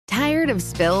of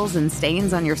spills and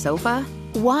stains on your sofa?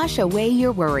 Wash away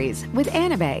your worries with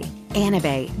Anabay.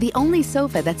 Anabay, the only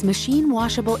sofa that's machine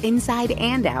washable inside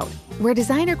and out, where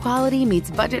designer quality meets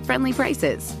budget-friendly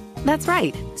prices. That's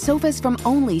right, sofas from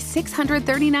only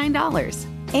 $639.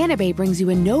 Anabay brings you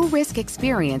a no-risk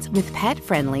experience with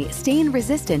pet-friendly,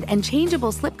 stain-resistant, and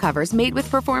changeable slipcovers made with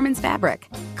performance fabric,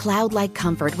 cloud-like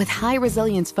comfort with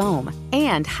high-resilience foam,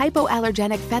 and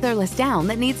hypoallergenic featherless down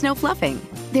that needs no fluffing.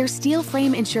 Their steel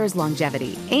frame ensures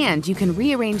longevity, and you can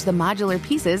rearrange the modular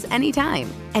pieces anytime.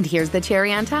 And here's the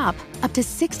cherry on top, up to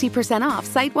 60% off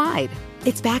site-wide.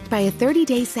 It's backed by a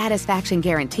 30-day satisfaction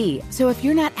guarantee, so if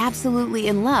you're not absolutely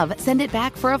in love, send it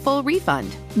back for a full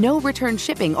refund. No return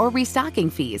shipping or restocking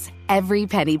fees. Every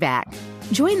penny back.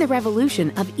 Join the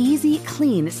revolution of easy,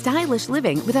 clean, stylish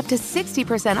living with up to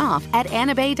 60% off at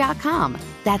anabay.com.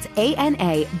 That's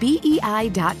ANABEI.com.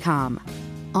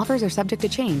 Offers are subject to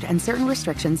change and certain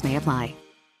restrictions may apply.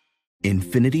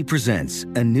 Infiniti presents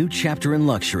a new chapter in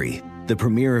luxury, the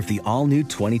premiere of the all-new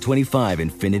 2025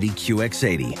 Infiniti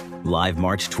QX80, live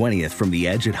March 20th from the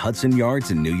Edge at Hudson Yards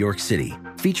in New York City,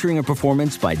 featuring a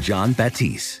performance by Jon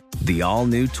Batiste. The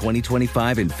all-new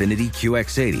 2025 Infiniti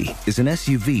QX80 is an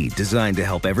SUV designed to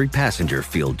help every passenger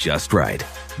feel just right.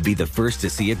 Be the first to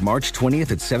see it March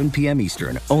 20th at 7 p.m.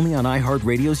 Eastern, only on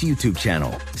iHeartRadio's YouTube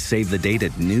channel. Save the date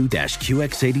at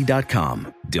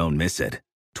new-QX80.com. Don't miss it.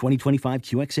 2025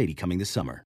 QX80 coming this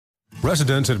summer.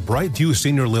 Residents at Brightview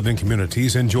Senior Living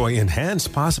Communities enjoy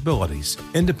enhanced possibilities,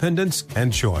 independence,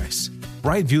 and choice.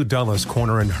 Brightview Dulles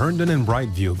Corner in Herndon and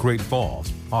Brightview, Great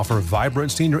Falls, offer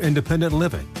vibrant senior independent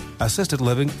living, assisted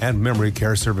living, and memory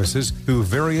care services through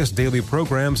various daily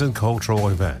programs and cultural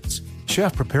events.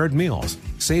 Chef-prepared meals,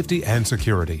 safety and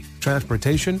security,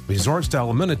 transportation,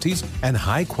 resort-style amenities, and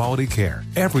high-quality care.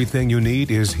 Everything you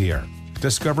need is here.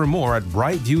 Discover more at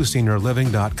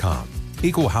brightviewseniorliving.com.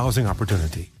 Equal housing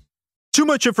opportunity. Too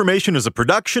Much Information is a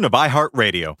production of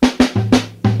iHeartRadio.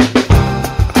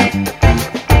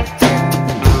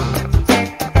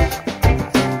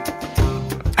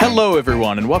 Hello,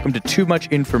 everyone, and welcome to Too Much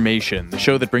Information, the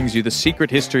show that brings you the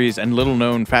secret histories and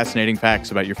little-known fascinating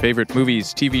facts about your favorite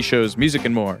movies, TV shows, music,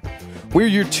 and more. We're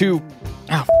your two...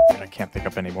 I can't think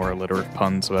of any more illiterate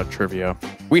puns about trivia.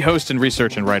 We host and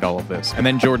research and write all of this, and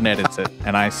then Jordan edits it,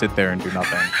 and I sit there and do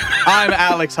nothing. I'm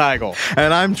Alex Heigl.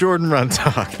 And I'm Jordan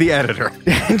Runtock, the editor.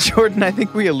 Jordan, I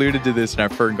think we alluded to this in our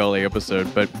Fern Gully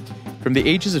episode, but from the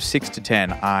ages of 6 to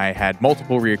 10, I had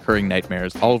multiple reoccurring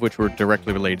nightmares, all of which were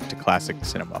directly related to classic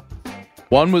cinema.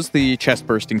 One was the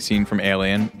chest-bursting scene from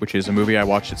Alien, which is a movie I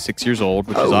watched at 6 years old,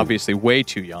 which is obviously way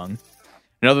too young.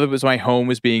 Another was my home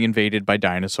was being invaded by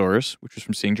dinosaurs, which was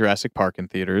from seeing Jurassic Park in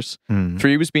theaters.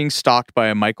 3 was being stalked by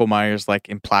a Michael Myers-like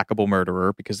implacable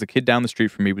murderer, because the kid down the street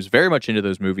from me was very much into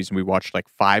those movies, and we watched like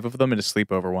 5 of them at a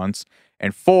sleepover once.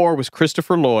 And 4 was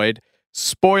Christopher Lloyd,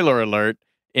 spoiler alert,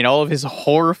 in all of his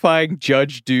horrifying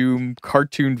Judge Doom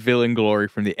cartoon villain glory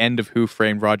from the end of Who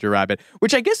Framed Roger Rabbit,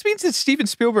 which I guess means that Steven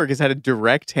Spielberg has had a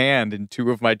direct hand in 2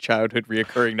 of my childhood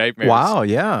reoccurring nightmares. Wow,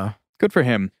 yeah. Good for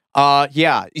him.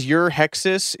 Yeah, your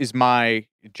Hexus is my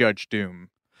Judge Doom.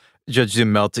 Judge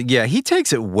Doom melting. Yeah, he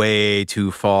takes it way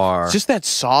too far. It's just that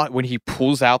saw, when he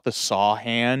pulls out the saw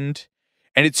hand,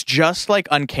 and it's just like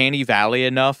Uncanny Valley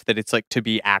enough that it's like to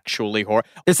be actually horror.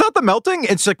 It's not the melting.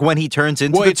 It's like when he turns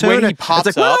into the it's when tune. he pops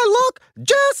it's like, up. when I look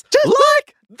just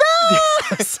like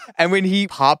this. And when he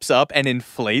pops up and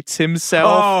inflates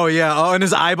himself. Oh, yeah. Oh, and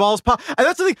his eyeballs pop. And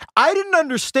that's the thing. I didn't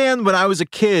understand when I was a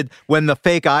kid when the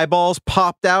fake eyeballs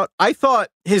popped out. I thought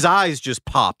his eyes just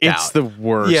popped out. It's the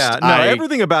worst. Yeah, no,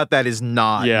 everything about that is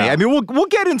not me. I mean, we'll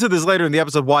get into this later in the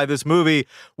episode why this movie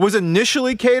was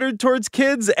initially catered towards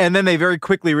kids, and then they very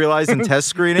quickly realized in test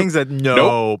screenings that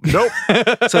nope.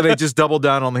 So they just doubled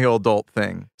down on the whole adult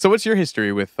thing. So what's your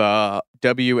history with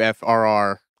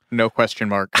WFRR? No question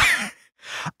mark.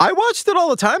 I watched it all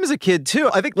the time as a kid, too.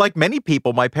 I think, like many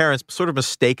people, my parents sort of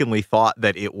mistakenly thought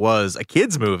that it was a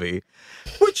kid's movie,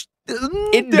 which...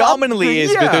 It nominally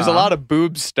is, but there's a lot of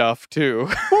boob stuff, too.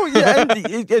 Well, yeah,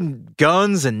 and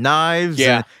guns and knives.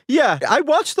 Yeah. And, I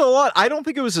watched it a lot. I don't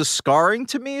think it was as scarring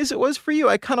to me as it was for you.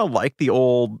 I kind of like the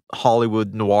old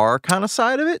Hollywood noir kind of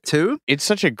side of it, too. It's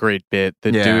such a great bit,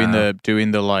 doing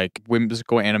the like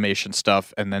whimsical animation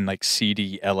stuff and then like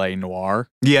seedy LA noir.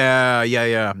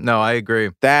 Yeah. No, I agree.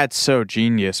 That's so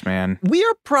genius, man. We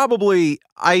are probably...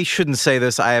 I shouldn't say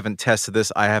this. I haven't tested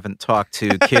this. I haven't talked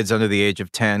to kids under the age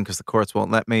of 10 because the courts won't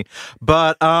let me.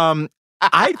 But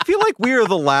I feel like we are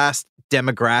the last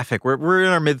demographic. We're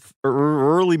in our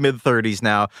early mid 30s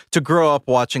now to grow up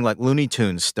watching like Looney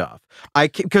Tunes stuff.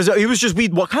 Because it was just we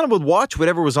kind of would watch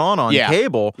whatever was on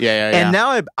cable. And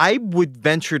now I would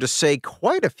venture to say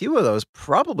quite a few of those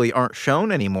probably aren't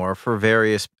shown anymore for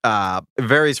various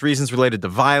reasons related to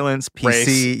violence, PC.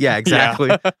 Race. Yeah, exactly.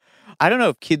 Yeah. I don't know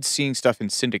if kids seeing stuff in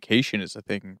syndication is a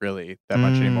thing really that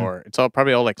much anymore. It's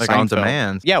probably all like on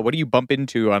demand. Yeah, what do you bump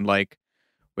into on like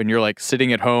when you're like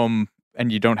sitting at home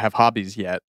and you don't have hobbies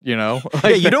yet, you know?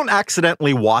 Yeah, you don't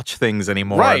accidentally watch things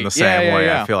anymore in the same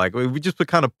way. I feel like we just would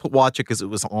kind of watch it because it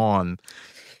was on.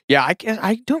 Yeah,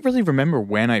 I don't really remember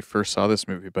when I first saw this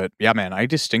movie, but yeah, man, I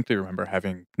distinctly remember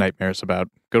having nightmares about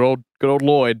good old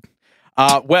Lloyd.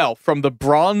 Well, from the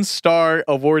Bronze Star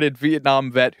awarded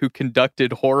Vietnam vet who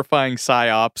conducted horrifying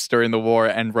psyops during the war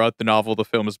and wrote the novel the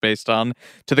film is based on,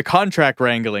 to the contract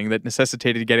wrangling that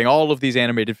necessitated getting all of these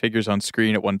animated figures on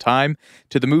screen at one time,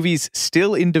 to the movie's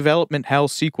still in development Hell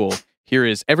sequel, here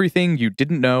is everything you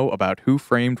didn't know about Who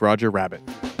Framed Roger Rabbit.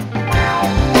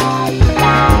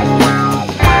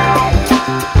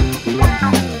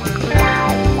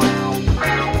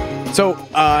 So,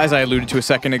 as I alluded to a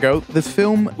second ago, the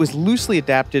film was loosely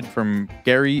adapted from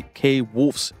Gary K.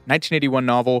 Wolfe's 1981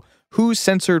 novel, Who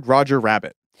Censored Roger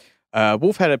Rabbit?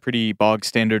 Wolfe had a pretty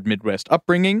bog-standard Midwest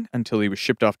upbringing until he was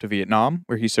shipped off to Vietnam,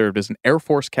 where he served as an Air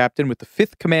Force captain with the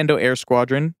 5th Commando Air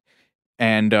Squadron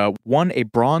and won a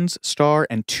Bronze Star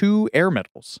and 2 air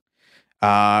medals.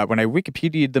 When I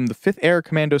Wikipedia'd them, the 5th Air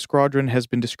Commando Squadron has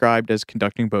been described as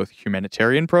conducting both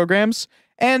humanitarian programs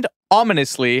and,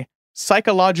 ominously,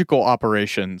 psychological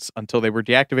operations until they were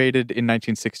deactivated in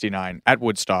 1969 at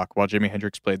Woodstock while Jimi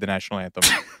Hendrix played the national anthem.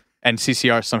 And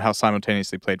CCR somehow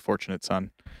simultaneously played Fortunate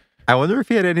Son. I wonder if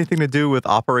he had anything to do with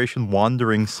Operation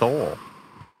Wandering Soul.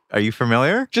 Are you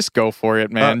familiar? Just go for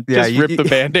it, man. Just rip the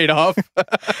Band-Aid off.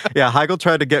 Yeah, Heigl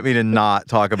tried to get me to not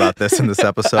talk about this in this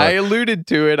episode. I alluded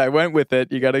to it. I went with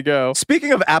it. You gotta go.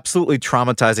 Speaking of absolutely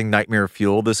traumatizing nightmare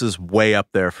fuel, this is way up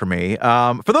there for me.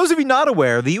 For those of you not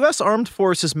aware, the U.S. Armed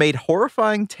Forces made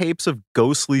horrifying tapes of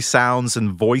ghostly sounds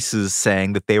and voices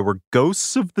saying that they were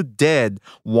ghosts of the dead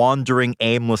wandering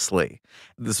aimlessly.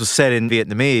 This was said in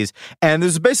Vietnamese, and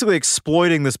this is basically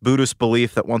exploiting this Buddhist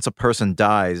belief that once a person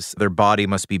dies, their body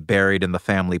must be buried in the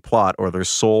family plot or their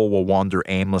soul will wander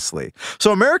aimlessly.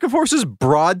 So American forces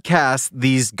broadcast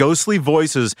these ghostly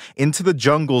voices into the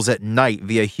jungles at night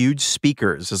via huge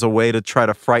speakers as a way to try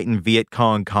to frighten Viet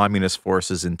Cong communist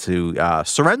forces into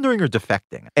surrendering or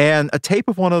defecting. And a tape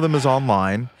of one of them is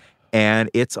online, and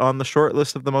it's on the short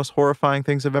list of the most horrifying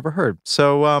things I've ever heard.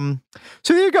 So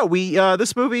there you go.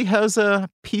 This movie has a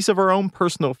piece of our own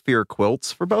personal fear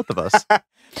quilts for both of us.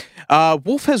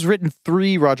 Wolfe has written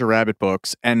 3 Roger Rabbit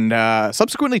books and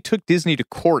subsequently took Disney to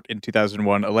court in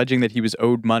 2001, alleging that he was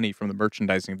owed money from the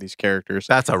merchandising of these characters.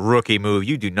 That's a rookie move.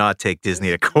 You do not take Disney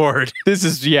to court. This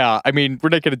is, I mean, we're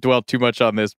not going to dwell too much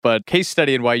on this, but case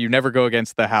study in why you never go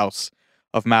against the House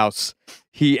of Mouse.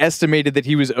 He estimated that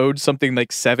he was owed something like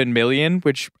 $7 million,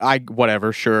 which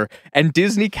whatever, sure. And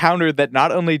Disney countered that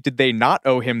not only did they not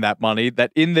owe him that money,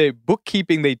 that in the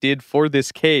bookkeeping they did for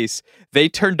this case, they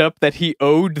turned up that he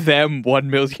owed them $1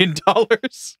 million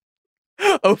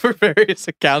over various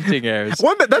accounting errors.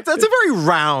 That's a very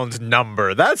round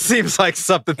number. That seems like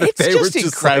something that they were just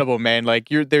incredible, man. Like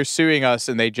they're suing us,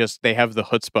 and they have the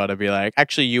chutzpah to be like,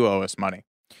 actually, you owe us money.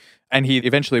 And he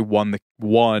eventually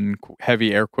won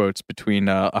heavy air quotes between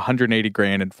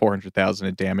 $180,000 and $400,000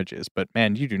 in damages. But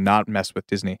man, you do not mess with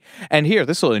Disney. And here,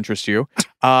 this will interest you.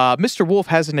 Mr. Wolfe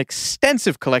has an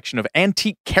extensive collection of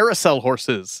antique carousel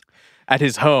horses at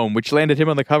his home, which landed him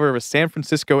on the cover of a San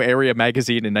Francisco area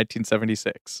magazine in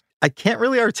 1976. I can't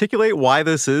really articulate why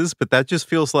this is, but that just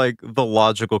feels like the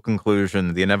logical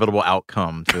conclusion, the inevitable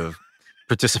outcome to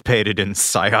participated in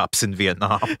psyops in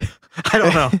Vietnam. I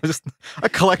don't know. Just a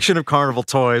collection of carnival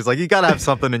toys. Like, you got to have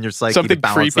something in your psyche something to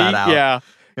balance creepy. That out. Yeah.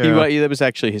 That was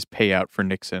actually his payout for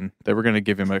Nixon. They were going to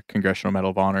give him a Congressional Medal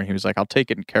of Honor. And he was like, I'll take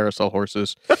it in carousel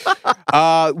horses.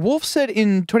 Wolfe said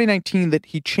in 2019 that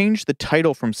he changed the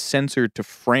title from censored to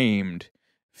framed,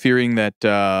 fearing that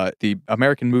the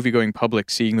American movie-going public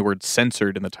seeing the word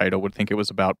censored in the title would think it was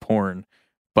about porn.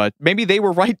 But maybe they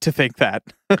were right to think that.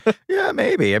 Yeah,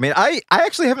 maybe. I mean, I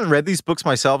actually haven't read these books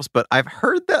myself, but I've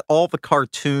heard that all the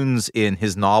cartoons in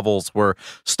his novels were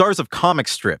stars of comic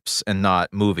strips and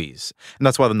not movies. And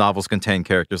that's why the novels contain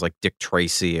characters like Dick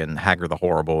Tracy and Hagar the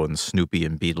Horrible and Snoopy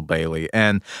and Beetle Bailey.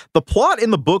 And the plot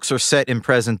in the books are set in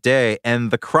present day,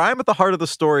 and the crime at the heart of the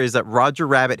story is that Roger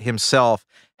Rabbit himself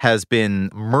has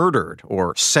been murdered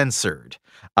or censored.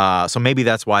 So maybe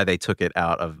that's why they took it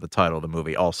out of the title of the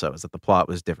movie also, is that the plot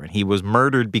was different. He was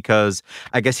murdered because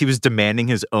I guess he was demanding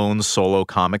his own solo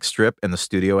comic strip and the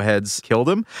studio heads killed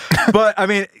him. But I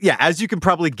mean, yeah, as you can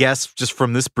probably guess just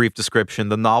from this brief description,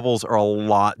 the novels are a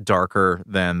lot darker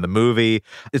than the movie.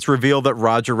 It's revealed that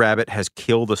Roger Rabbit has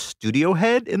killed a studio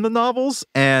head in the novels,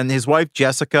 and his wife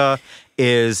Jessica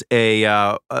is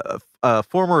a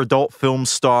former adult film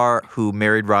star who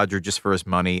married Roger just for his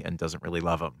money and doesn't really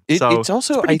love him. It's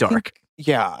also pretty dark.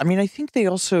 I think they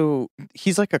also,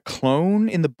 he's like a clone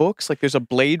in the books. Like there's a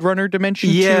Blade Runner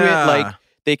dimension to it. Like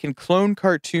they can clone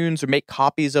cartoons or make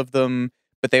copies of them,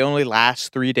 but they only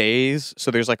last 3 days.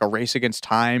 So there's like a race against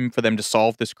time for them to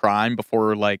solve this crime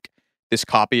before like this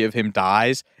copy of him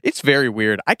dies. It's very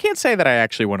weird. I can't say that I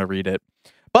actually want to read it.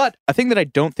 But a thing that I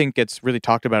don't think gets really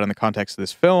talked about in the context of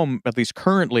this film, at least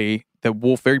currently, that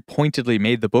Wolfe very pointedly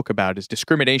made the book about is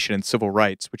discrimination and civil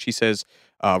rights, which he says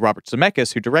Robert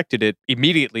Zemeckis, who directed it,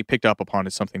 immediately picked up upon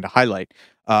as something to highlight.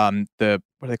 What do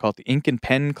they call it? The Ink and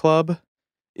Pen Club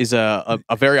is a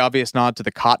very obvious nod to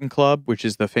the Cotton Club, which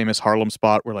is the famous Harlem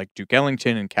spot where like Duke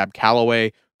Ellington and Cab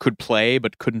Calloway could play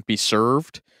but couldn't be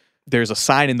served. There's a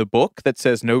sign in the book that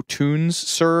says no tunes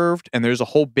served, and there's a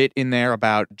whole bit in there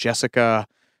about Jessica.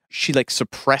 She like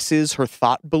suppresses her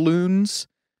thought balloons.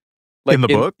 Like in the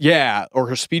book? Yeah, or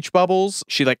her speech bubbles.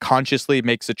 She like consciously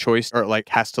makes a choice or like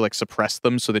has to like suppress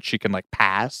them so that she can like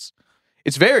pass.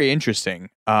 It's very interesting.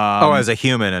 As a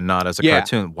human and not as a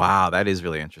cartoon. Wow, that is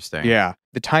really interesting. Yeah.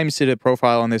 The Times did a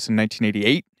profile on this in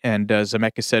 1988, and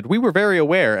Zemeckis said, "We were very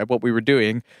aware of what we were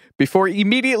doing before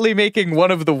immediately making one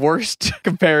of the worst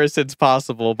comparisons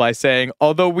possible by saying,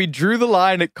 although we drew the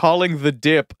line at calling the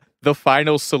dip the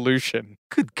final solution."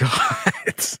 Good God.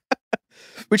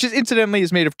 Which is incidentally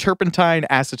is made of turpentine,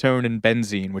 acetone, and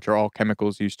benzene, which are all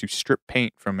chemicals used to strip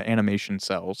paint from animation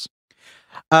cells.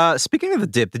 Speaking of the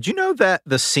dip, did you know that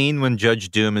the scene when Judge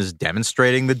Doom is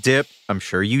demonstrating the dip, I'm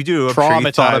sure you do, I'm sure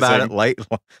you thought about it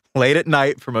late at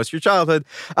night for most of your childhood,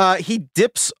 he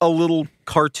dips a little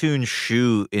cartoon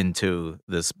shoe into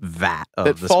this vat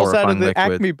of this horrifying liquid. That falls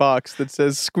out of the Acme box that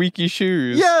says squeaky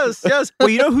shoes. Yes. Well,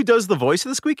 you know who does the voice of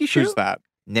the squeaky shoe? Who's that?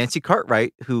 Nancy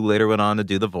Cartwright, who later went on to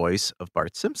do the voice of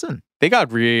Bart Simpson. They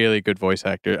got really good voice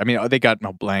actors. I mean, they got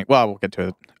no blank. Well, we'll get to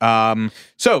it.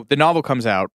 So the novel comes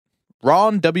out.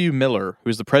 Ron W. Miller,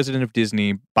 who's the president of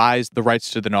Disney, buys the rights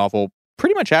to the novel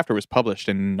pretty much after it was published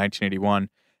in 1981.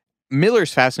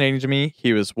 Miller's fascinating to me.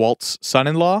 He was Walt's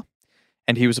son-in-law,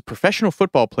 and he was a professional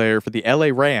football player for the LA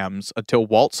Rams until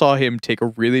Walt saw him take a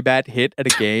really bad hit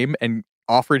at a game and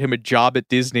offered him a job at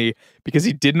Disney because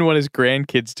he didn't want his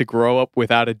grandkids to grow up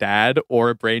without a dad or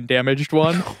a brain damaged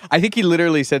one. I think he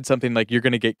literally said something like, "You're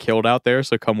going to get killed out there,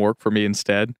 so come work for me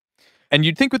instead." And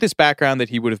you'd think with this background that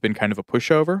he would have been kind of a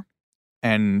pushover.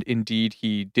 And indeed,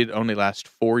 he did only last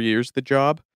 4 years the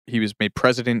job. He was made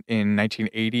president in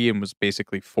 1980 and was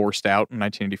basically forced out in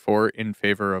 1984 in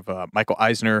favor of Michael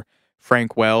Eisner,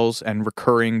 Frank Wells, and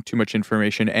recurring Too Much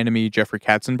Information enemy Jeffrey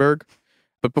Katzenberg.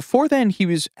 But before then, he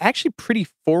was actually pretty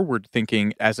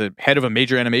forward-thinking. As a head of a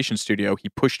major animation studio, he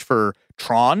pushed for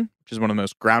Tron, which is one of the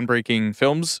most groundbreaking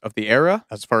films of the era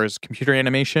as far as computer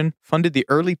animation, funded the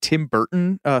early Tim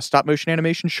Burton stop-motion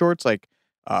animation shorts like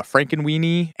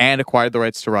Frankenweenie, and acquired the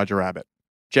rights to Roger Rabbit.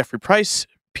 Jeffrey Price,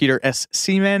 Peter S.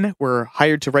 Seaman were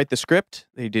hired to write the script.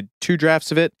 They did 2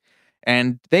 drafts of it,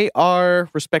 and they are,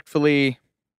 respectfully,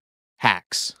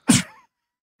 hacks.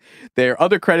 Their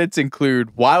other credits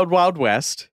include Wild Wild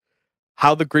West,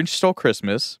 How the Grinch Stole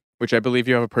Christmas, which I believe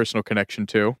you have a personal connection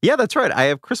to. Yeah, that's right. I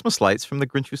have Christmas lights from the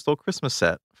Grinch Who Stole Christmas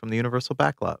set from the Universal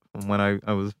backlot from when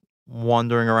I was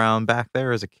wandering around back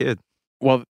there as a kid.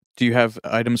 Well, do you have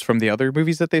items from the other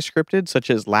movies that they scripted, such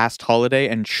as Last Holiday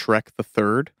and Shrek the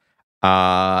Third?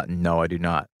 No, I do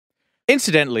not.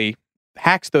 Incidentally,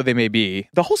 hacks though they may be,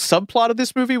 the whole subplot of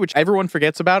this movie, which everyone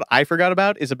forgets about, I forgot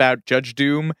about, is about Judge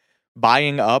Doom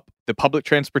buying up the public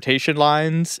transportation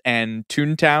lines and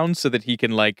Toontown so that he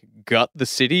can like gut the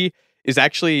city, is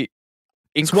actually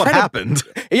incredible. It's what happened.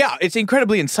 Yeah, it's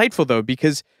incredibly insightful though,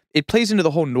 because it plays into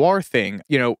the whole noir thing.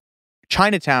 You know,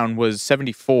 Chinatown was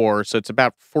 74, so it's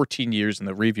about 14 years in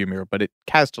the rearview mirror, but it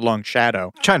cast a long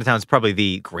shadow. Chinatown's probably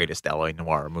the greatest LA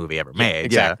noir movie ever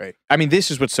made. Yeah, exactly. Yeah. I mean,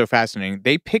 this is what's so fascinating.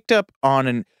 They picked up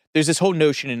on there's this whole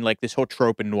notion in like this whole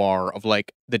trope in noir of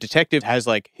like the detective has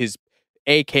like his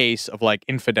a case of like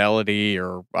infidelity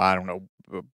or I don't know,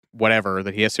 whatever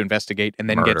that he has to investigate, and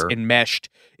then gets enmeshed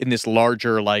in this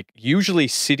larger, like usually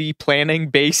city planning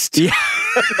based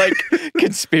like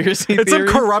conspiracy It's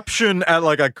theories. some corruption at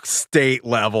like a state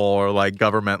level or like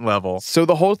government level. So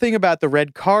the whole thing about the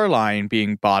red car line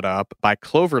being bought up by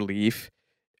Cloverleaf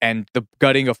and the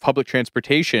gutting of public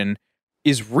transportation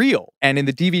is real. And in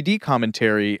the DVD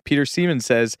commentary, Peter Seaman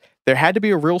says there had to be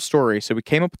a real story, so we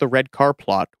came up with the red car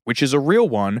plot, which is a real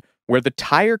one, where the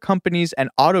tire companies and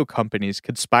auto companies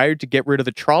conspired to get rid of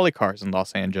the trolley cars in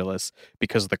Los Angeles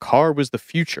because the car was the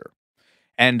future.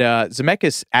 And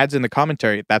Zemeckis adds in the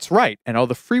commentary, that's right, and all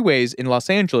the freeways in Los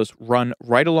Angeles run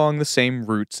right along the same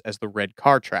routes as the red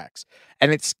car tracks.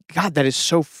 And God, that is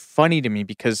so funny to me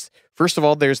because, first of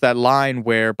all, there's that line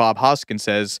where Bob Hoskins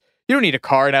says, you don't need a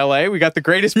car in LA. We got the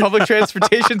greatest public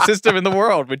transportation system in the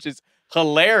world, which is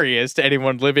hilarious to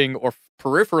anyone living or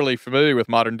peripherally familiar with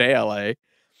modern day LA.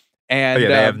 And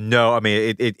they have no, I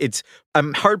mean, it's,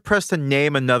 I'm hard pressed to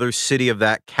name another city of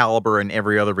that caliber in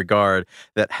every other regard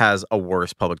that has a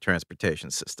worse public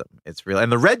transportation system. It's really,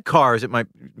 and the red cars, it might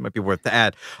be worth to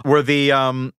add, were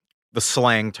the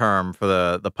slang term for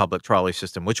the public trolley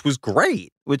system, which was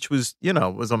great, which was,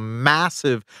 was a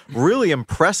massive, really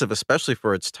impressive, especially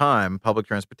for its time, public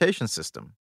transportation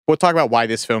system. We'll talk about why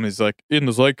this film is like in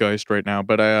the zeitgeist right now,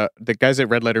 but the guys at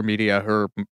Red Letter Media,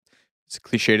 it's a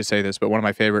cliche to say this, but one of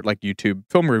my favorite like YouTube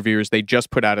film reviewers, they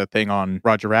just put out a thing on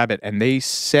Roger Rabbit, and they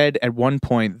said at one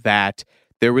point that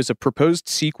there was a proposed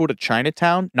sequel to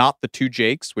Chinatown, not The Two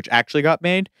Jakes, which actually got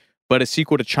made, but a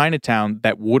sequel to Chinatown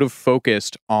that would have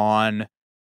focused on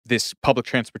this public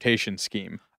transportation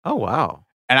scheme. Oh, wow.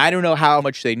 And I don't know how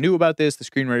much they knew about this, the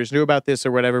screenwriters knew about this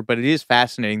or whatever, but it is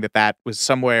fascinating that was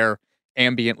somewhere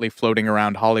ambiently floating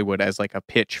around Hollywood as like a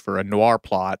pitch for a noir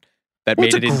plot that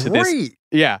made it into this.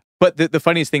 Yeah. But the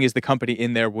funniest thing is the company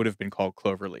in there would have been called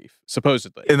Cloverleaf,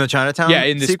 supposedly. In the Chinatown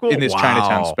in this sequel? In this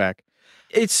Chinatown spec.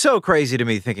 It's so crazy to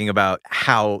me thinking about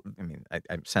how, I mean, I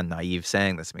sound naive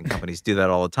saying this. I mean, companies do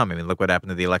that all the time. I mean, look what happened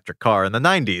to the electric car in the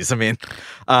 90s. I mean,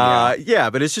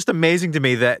 yeah, but it's just amazing to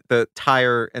me that the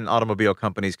tire and automobile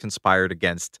companies conspired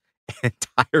against an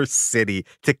entire city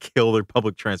to kill their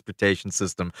public transportation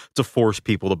system to force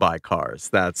people to buy cars.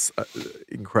 That's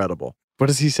incredible. What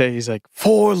does he say? He's like,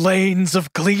 4 lanes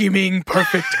of gleaming,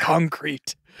 perfect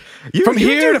concrete. From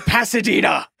here to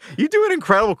Pasadena. You do an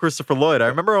incredible Christopher Lloyd. I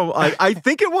remember, I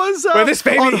think it was... Where this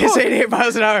baby hits 88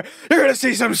 miles an hour, you're going to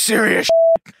see some serious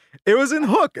It was in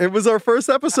Hook. It was our first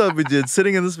episode we did,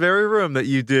 sitting in this very room that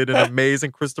you did an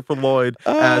amazing Christopher Lloyd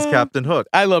as Captain Hook.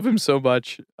 I love him so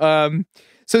much.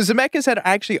 So Zemeckis had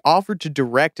actually offered to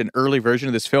direct an early version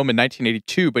of this film in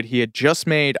 1982, but he had just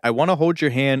made I Want to Hold Your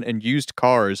Hand and Used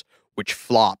Cars, which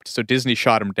flopped, so Disney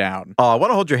shot him down. I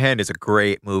Want to Hold Your Hand is a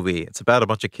great movie. It's about a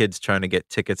bunch of kids trying to get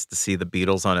tickets to see the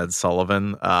Beatles on Ed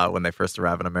Sullivan when they first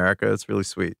arrive in America. It's really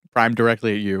sweet. Primed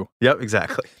directly at you. Yep,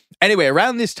 exactly. Anyway,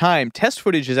 around this time, test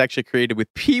footage is actually created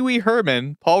with Pee Wee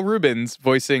Herman, Paul Reubens,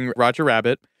 voicing Roger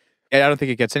Rabbit. And I don't think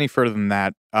it gets any further than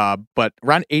that. But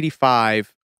around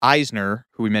 85, Eisner,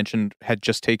 who we mentioned had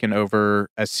just taken over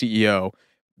as CEO,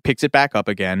 picks it back up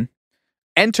again.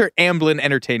 Enter Amblin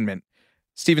Entertainment.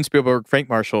 Steven Spielberg, Frank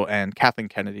Marshall, and Kathleen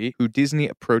Kennedy, who Disney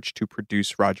approached to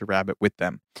produce Roger Rabbit with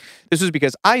them. This was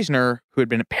because Eisner, who had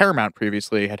been at Paramount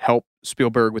previously, had helped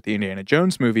Spielberg with the Indiana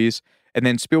Jones movies, and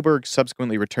then Spielberg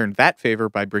subsequently returned that favor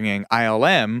by bringing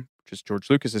ILM, which is George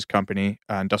Lucas's company,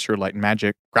 Industrial Light and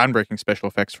Magic, groundbreaking special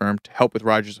effects firm, to help with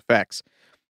Roger's effects.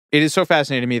 It is so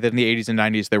fascinating to me that in the 80s and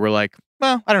 90s, there were like,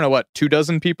 well, I don't know,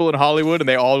 24 people in Hollywood, and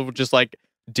they all just like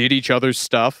did each other's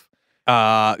stuff.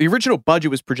 The original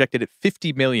budget was projected at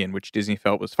 $50 million, which Disney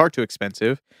felt was far too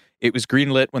expensive. It was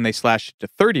greenlit when they slashed it to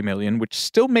 $30 million, which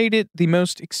still made it the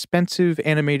most expensive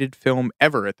animated film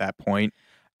ever at that point.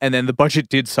 And then the budget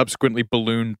did subsequently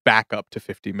balloon back up to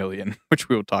 $50 million, which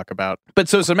we will talk about. But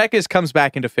so Zemeckis comes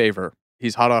back into favor.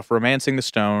 He's hot off Romancing the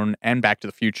Stone and Back to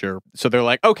the Future. So they're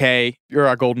like, okay, you're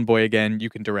our golden boy again. You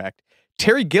can direct.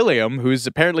 Terry Gilliam, who's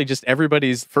apparently just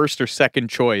everybody's first or second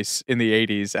choice in the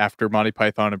 80s after Monty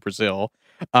Python and Brazil,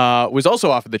 was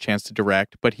also offered the chance to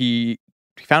direct, but he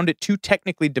found it too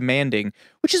technically demanding,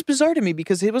 which is bizarre to me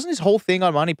because it wasn't his whole thing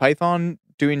on Monty Python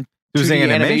doing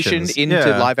 2D animation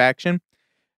into live action.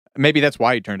 Maybe that's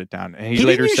why he turned it down. And he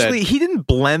later said he didn't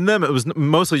blend them. It was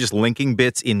mostly just linking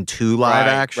bits into live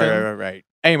action. Right.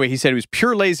 Anyway, he said it was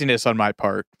pure laziness on my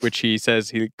part, which he says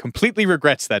he completely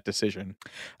regrets that decision.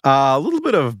 A little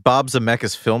bit of Bob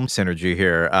Zemeckis film synergy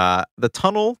here. The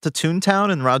tunnel to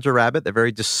Toontown in Roger Rabbit, the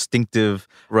very distinctive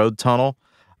road tunnel,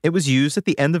 it was used at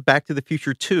the end of Back to the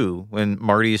Future 2 when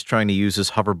Marty is trying to use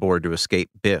his hoverboard to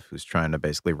escape Biff, who's trying to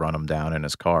basically run him down in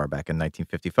his car back in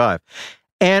 1955.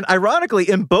 And ironically,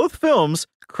 in both films,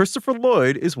 Christopher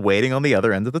Lloyd is waiting on the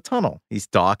other end of the tunnel. He's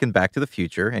Doc in Back to the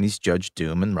Future, and he's Judge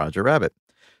Doom in Roger Rabbit.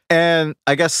 And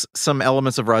I guess some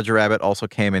elements of Roger Rabbit also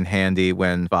came in handy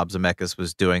when Bob Zemeckis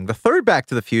was doing the third Back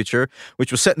to the Future, which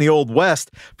was set in the Old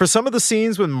West. For some of the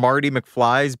scenes when Marty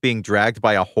McFly is being dragged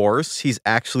by a horse, he's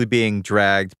actually being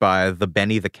dragged by the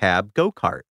Benny the Cab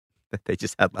go-kart that they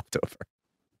just had left over.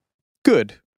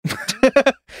 Good.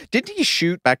 Didn't he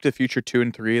shoot Back to the Future 2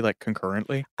 and 3 like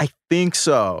concurrently? I think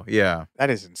so, yeah. That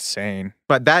is insane.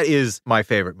 But that is my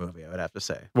favorite movie, I would have to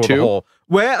say. Well,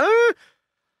 2?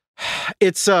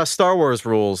 It's Star Wars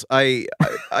rules. I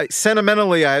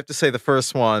sentimentally, I have to say the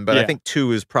first one, but I think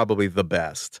 2 is probably the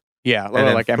best. Yeah, and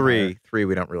then like 3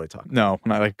 we don't really talk about. No,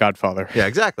 not like Godfather. Yeah,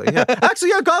 exactly. Yeah. Actually,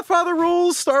 yeah, Godfather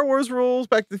rules, Star Wars rules,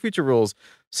 Back to the Future rules.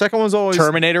 Second one's always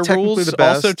Terminator rules, the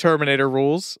best. also Terminator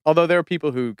rules. Although there are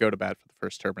people who go to bat for the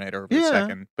first Terminator over the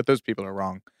second, but those people are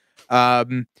wrong.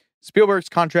 Spielberg's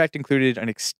contract included an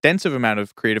extensive amount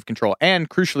of creative control, and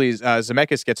crucially,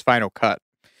 Zemeckis gets final cut.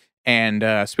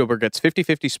 And Spielberg gets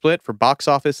 50-50 split for box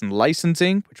office and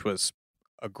licensing, which was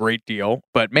a great deal.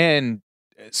 But man,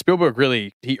 Spielberg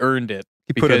really, he earned it.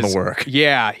 He put in the work.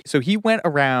 Yeah. So he went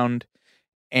around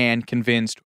and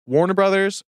convinced Warner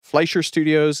Brothers, Fleischer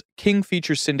Studios, King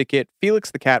Feature Syndicate, Felix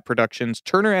the Cat Productions,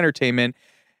 Turner Entertainment,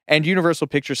 and Universal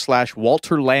Pictures /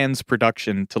 Walter Land's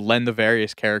production to lend the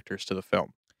various characters to the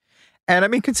film. And I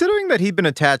mean, considering that he'd been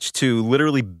attached to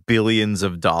literally billions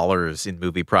of dollars in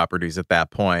movie properties at that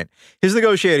point, his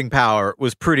negotiating power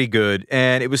was pretty good.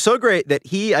 And it was so great that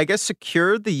he, I guess,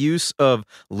 secured the use of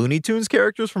Looney Tunes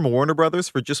characters from Warner Brothers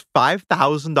for just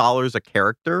 $5,000 a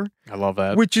character. I love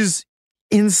that. Which is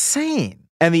insane.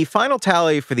 And the final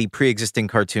tally for the pre-existing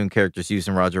cartoon characters used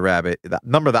in Roger Rabbit, the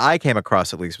number that I came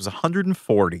across at least, was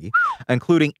 140,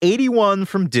 including 81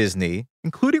 from Disney,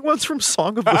 including ones from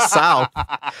Song of the South.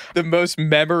 The most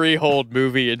memory-hold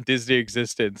movie in Disney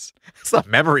existence. It's not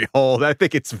memory hold. I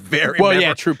think it's very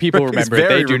yeah, true. People remember it.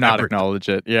 They do not acknowledge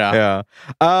it. Yeah.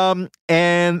 Yeah.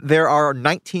 And there are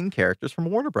 19 characters from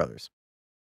Warner Brothers.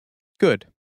 Good.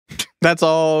 That's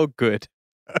all good.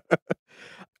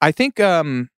 I think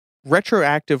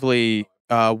retroactively,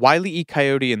 Wile E.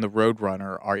 Coyote and the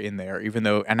Roadrunner are in there, even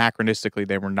though anachronistically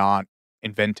they were not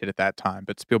invented at that time.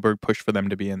 But Spielberg pushed for them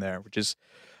to be in there, which is,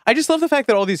 I just love the fact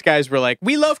that all these guys were like,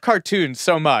 we love cartoons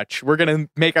so much. We're going to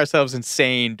make ourselves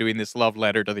insane doing this love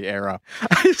letter to the era.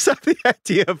 I just have the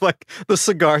idea of like the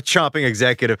cigar chomping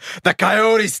executive. The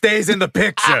coyote stays in the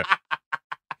picture.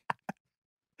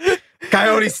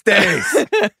 Coyote stays.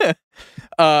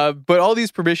 But all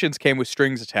these permissions came with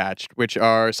strings attached, which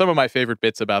are some of my favorite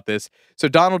bits about this. So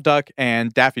Donald Duck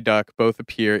and Daffy Duck both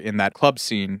appear in that club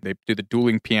scene. They do the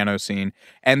dueling piano scene,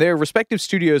 and their respective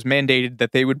studios mandated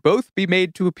that they would both be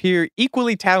made to appear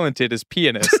equally talented as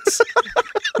pianists.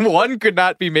 One could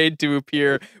not be made to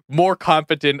appear more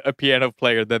competent a piano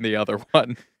player than the other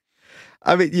one.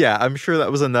 I mean, yeah, I'm sure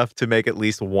that was enough to make at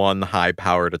least one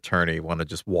high-powered attorney want to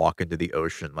just walk into the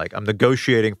ocean. Like, I'm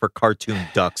negotiating for cartoon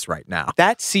ducks right now.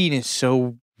 That scene is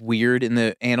so weird in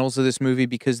the annals of this movie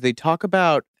because they talk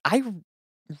about, I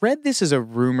read this as a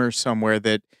rumor somewhere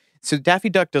that, so Daffy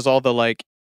Duck does all the, like,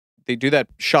 they do that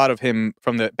shot of him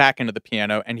from the back end of the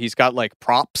piano, and he's got, like,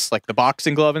 props, like the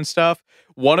boxing glove and stuff.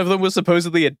 One of them was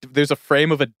supposedly, there's a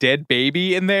frame of a dead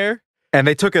baby in there. And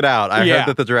they took it out. I heard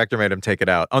that the director made him take it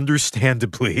out,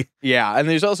 understandably. Yeah, and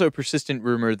there's also a persistent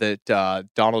rumor that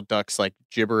Donald Duck's like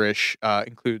gibberish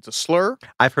includes a slur.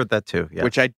 I've heard that too, yeah.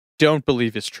 Which I don't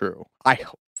believe is true. I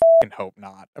fucking hope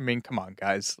not. I mean, come on,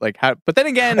 guys. Like, how? But then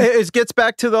again, it gets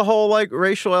back to the whole like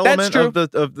racial element of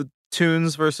the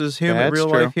tunes versus real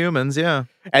life humans. Yeah,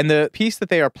 and the piece that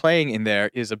they are playing in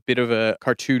there is a bit of a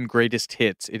cartoon greatest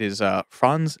hits. It is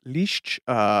Franz Liszt,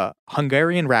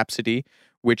 Hungarian Rhapsody,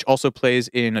 which also plays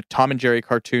in a Tom and Jerry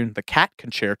cartoon, The Cat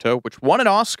Concerto, which won an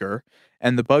Oscar,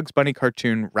 and the Bugs Bunny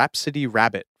cartoon, Rhapsody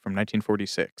Rabbit from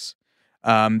 1946.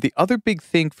 The other big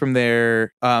thing from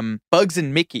there, Bugs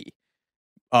and Mickey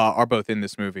are both in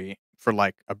this movie for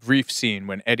like a brief scene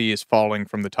when Eddie is falling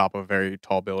from the top of a very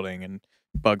tall building and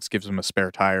Bugs gives him a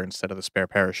spare tire instead of the spare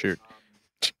parachute.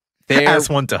 As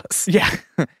one does. Yeah.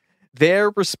 Their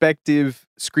respective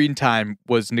screen time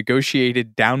was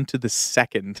negotiated down to the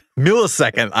second.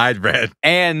 Millisecond, I'd read.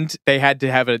 And they had to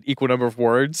have an equal number of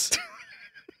words.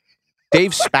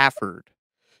 Dave Spafford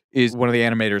is one of the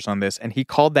animators on this, and he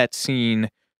called that scene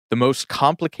the most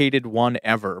complicated one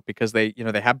ever because they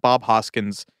have Bob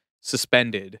Hoskins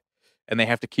suspended, and they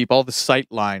have to keep all the sight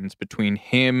lines between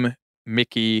him,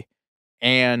 Mickey,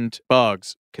 and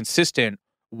Bugs consistent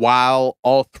while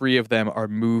all three of them are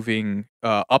moving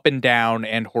up and down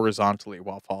and horizontally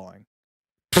while falling.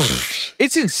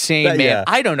 It's insane, man. Yeah.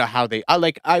 I don't know how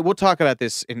we'll talk about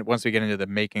this once we get into the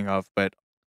making of, but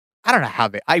I don't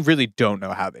know I really don't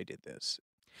know how they did this.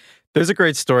 There's a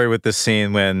great story with this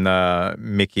scene when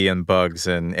Mickey and Bugs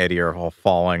and Eddie are all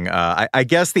falling. I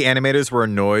guess the animators were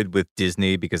annoyed with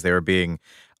Disney because they were being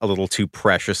a little too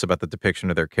precious about the depiction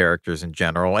of their characters in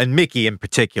general, and Mickey in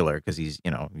particular, because he's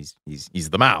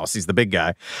the mouse, he's the big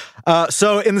guy.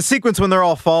 So in the sequence when they're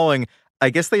all falling, I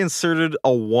guess they inserted a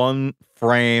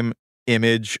 1-frame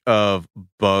image of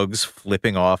Bugs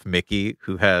flipping off Mickey,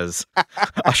 who has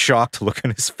a shocked look on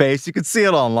his face. You can see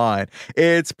it online.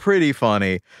 It's pretty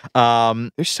funny.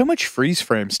 There's so much freeze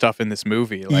frame stuff in this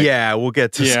movie. Yeah, we'll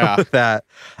get to some of that.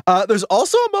 There's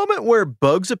also a moment where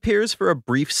Bugs appears for a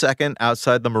brief second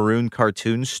outside the Maroon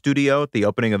Cartoon Studio at the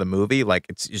opening of the movie. Like,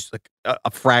 it's just like a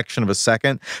fraction of a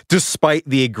second, despite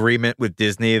the agreement with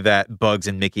Disney that Bugs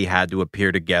and Mickey had to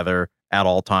appear together at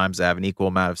all times to have an equal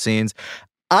amount of scenes.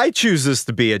 I choose this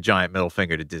to be a giant middle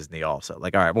finger to Disney also.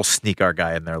 Like, all right, we'll sneak our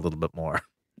guy in there a little bit more.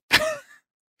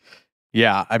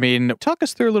 Yeah, I mean, talk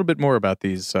us through a little bit more about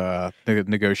these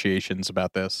negotiations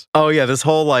about this. Oh, yeah, this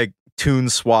whole, like, tune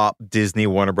swap Disney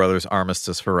Warner Brothers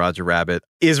armistice for Roger Rabbit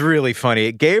is really funny.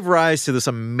 It gave rise to this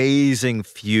amazing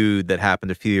feud that happened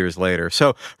a few years later.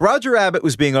 So Roger Rabbit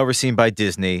was being overseen by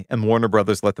Disney, and Warner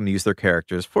Brothers let them use their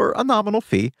characters for a nominal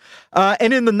fee.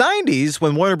 And in the 90s,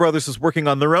 when Warner Brothers was working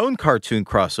on their own cartoon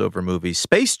crossover movie,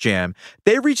 Space Jam,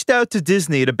 they reached out to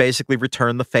Disney to basically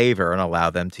return the favor and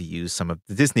allow them to use some of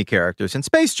the Disney characters in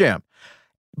Space Jam.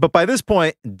 But by this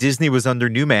point, Disney was under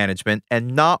new management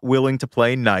and not willing to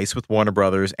play nice with Warner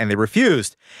Brothers, and they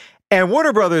refused. And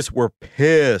Warner Brothers were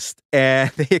pissed,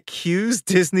 and they accused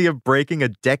Disney of breaking a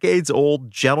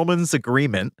decades-old gentleman's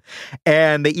agreement,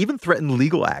 and they even threatened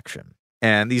legal action.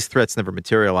 And these threats never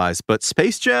materialized, but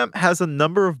Space Jam has a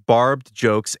number of barbed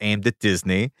jokes aimed at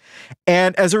Disney.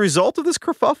 And as a result of this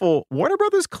kerfuffle, Warner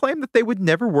Brothers claimed that they would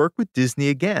never work with Disney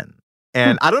again.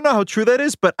 And I don't know how true that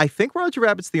is, but I think Roger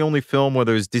Rabbit's the only film where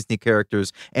there's Disney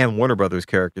characters and Warner Brothers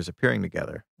characters appearing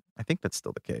together. I think that's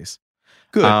still the case.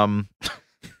 Good.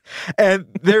 And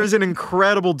there's an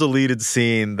incredible deleted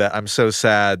scene that I'm so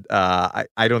sad. I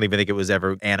don't even think it was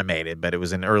ever animated, but it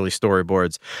was in early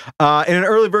storyboards. In an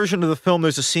early version of the film,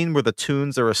 there's a scene where the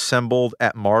Toons are assembled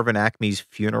at Marvin Acme's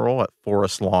funeral at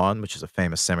Forest Lawn, which is a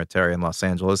famous cemetery in Los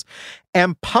Angeles.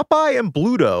 And Popeye and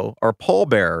Bluto are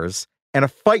pallbearers, and a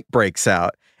fight breaks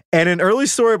out. And in early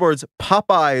storyboards,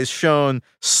 Popeye is shown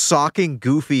socking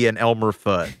Goofy and Elmer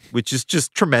Fudd, which is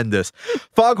just tremendous.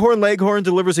 Foghorn Leghorn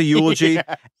delivers a eulogy,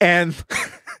 and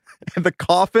the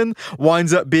coffin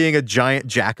winds up being a giant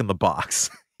Jack-in-the-Box.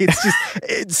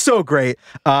 It's so great.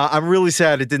 I'm really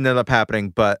sad it didn't end up happening,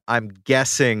 but I'm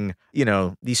guessing,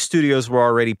 these studios were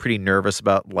already pretty nervous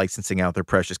about licensing out their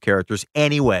precious characters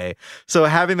anyway. So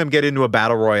having them get into a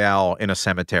battle royale in a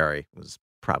cemetery was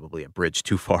probably a bridge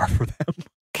too far for them.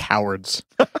 Cowards.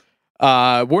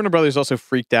 Warner Brothers also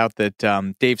freaked out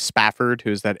that Dave Spafford,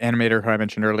 who's that animator who I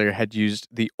mentioned earlier, had used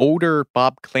the older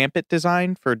Bob Clampett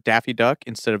design for Daffy Duck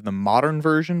instead of the modern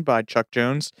version by Chuck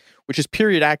Jones, which is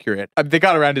period accurate. They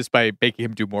got around this by making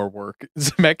him do more work.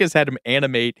 Zemeckis had him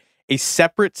animate a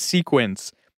separate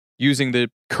sequence using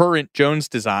the current Jones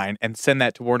design and send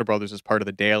that to Warner Brothers as part of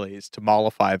the dailies to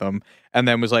mollify them, and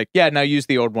then was like, yeah, now use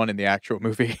the old one in the actual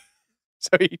movie.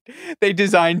 So they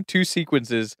designed two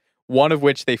sequences, one of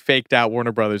which they faked out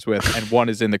Warner Brothers with, and one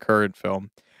is in the current film.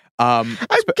 I can't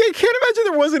imagine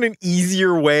there wasn't an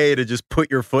easier way to just put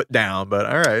your foot down, but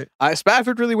all right.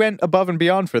 Spafford really went above and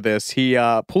beyond for this. He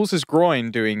pulls his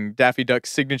groin doing Daffy Duck's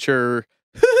signature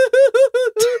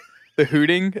the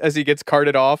hooting as he gets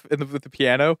carted off with the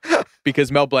piano,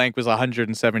 because Mel Blanc was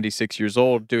 176 years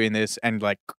old doing this and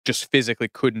just physically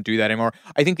couldn't do that anymore.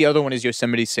 I think the other one is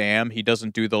Yosemite Sam. He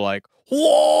doesn't do the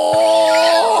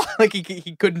whoa,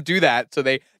 he couldn't do that. So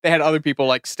they had other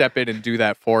people step in and do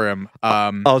that for him.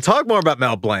 I'll talk more about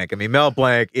Mel Blanc. I mean, Mel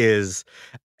Blanc is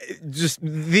just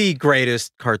the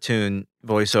greatest cartoon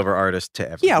voiceover artist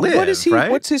to ever live. What is he? Right?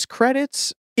 What's his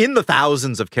credits? In the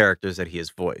thousands of characters that he has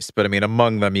voiced. But I mean,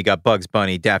 among them, you got Bugs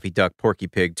Bunny, Daffy Duck, Porky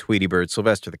Pig, Tweety Bird,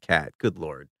 Sylvester the Cat. Good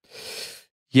Lord.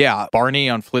 Yeah, Barney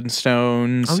on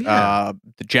Flintstones, oh, yeah.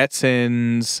 The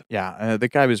Jetsons. Yeah, the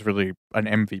guy was really an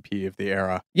MVP of the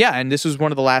era. Yeah, and this was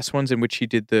one of the last ones in which he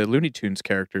did the Looney Tunes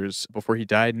characters before he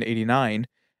died in 1989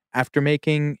 after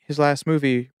making his last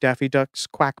movie, Daffy Duck's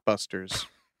Quackbusters.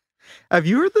 Have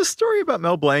you heard this story about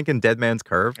Mel Blanc and Dead Man's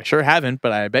Curve? I sure haven't,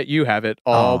 but I bet you have it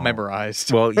all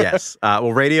memorized. Well, yes.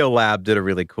 Radio Lab did a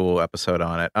really cool episode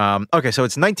on it. Okay, so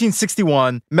it's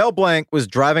 1961. Mel Blanc was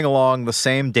driving along the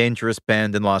same dangerous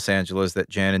bend in Los Angeles that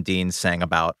Jan and Dean sang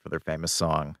about for their famous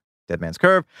song, Dead Man's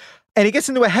Curve. And he gets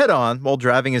into a head-on while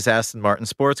driving his Aston Martin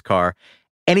sports car,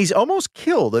 and he's almost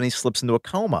killed, and he slips into a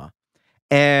coma.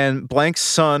 And Blank's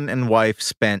son and wife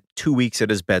spent 2 weeks at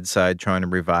his bedside trying to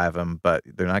revive him, but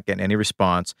they're not getting any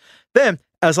response. Then,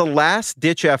 as a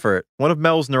last-ditch effort, one of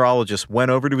Mel's neurologists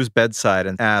went over to his bedside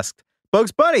and asked,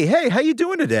 Bugs Bunny, hey, how you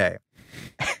doing today?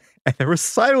 And there was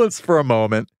silence for a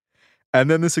moment. And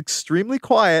then this extremely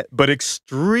quiet but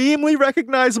extremely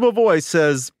recognizable voice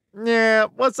says, yeah,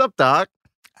 what's up, Doc?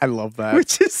 I love that.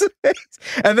 Which is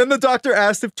amazing. And then the doctor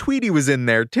asked if Tweety was in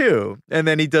there, too. And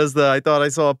then he does the I thought I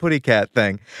saw a putty cat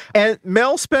thing. And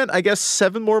Mel spent, I guess,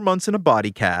 7 more months in a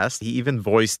body cast. He even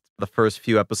voiced the first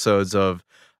few episodes of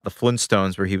the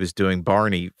Flintstones where he was doing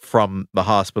Barney from the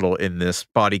hospital in this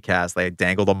body cast. They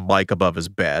dangled a mic above his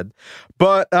bed.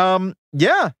 But,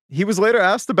 yeah, he was later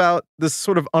asked about this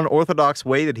sort of unorthodox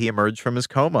way that he emerged from his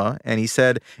coma. And he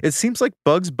said, it seems like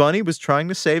Bugs Bunny was trying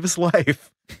to save his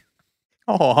life.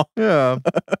 Oh, yeah.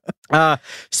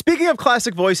 Speaking of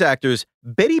classic voice actors,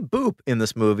 Betty Boop in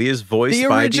this movie is voiced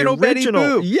by the original Betty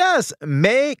Boop. Yes,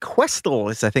 Mae Questel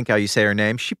is, I think, how you say her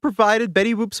name. She provided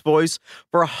Betty Boop's voice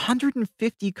for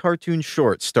 150 cartoon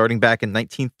shorts, starting back in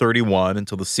 1931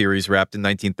 until the series wrapped in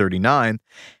 1939.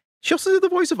 She also did the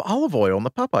voice of Olive Oyl in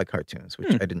the Popeye cartoons,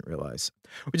 which I didn't realize.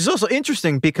 Which is also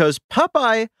interesting because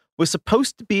Popeye was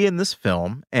supposed to be in this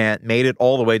film and made it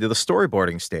all the way to the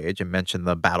storyboarding stage and mentioned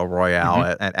the battle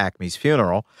royale at Acme's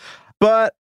funeral.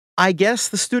 But I guess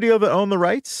the studio that owned the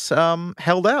rights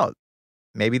held out.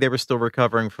 Maybe they were still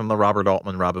recovering from the Robert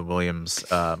Altman, Robin Williams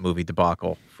movie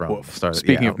debacle from the start.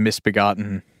 Speaking of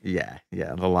misbegotten. Yeah,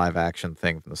 the live action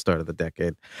thing from the start of the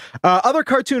decade. Other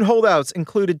cartoon holdouts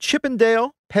included Chip and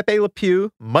Dale, Pepe Le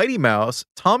Pew, Mighty Mouse,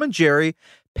 Tom and Jerry,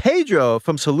 Pedro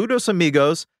from Saludos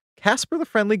Amigos, Casper the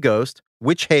Friendly Ghost,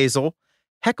 Witch Hazel,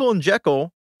 Heckle and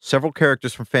Jekyll, several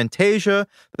characters from Fantasia,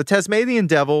 the Tasmanian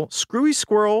Devil, Screwy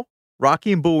Squirrel,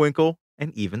 Rocky and Bullwinkle,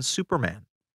 and even Superman.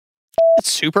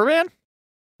 Superman?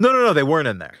 No, they weren't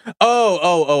in there.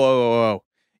 Oh.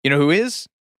 You know who is?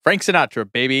 Frank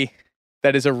Sinatra, baby.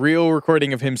 That is a real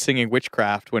recording of him singing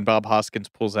Witchcraft when Bob Hoskins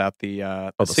pulls out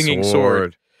the singing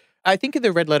sword. I think in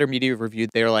the Red Letter Media Review,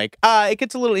 they're like, it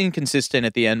gets a little inconsistent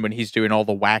at the end when he's doing all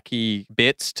the wacky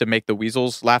bits to make the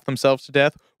weasels laugh themselves to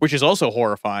death, which is also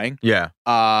horrifying. Yeah.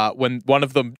 When one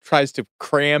of them tries to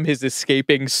cram his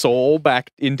escaping soul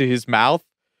back into his mouth.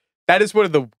 That is one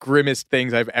of the grimmest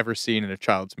things I've ever seen in a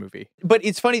child's movie. But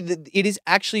it's funny that it is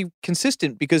actually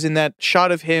consistent because in that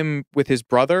shot of him with his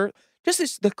brother,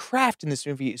 the craft in this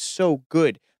movie is so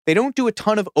good. They don't do a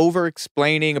ton of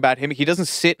over-explaining about him. He doesn't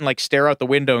sit and, stare out the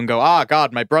window and go,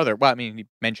 God, my brother. Well, I mean, he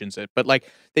mentions it. But,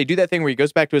 they do that thing where he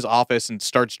goes back to his office and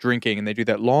starts drinking, and they do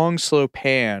that long, slow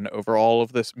pan over all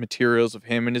of this materials of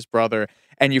him and his brother,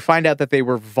 and you find out that they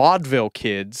were vaudeville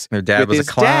kids. Their dad was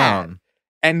a clown. Dad.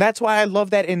 And that's why I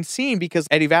love that end scene, because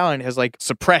Eddie Valiant has,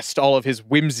 suppressed all of his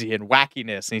whimsy and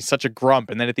wackiness, and he's such a grump.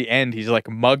 And then at the end, he's,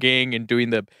 mugging and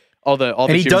doing all the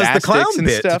and he does the clown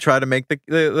bit stuff to try to make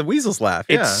the weasels laugh.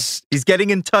 He's getting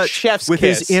in touch with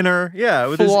his inner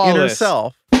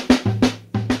self.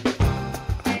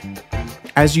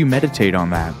 As you meditate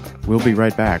on that, we'll be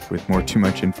right back with more Too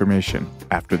Much Information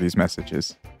after these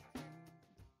messages.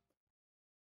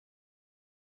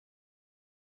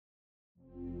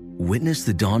 Witness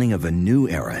the dawning of a new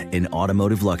era in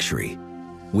automotive luxury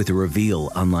with a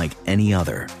reveal unlike any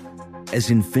other as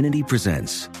Infiniti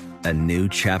presents a new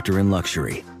chapter in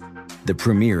luxury, the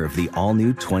premiere of the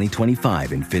all-new 2025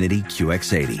 Infiniti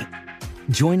QX80.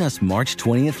 Join us March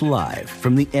 20th live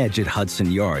from the Edge at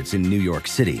Hudson Yards in New York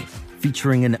City,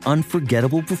 featuring an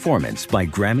unforgettable performance by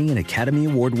Grammy and Academy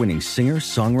Award-winning singer,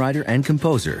 songwriter, and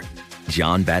composer,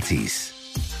 Jon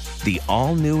Batiste. The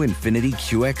all-new Infiniti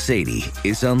QX80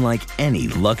 is unlike any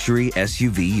luxury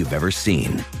SUV you've ever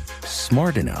seen.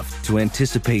 Smart enough to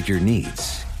anticipate your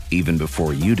needs, even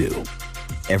before you do.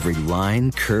 Every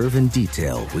line, curve, and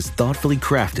detail was thoughtfully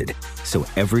crafted, so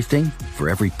everything for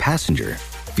every passenger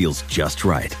feels just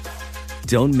right.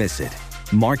 Don't miss it.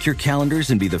 Mark your calendars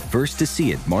and be the first to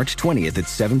see it March 20th at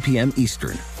 7 p.m.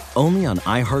 Eastern, only on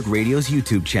iHeartRadio's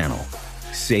YouTube channel.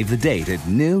 Save the date at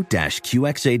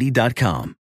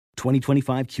new-QX80.com.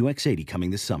 2025 QX80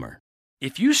 coming this summer.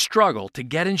 If you struggle to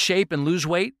get in shape and lose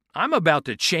weight, I'm about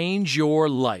to change your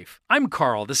life. I'm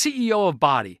Carl, the CEO of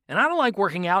Body, and I don't like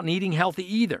working out and eating healthy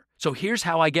either. So here's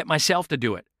how I get myself to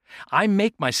do it. I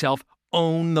make myself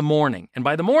own the morning. And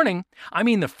by the morning, I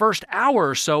mean the first hour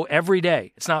or so every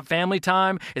day. It's not family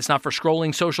time. It's not for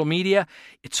scrolling social media.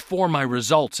 It's for my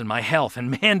results and my health.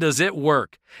 And man, does it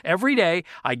work. Every day,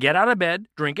 I get out of bed,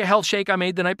 drink a health shake I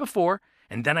made the night before,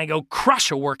 And then I go crush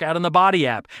a workout in the Body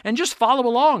app and just follow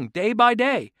along day by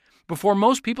day. Before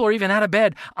most people are even out of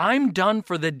bed, I'm done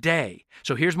for the day.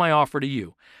 So here's my offer to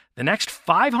you. The next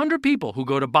 500 people who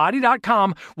go to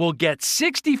BODY.com will get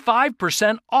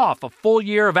 65% off a full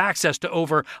year of access to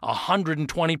over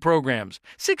 120 programs.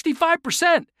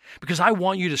 65%! Because I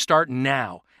want you to start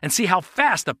now and see how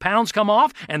fast the pounds come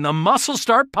off and the muscles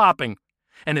start popping.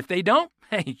 And if they don't,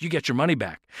 hey, you get your money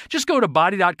back. Just go to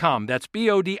BODY.com, that's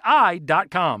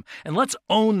BODI.com, and let's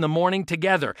own the morning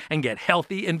together and get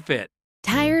healthy and fit.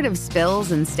 Tired of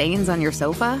spills and stains on your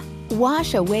sofa?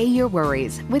 Wash away your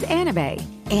worries with Anabei.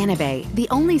 Anabei, the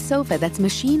only sofa that's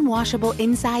machine washable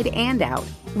inside and out,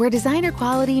 where designer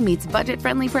quality meets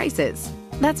budget-friendly prices.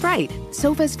 That's right,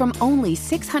 sofas from only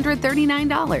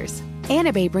 $639.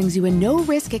 Anabei brings you a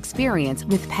no-risk experience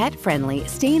with pet-friendly,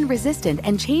 stain-resistant,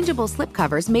 and changeable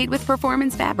slipcovers made with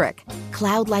performance fabric,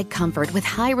 cloud-like comfort with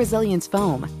high-resilience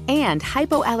foam, and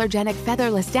hypoallergenic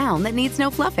featherless down that needs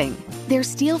no fluffing. Their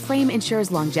steel frame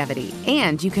ensures longevity,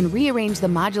 and you can rearrange the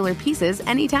modular pieces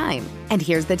anytime. And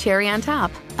here's the cherry on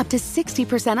top, up to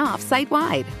 60% off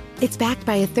site-wide. It's backed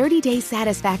by a 30-day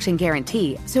satisfaction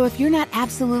guarantee, so if you're not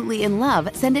absolutely in love,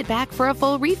 send it back for a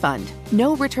full refund.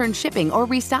 No return shipping or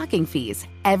restocking fees.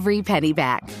 Every penny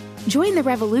back. Join the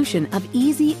revolution of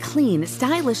easy, clean,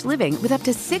 stylish living with up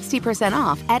to 60%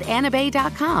 off at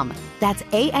Anabei.com. That's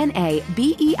ANABEI.com.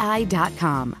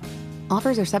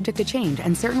 Offers are subject to change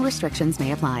and certain restrictions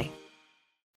may apply.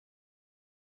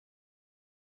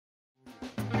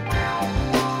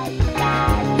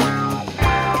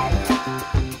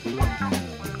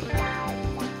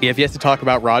 We have yet to talk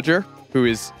about Roger, who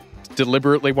is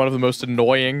deliberately one of the most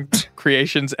annoying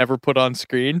creations ever put on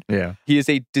screen. Yeah. He is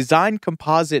a design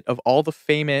composite of all the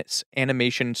famous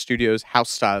animation studios'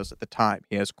 house styles at the time.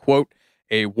 He has, quote,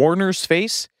 a Warner's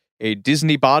face, a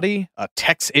Disney body, a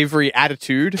Tex Avery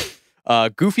attitude,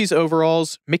 Goofy's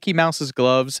overalls, Mickey Mouse's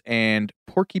gloves, and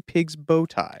Porky Pig's bow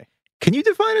tie. Can you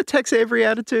define a Tex Avery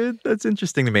attitude? That's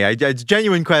interesting to me. It's a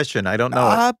genuine question. I don't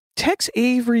know it. Tex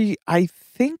Avery, I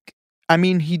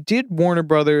mean, he did Warner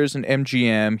Brothers and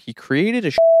MGM. He created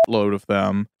a load of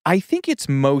them. I think it's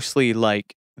mostly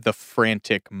like the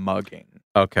frantic mugging.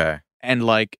 Okay. And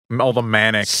like all the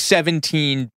manic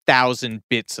 17,000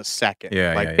 bits a second.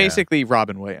 Yeah. Basically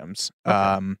Robin Williams.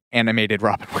 Okay. Animated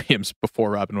Robin Williams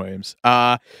before Robin Williams.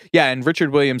 And Richard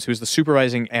Williams, who's the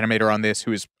supervising animator on this,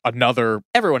 who is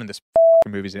everyone in this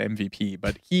movie is an MVP,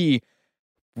 but he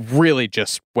really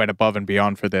just went above and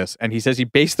beyond for this. And he says he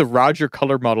based the Roger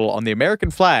color model on the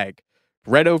American flag,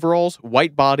 red overalls,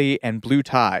 white body, and blue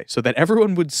tie, so that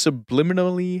everyone would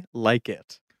subliminally like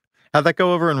it. How'd that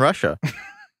go over in Russia?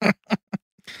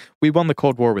 We won the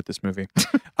Cold War with this movie.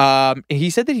 He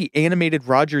said that he animated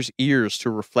Roger's ears to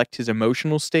reflect his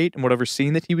emotional state and whatever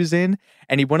scene that he was in,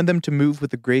 and he wanted them to move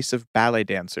with the grace of ballet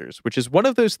dancers, which is one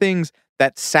of those things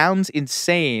that sounds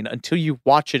insane until you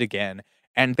watch it again.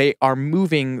 And they are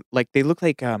moving like they look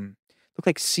like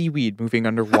seaweed moving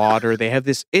underwater. They have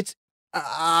this. This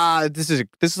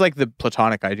is like the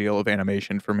platonic ideal of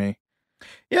animation for me.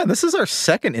 Yeah, this is our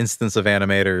second instance of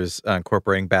animators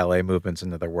incorporating ballet movements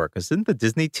into their work. Because didn't the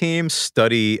Disney team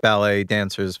study ballet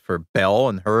dancers for Belle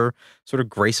and her sort of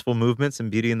graceful movements in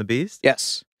Beauty and the Beast?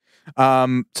 Yes.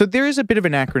 So there is a bit of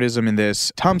anachronism in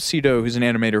this. Tom Cito, who's an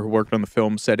animator who worked on the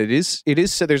film, said it is.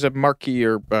 So there's a marquee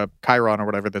or Chiron or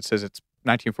whatever that says it's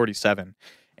 1947.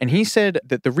 And he said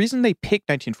that the reason they picked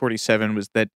 1947 was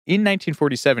that in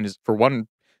 1947 is, for one,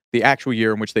 the actual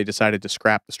year in which they decided to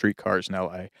scrap the streetcars in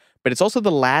LA. But it's also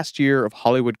the last year of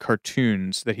Hollywood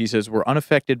cartoons that he says were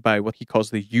unaffected by what he calls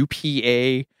the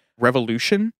UPA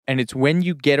revolution. And it's when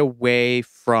you get away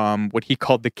from what he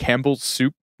called the Campbell's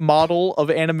soup model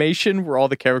of animation, where all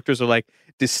the characters are like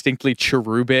distinctly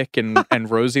cherubic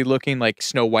and rosy looking, like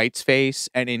Snow White's face,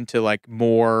 and into like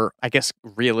more, I guess,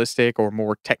 realistic or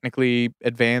more technically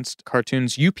advanced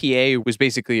cartoons. UPA was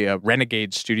basically a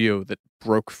renegade studio that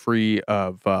broke free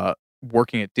of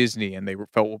working at Disney, and they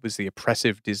felt what was the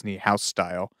oppressive Disney house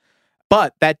style.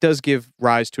 But that does give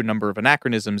rise to a number of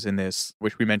anachronisms in this,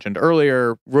 which we mentioned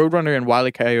earlier. Roadrunner and Wile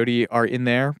E. Coyote are in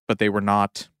there, but they were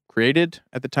not created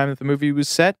at the time that the movie was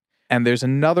set. And there's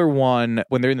another one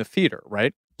when they're in the theater,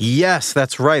 right? Yes,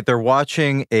 that's right. They're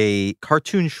watching a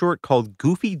cartoon short called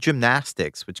Goofy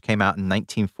Gymnastics, which came out in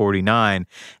 1949.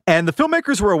 And the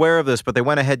filmmakers were aware of this, but they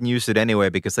went ahead and used it anyway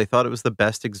because they thought it was the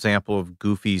best example of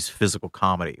Goofy's physical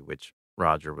comedy, which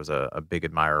Roger was a big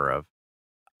admirer of.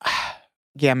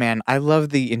 Yeah, man, I love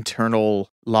the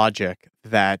internal logic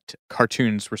that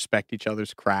cartoons respect each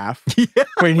other's craft. Yeah.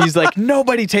 When he's like,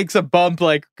 nobody takes a bump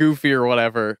like Goofy or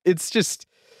whatever. It's just,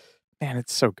 man,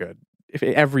 it's so good.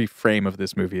 every frame of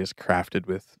this movie is crafted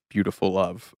with beautiful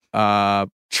love.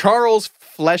 Charles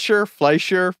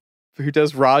Fleischer, who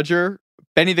does Roger,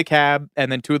 Benny the Cab,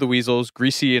 and then two of the Weasels,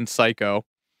 Greasy and Psycho,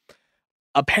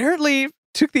 apparently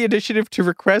took the initiative to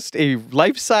request a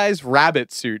life-size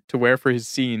rabbit suit to wear for his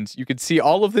scenes. You can see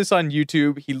all of this on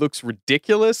YouTube. He looks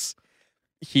ridiculous.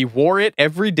 He wore it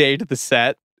every day to the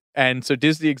set. And so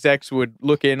Disney execs would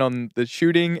look in on the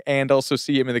shooting and also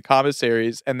see him in the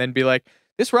commissaries and then be like,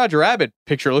 this Roger Rabbit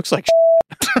picture looks like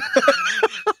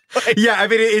Yeah, I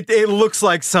mean, it looks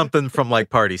like something from like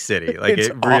Party City. Like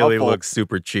it really looks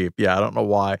super cheap. Yeah, I don't know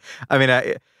why. I mean,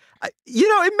 it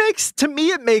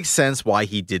makes sense why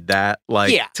he did that.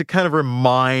 Like to kind of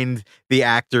remind the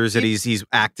actors that he's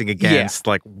acting against,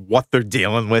 like what they're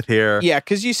dealing with here. Yeah,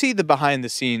 because you see the behind the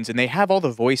scenes and they have all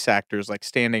the voice actors like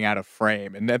standing out of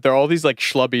frame, and they're all these like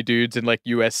schlubby dudes in like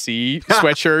USC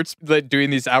sweatshirts like doing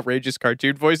these outrageous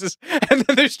cartoon voices, and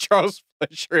then there's Charles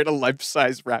Fleischer in a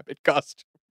life-size rabbit costume.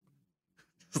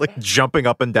 Like jumping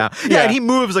up and down. Yeah, and he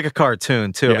moves like a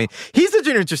cartoon, too. Yeah. I mean, he's such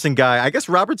an interesting guy. I guess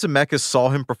Robert Zemeckis saw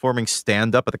him performing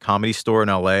stand-up at the Comedy Store in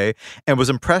L.A. and was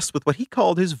impressed with what he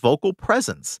called his vocal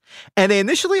presence. And they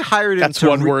initially hired him That's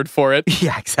one word for it.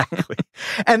 Yeah, exactly.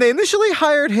 And they initially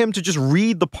hired him to just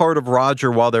read the part of Roger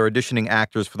while they're auditioning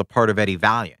actors for the part of Eddie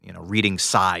Valiant. Reading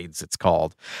sides, it's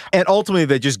called. And ultimately,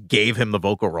 they just gave him the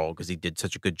vocal role because he did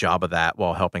such a good job of that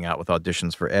while helping out with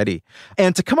auditions for Eddie.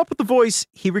 And to come up with the voice,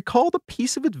 he recalled a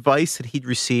piece of advice that he'd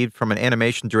received from an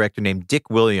animation director named Dick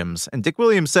Williams. And Dick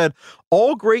Williams said,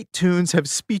 all great tunes have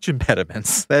speech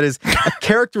impediments. That is a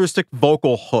characteristic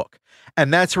vocal hook.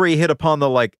 And that's where he hit upon the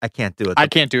like, I can't do it. I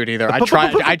can't do it either. I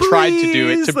tried to do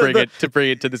it to bring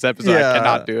it to this episode. Yeah, I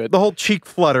cannot do it. The whole cheek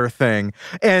flutter thing.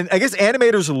 And I guess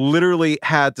animators literally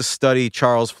had to study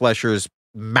Charles Fleischer's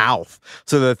mouth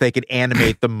so that they could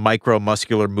animate the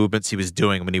micromuscular movements he was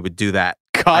doing when he would do that.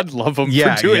 God love him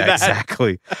for doing that.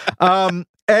 Exactly. And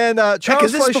Charles Fleischer,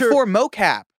 this is before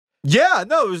mocap. Yeah,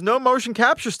 no, there was no motion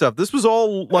capture stuff. This was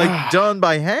all like done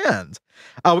by hand.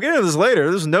 We'll get into this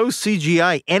later. There's no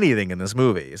CGI anything in this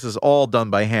movie. This is all done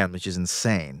by hand, which is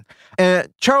insane.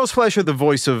 And Charles Fleischer, the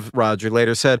voice of Roger,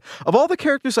 later said, of all the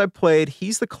characters I've played,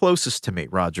 he's the closest to me,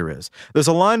 Roger is. There's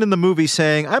a line in the movie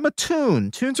saying, I'm a toon.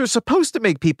 Toons are supposed to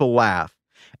make people laugh.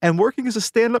 And working as a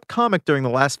stand-up comic during the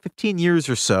last 15 years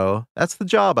or so, that's the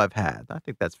job I've had. I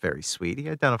think that's very sweet. He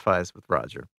identifies with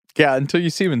Roger. Yeah, until you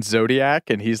see him in Zodiac,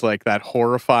 and he's like that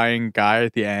horrifying guy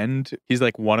at the end. He's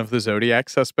like one of the Zodiac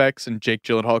suspects, and Jake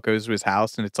Gyllenhaal goes to his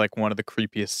house, and it's like one of the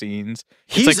creepiest scenes.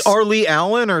 He's like R. Lee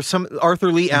Allen or some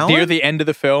Arthur Lee Allen? Near the end of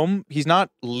the film, he's not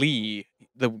Lee,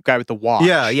 the guy with the watch.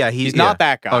 Yeah, he's not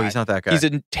that guy. Oh, he's not that guy.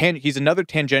 He's another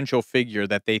tangential figure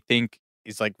that they think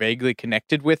is like vaguely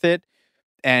connected with it.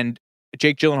 And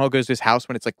Jake Gyllenhaal goes to his house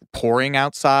when it's like pouring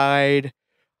outside.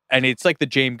 And it's like the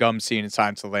James Gumb scene in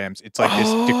Silence of the Lambs. It's like this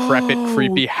decrepit,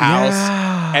 creepy house.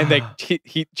 Yeah. And like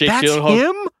Jake Gyllenhaal.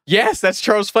 Him? Yes, that's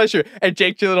Charles Fleischer. And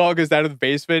Jake Gyllenhaal goes down to the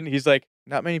basement. He's like,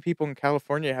 not many people in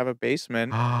California have a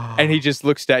basement. And he just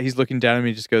looks down. He's looking down at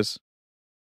me and just goes,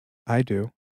 I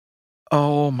do.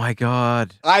 Oh my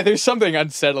God. There's something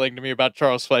unsettling to me about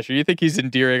Charles Fleischer. You think he's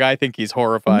endearing? I think he's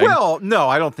horrifying. Well, no,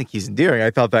 I don't think he's endearing.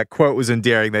 I thought that quote was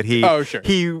endearing that he,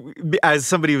 as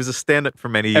somebody who was a stand-up for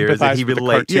many years, that he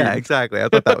relates. Yeah, exactly. I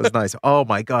thought that was nice. Oh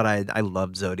my God, I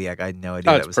love Zodiac. I had no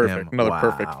idea that was perfect. him. Another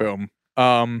perfect film.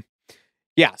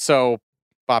 Yeah, so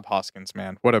Bob Hoskins,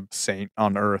 man, what a saint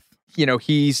on earth.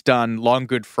 He's done Long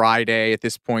Good Friday. At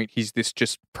this point, he's this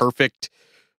just perfect,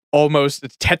 almost a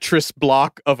Tetris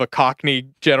block of a Cockney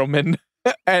gentleman.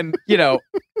 And,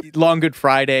 Long Good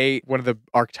Friday, one of the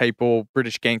archetypal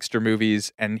British gangster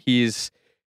movies. And he's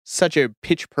such a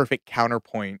pitch perfect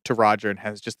counterpoint to Roger and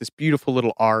has just this beautiful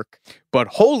little arc. But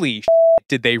holy shit,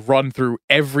 did they run through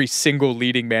every single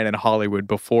leading man in Hollywood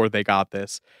before they got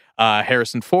this.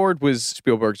 Harrison Ford was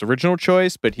Spielberg's original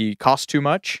choice, but he cost too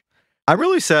much. I'm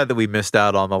really sad that we missed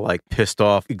out on the pissed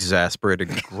off,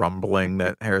 exasperated grumbling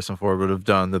that Harrison Ford would have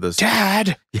done to this.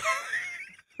 Dad!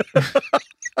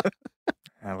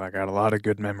 I got a lot of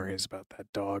good memories about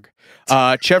that dog.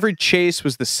 Chevy Chase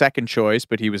was the second choice,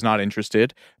 but he was not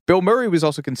interested. Bill Murray was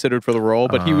also considered for the role,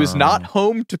 but he was not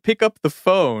home to pick up the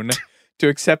phone to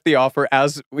accept the offer,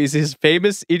 as is his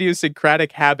famous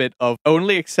idiosyncratic habit of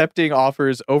only accepting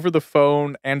offers over the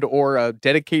phone and or a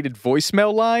dedicated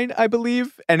voicemail line, I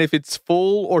believe. And if it's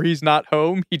full or he's not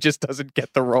home, he just doesn't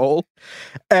get the role.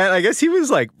 And I guess he was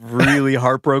like really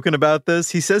heartbroken about this.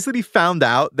 He says that he found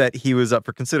out that he was up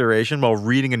for consideration while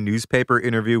reading a newspaper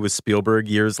interview with Spielberg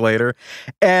years later.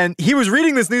 And he was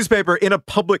reading this newspaper in a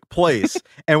public place.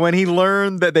 And when he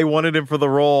learned that they wanted him for the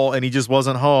role and he just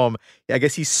wasn't home, I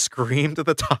guess he screamed at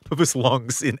the top of his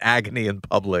lungs in agony in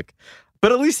public.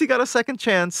 But at least he got a second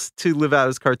chance to live out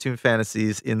his cartoon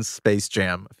fantasies in Space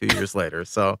Jam a few years later.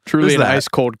 So truly an ice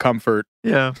cold comfort.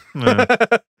 Yeah.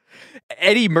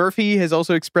 Eddie Murphy has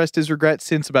also expressed his regret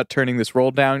since about turning this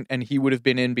role down, and he would have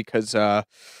been in because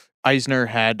Eisner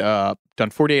had done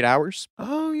 48 Hours.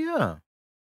 Oh, yeah.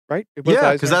 Right?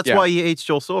 Yeah, because that's why he hates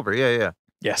Joel Silver. Yeah.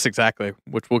 Yes, exactly,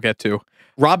 which we'll get to.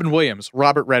 Robin Williams,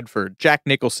 Robert Redford, Jack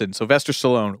Nicholson, Sylvester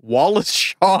Stallone, Wallace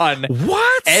Shawn,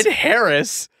 what? Ed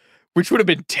Harris, which would have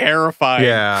been terrifying.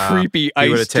 Yeah, creepy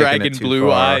ice dragon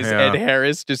blue eyes. Yeah. Ed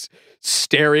Harris just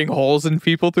staring holes in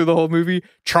people through the whole movie.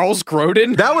 Charles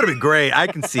Grodin. That would have been great. I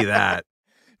can see that.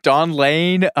 Don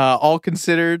Lane, all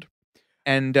considered.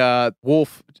 And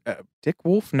Wolf, Dick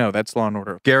Wolf? No, that's Law &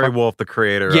 Order. Gary Wolf, the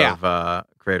creator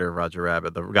of Roger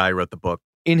Rabbit, the guy who wrote the book.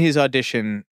 In his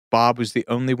audition, Bob was the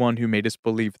only one who made us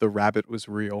believe the rabbit was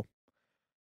real.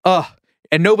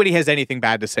 And nobody has anything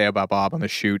bad to say about Bob on the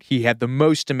shoot. He had the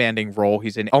most demanding role.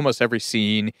 He's in almost every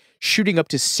scene, shooting up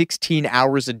to 16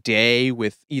 hours a day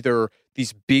with either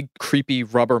these big, creepy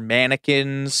rubber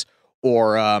mannequins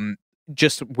or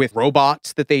just with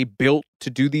robots that they built to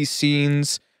do these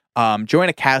scenes.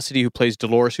 Joanna Cassidy, who plays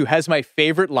Dolores, who has my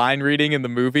favorite line reading in the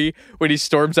movie when he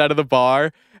storms out of the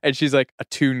bar and she's like, a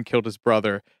tune killed his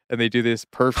brother. And they do this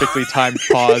perfectly timed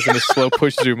pause and a slow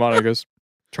push zoom on. It goes,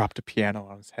 dropped a piano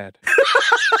on his head.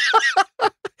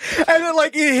 And then,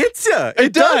 like, it hits you.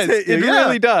 It does. Hit you. It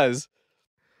really does.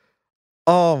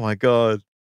 Oh, my God.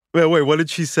 Wait, what did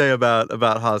she say about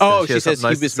Hoskin? Oh, she says he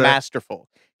was masterful.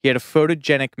 He had a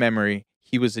photogenic memory.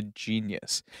 He was a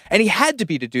genius. And he had to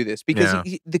be to do this because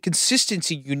the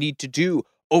consistency you need to do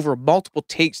over multiple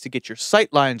takes to get your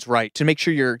sight lines right, to make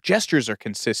sure your gestures are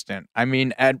consistent. I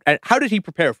mean, and how did he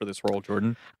prepare for this role,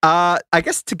 Jordan? I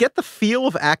guess to get the feel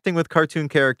of acting with cartoon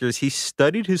characters, he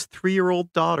studied his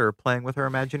 3-year-old daughter playing with her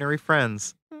imaginary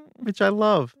friends, which I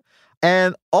love.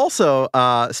 And also,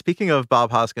 speaking of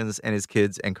Bob Hoskins and his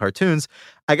kids and cartoons,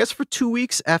 I guess for 2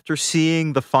 weeks after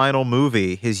seeing the final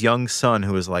movie, his young son,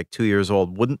 who was like 2 years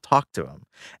old, wouldn't talk to him.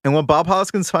 And when Bob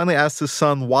Hoskins finally asked his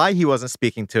son why he wasn't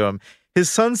speaking to him, his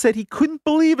son said he couldn't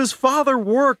believe his father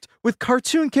worked with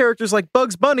cartoon characters like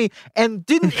Bugs Bunny and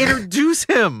didn't introduce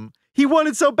him. He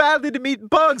wanted so badly to meet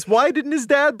Bugs. Why didn't his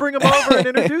dad bring him over and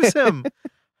introduce him?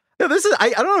 Now, I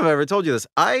don't know if I've ever told you this.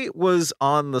 I was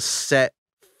on the set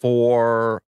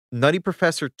for Nutty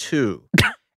Professor 2. But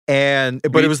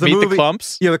it was the movie. The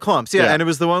Klumps? Yeah, the Klumps. Yeah. And it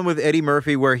was the one with Eddie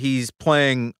Murphy where he's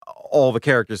playing all the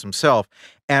characters himself.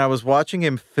 And I was watching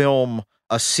him film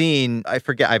a scene. I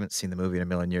forget. I haven't seen the movie in a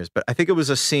million years, but I think it was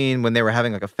a scene when they were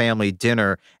having like a family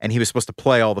dinner and he was supposed to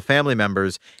play all the family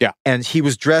members. Yeah. And he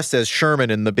was dressed as Sherman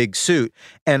in the big suit.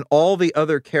 And all the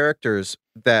other characters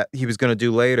that he was going to do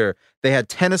later, they had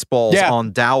tennis balls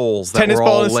on dowels that were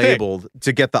all labeled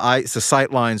to get the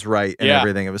sight lines right and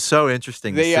everything. It was so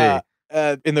interesting to see.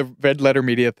 In the Red Letter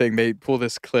Media thing, they pull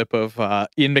this clip of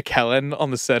Ian McKellen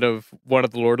on the set of one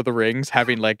of the Lord of the Rings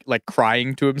having like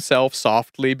crying to himself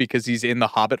softly because he's in the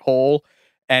Hobbit hole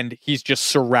and he's just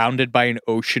surrounded by an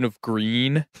ocean of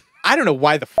green. I don't know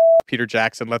why the Peter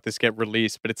Jackson let this get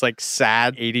released, but it's like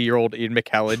sad 80-year-old Ian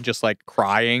McKellen just like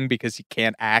crying because he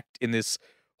can't act in this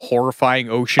horrifying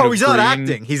ocean of green. Oh, he's not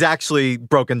acting. He's actually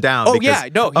broken down. He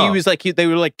was like, they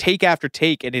were like take after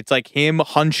take and it's like him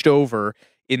hunched over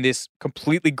in this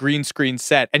completely green screen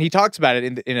set. And he talks about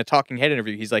it in a Talking Head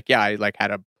interview. He's like, I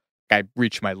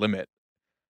reached my limit.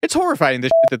 It's horrifying,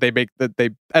 this shit that they make, that they,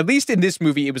 at least in this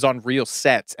movie, it was on real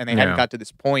sets and they hadn't got to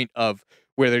this point of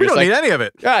where they're just like, we don't need any of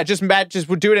it. Yeah, just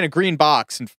we'll do it in a green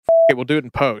box and we'll do it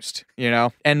in post, you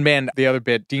know? And man, the other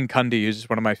bit, Dean Cundey is just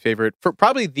one of my favorite,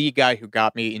 probably the guy who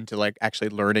got me into like actually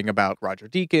learning about Roger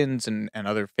Deakins and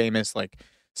other famous like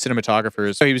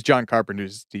cinematographers. So he was John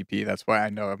Carpenter's DP. That's why I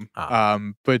know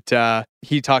him. But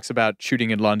he talks about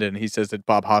shooting in London. He says that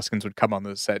Bob Hoskins would come on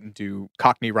the set and do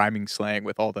Cockney rhyming slang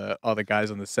with all the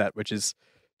guys on the set, which is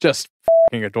just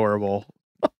fucking adorable.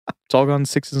 It's all gone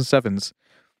 6s and 7s.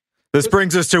 This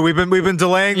brings us to we've been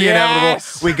delaying the inevitable.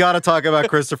 We got to talk about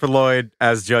Christopher Lloyd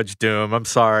as Judge Doom. I'm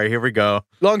sorry. Here we go.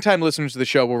 Longtime listeners to the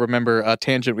show will remember a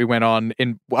tangent we went on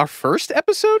in our first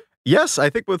episode. Yes, I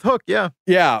think with Hook, yeah.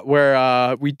 Yeah,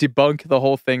 where we debunk the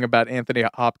whole thing about Anthony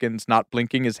Hopkins not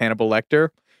blinking as Hannibal Lecter.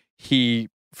 He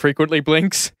frequently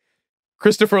blinks.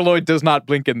 Christopher Lloyd does not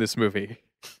blink in this movie.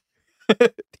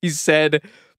 He said,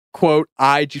 quote,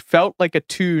 I felt like a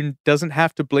toon doesn't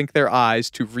have to blink their eyes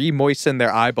to re-moisten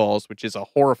their eyeballs, which is a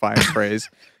horrifying phrase.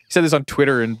 He said this on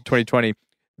Twitter in 2020.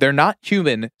 They're not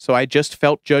human, so I just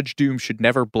felt Judge Doom should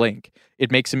never blink.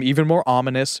 It makes him even more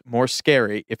ominous, more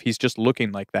scary if he's just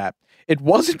looking like that. It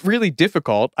wasn't really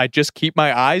difficult. I just keep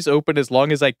my eyes open as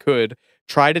long as I could,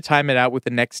 try to time it out with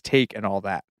the next take and all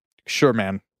that. Sure,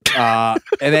 man. And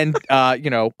then,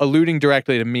 alluding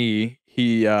directly to me,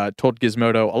 he told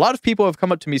Gizmodo, a lot of people have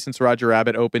come up to me since Roger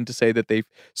Rabbit opened to say that they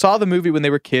saw the movie when they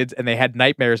were kids and they had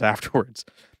nightmares afterwards.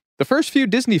 The first few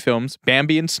Disney films,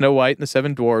 Bambi and Snow White and the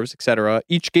Seven Dwarfs, etc.,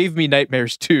 each gave me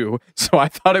nightmares too, so I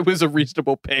thought it was a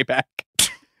reasonable payback.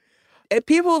 And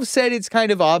people have said it's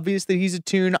kind of obvious that he's a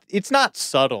toon. It's not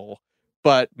subtle,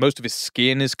 but most of his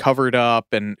skin is covered up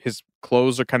and his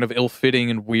clothes are kind of ill-fitting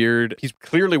and weird. He's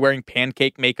clearly wearing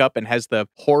pancake makeup and has the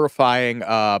horrifying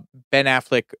Ben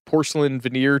Affleck porcelain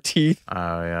veneer teeth. Oh,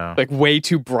 yeah. Like way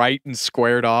too bright and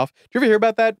squared off. Did you ever hear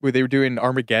about that? Where they were doing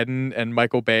Armageddon and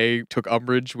Michael Bay took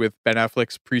umbrage with Ben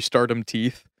Affleck's pre-stardom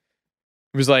teeth.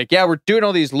 He was like, yeah, we're doing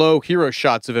all these low hero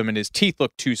shots of him and his teeth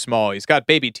look too small. He's got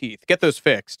baby teeth. Get those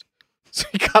fixed. So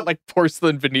he got like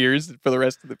porcelain veneers for the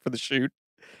rest of for the shoot.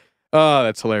 Oh,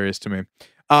 that's hilarious to me.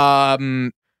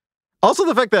 Also,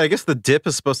 the fact that I guess the dip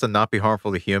is supposed to not be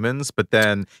harmful to humans, but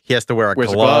then he has to wear a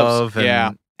glove.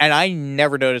 Yeah. And I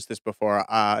never noticed this before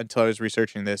until I was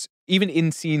researching this. Even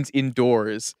in scenes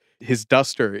indoors, his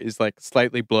duster is like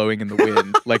slightly blowing in the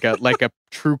wind, like a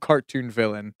true cartoon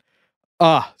villain.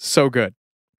 Ah, so good.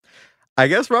 I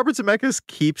guess Robert Zemeckis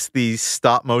keeps the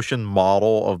stop motion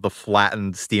model of the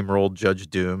flattened steamrolled Judge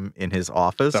Doom in his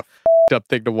office. It's a up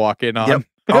thing to walk in on. Yep.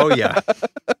 Oh, yeah.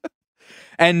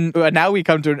 And now we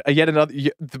come to yet another.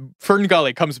 Fern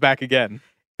Gully comes back again.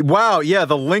 Wow, yeah,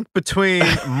 the link between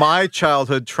my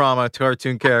childhood trauma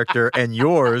cartoon character and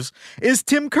yours is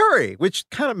Tim Curry, which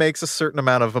kind of makes a certain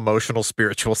amount of emotional,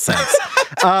 spiritual sense.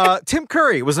 Tim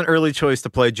Curry was an early choice to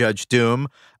play Judge Doom.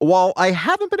 While I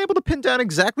haven't been able to pin down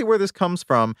exactly where this comes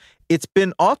from, it's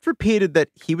been oft repeated that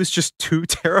he was just too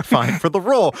terrifying for the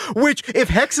role, which, if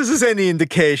Hexes is any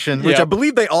indication, which I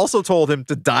believe they also told him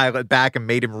to dial it back and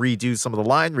made him redo some of the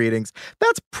line readings,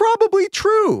 that's probably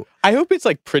true. I hope it's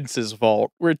like Prince's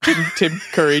Vault, where Tim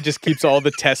Curry just keeps all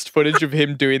the test footage of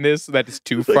him doing this. That is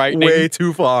too frightening. Way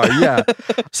too far, yeah.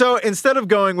 So instead of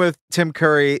going with Tim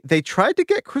Curry, they tried to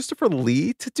get Christopher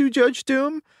Lee to do Judge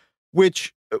Doom,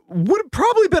 which would have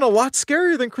probably been a lot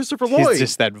scarier than Christopher Lloyd. He's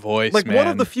just that voice, like man. One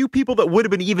of the few people that would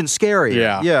have been even scarier.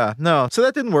 Yeah. Yeah, no. So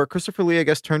that didn't work. Christopher Lee, I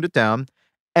guess, turned it down.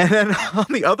 And then on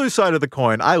the other side of the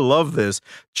coin, I love this.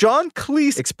 John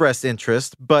Cleese expressed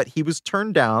interest, but he was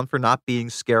turned down for not being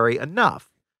scary enough,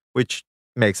 which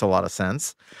makes a lot of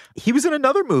sense. He was in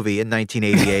another movie in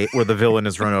 1988 where the villain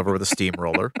is run over with a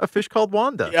steamroller, A Fish Called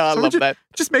Wanda. Yeah, I love that.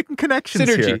 Just making connections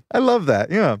Synergy. here. I love that,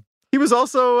 yeah. He was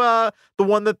also the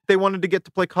one that they wanted to get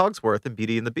to play Cogsworth in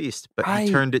Beauty and the Beast, but he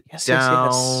turned it down.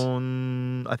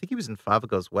 Yes. I think he was in Five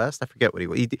Goes West. I forget what he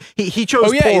was. He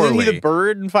chose poorly. Isn't he the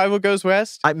bird in Five Goes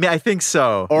West? I mean, I think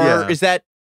so. Or is that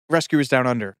Rescuers Down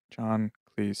Under? John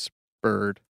Cleese,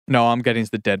 bird. No, I'm getting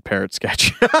the dead parrot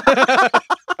sketch. All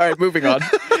right, moving on.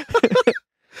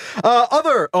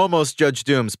 Other almost Judge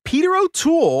Dooms. Peter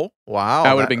O'Toole. Wow.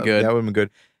 That would have been good. That would have been good.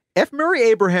 F. Murray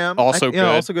Abraham. Also good.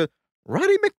 Also good.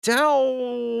 Roddy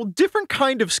McDowell, different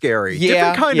kind of scary.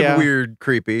 Yeah, different kind of weird,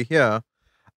 creepy. Yeah.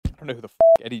 I don't know who the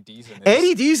Eddie Deason is.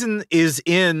 Eddie Deason is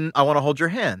in I Want to Hold Your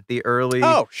Hand, the early...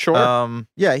 Oh, sure.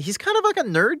 Yeah, he's kind of like a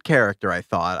nerd character, I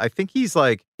thought. I think he's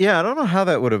like... Yeah, I don't know how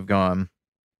that would have gone.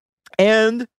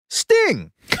 And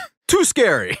Sting. Too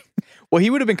scary. Well,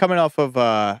 he would have been coming off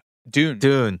of Dune.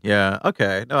 Dune, yeah.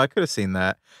 Okay. No, I could have seen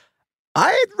that. I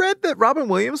had read that Robin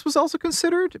Williams was also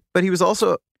considered, but he was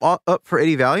also up for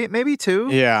Eddie Valiant, maybe, too.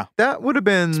 Yeah. That would have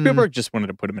been... Spielberg just wanted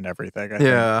to put him in everything, I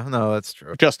think. No, that's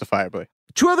true. Justifiably.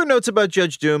 2 other notes about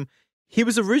Judge Doom. He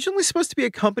was originally supposed to be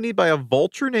accompanied by a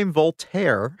vulture named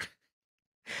Voltaire.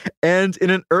 And in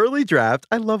an early draft,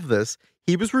 I love this,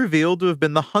 he was revealed to have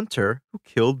been the hunter who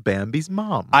killed Bambi's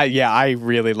mom. I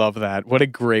really love that. What a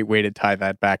great way to tie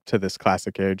that back to this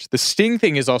classic age. The Sting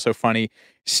thing is also funny.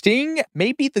 Sting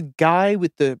may be the guy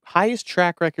with the highest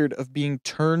track record of being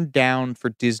turned down for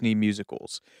Disney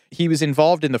musicals. He was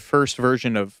involved in the first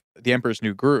version of The Emperor's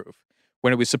New Groove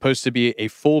when it was supposed to be a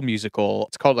full musical.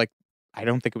 It's called I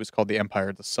don't think it was called The Empire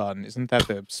of the Sun. Isn't that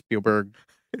the Spielberg?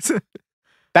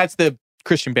 That's the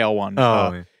Christian Bale one.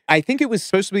 Oh, yeah. I think it was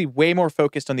supposed to be way more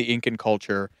focused on the Incan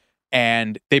culture,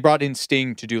 and they brought in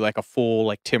Sting to do like a full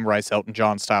like Tim Rice, Elton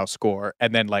John style score,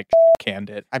 and then like canned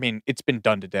it. I mean, it's been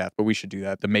done to death, but we should do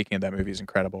that. The making of that movie is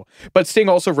incredible. But Sting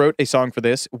also wrote a song for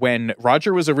this when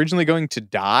Roger was originally going to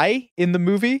die in the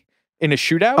movie in a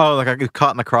shootout. Oh, like I got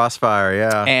caught in the crossfire,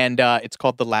 yeah. And it's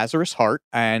called The Lazarus Heart,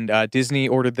 and Disney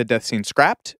ordered the death scene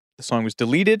scrapped. The song was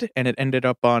deleted, and it ended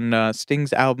up on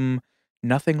Sting's album,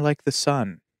 Nothing Like the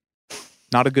Sun.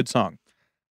 Not a good song.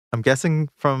 I'm guessing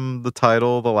from the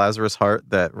title, The Lazarus Heart,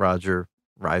 that Roger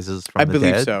rises from the dead. I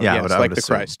believe so. Yeah, yes, I like would the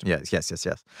assume. Christ.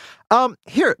 Yes.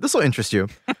 Here, this will interest you.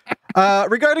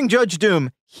 Regarding Judge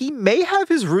Doom, he may have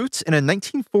his roots in a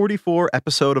 1944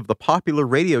 episode of the popular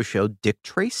radio show Dick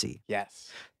Tracy.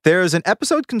 Yes. There is an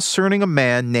episode concerning a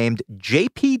man named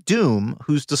J.P. Doom,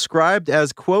 who's described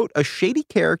as, quote, a shady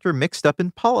character mixed up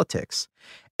in politics.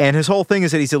 And his whole thing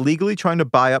is that he's illegally trying to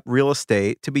buy up real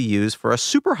estate to be used for a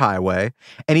superhighway,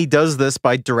 and he does this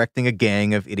by directing a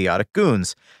gang of idiotic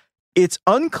goons. It's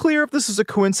unclear if this is a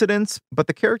coincidence, but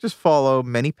the characters follow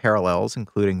many parallels,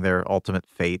 including their ultimate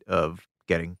fate of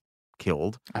getting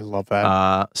killed. I love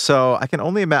that. So I can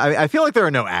only imagine. I feel like there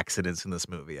are no accidents in this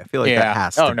movie. I feel like that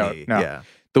has to be. No. Yeah.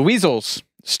 The Weasels,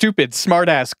 stupid,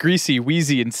 smartass, greasy,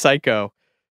 wheezy, and psycho,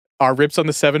 are rips on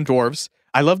the Seven Dwarves.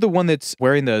 I love the one that's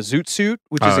wearing the zoot suit,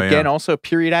 which is again also a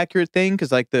period accurate thing,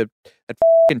 because like that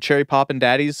fucking Cherry Poppin'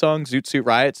 Daddies song, Zoot Suit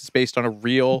Riots, is based on a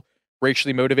real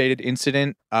racially motivated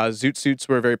incident. Zoot suits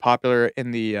were very popular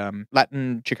in the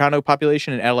Latin Chicano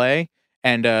population in LA.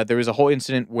 And there was a whole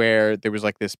incident where there was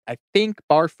like this, I think,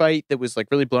 bar fight that was like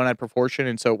really blown out of proportion.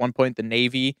 And so at one point, the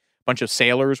Navy, a bunch of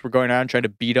sailors were going around trying to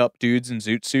beat up dudes in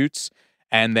zoot suits.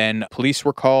 And then police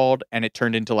were called, and it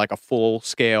turned into like a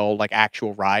full-scale, like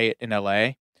actual riot in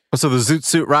LA. So the Zoot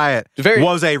Suit Riot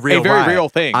was a real real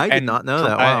thing. I did not know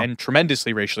that. Wow. And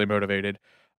tremendously racially motivated.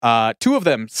 Two of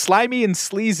them, Slimy and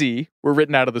Sleazy, were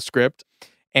written out of the script.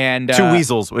 And two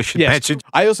weasels, we should mention.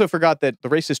 I also forgot that the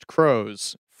racist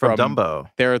crows from Dumbo,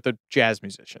 they're the jazz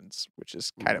musicians, which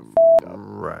is kind of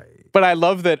right. But I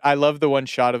love the one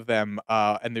shot of them,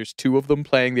 and there's two of them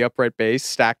playing the upright bass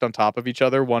stacked on top of each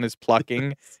other. One is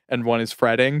plucking and one is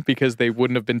fretting because they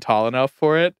wouldn't have been tall enough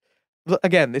for it.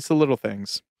 Again, it's the little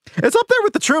things. It's up there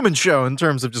with the Truman Show in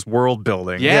terms of just world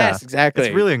building. Yes, exactly.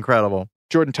 It's really incredible.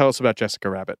 Jordan, tell us about Jessica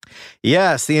Rabbit.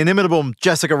 Yes, the inimitable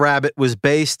Jessica Rabbit was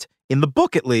based, in the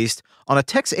book at least, on a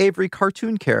Tex Avery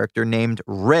cartoon character named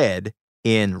Red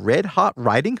in Red Hot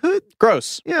Riding Hood.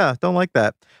 Gross. Yeah, don't like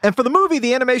that. And for the movie,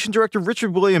 the animation director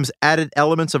Richard Williams added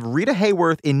elements of Rita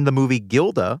Hayworth in the movie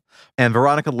Gilda and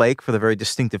Veronica Lake for the very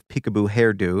distinctive peekaboo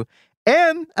hairdo.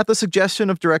 And at the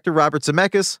suggestion of director Robert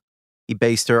Zemeckis, he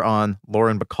based her on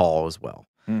Lauren Bacall as well.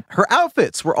 Her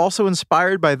outfits were also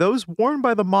inspired by those worn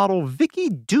by the model Vicky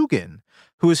Dugan,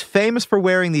 who is famous for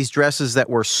wearing these dresses that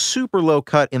were super low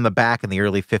cut in the back in the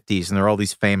early 50s. And there are all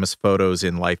these famous photos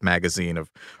in Life magazine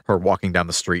of her walking down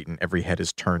the street and every head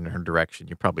is turned in her direction.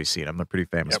 You've probably seen them. They're pretty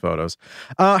famous photos.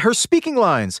 Her speaking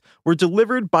lines were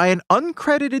delivered by an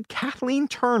uncredited Kathleen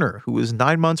Turner, who was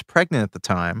 9 months pregnant at the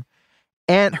time.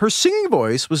 And her singing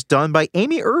voice was done by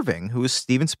Amy Irving, who was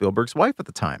Steven Spielberg's wife at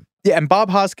the time. Yeah, and Bob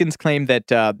Hoskins claimed that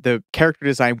the character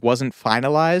design wasn't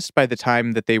finalized by the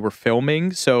time that they were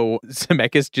filming, so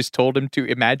Zemeckis just told him to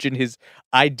imagine his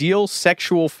ideal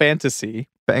sexual fantasy.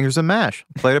 Bangers and mash.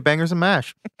 Played at Bangers and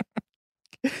Mash.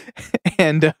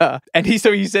 and he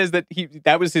says that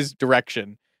that was his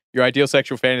direction, your ideal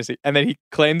sexual fantasy, and then he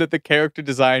claimed that the character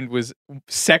design was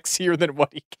sexier than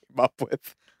what he came up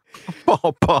with.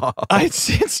 Oh, Bob.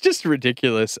 It's just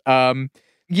ridiculous.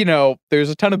 You know, there's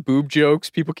a ton of boob jokes.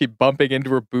 People keep bumping into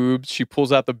her boobs. She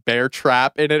pulls out the bear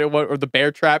trap in it, or the bear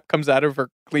trap comes out of her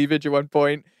cleavage at one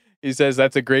point. He says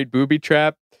that's a great booby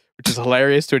trap, which is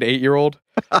hilarious to an 8-year-old.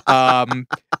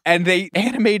 And they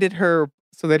animated her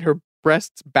so that her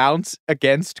breasts bounce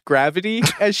against gravity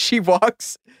as she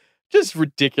walks. Just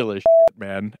ridiculous shit,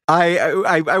 man. I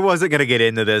wasn't going to get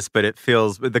into this, but it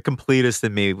feels, the completist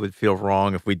in me would feel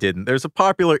wrong if we didn't. There's a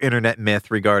popular internet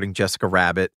myth regarding Jessica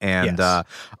Rabbit, and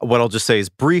what I'll just say is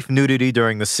brief nudity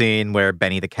during the scene where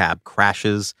Benny the Cab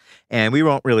crashes, and we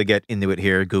won't really get into it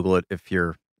here. Google it if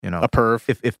you're, a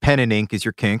perv. If pen and ink is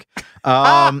your kink.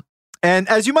 And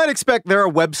as you might expect, there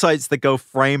are websites that go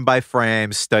frame by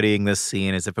frame studying this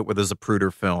scene as if it were the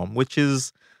Zapruder film, which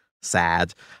is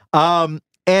sad.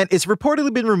 And it's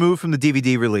reportedly been removed from the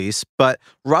DVD release, but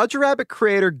Roger Rabbit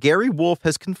creator Gary Wolf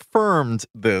has confirmed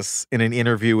this in an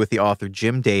interview with the author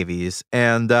Jim Davies.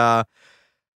 And, well,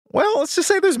 let's just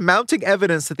say there's mounting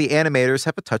evidence that the animators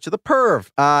have a touch of the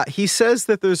perv. He says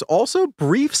that there's also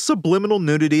brief subliminal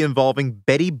nudity involving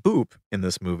Betty Boop in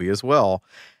this movie as well.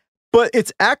 But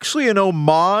it's actually an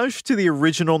homage to the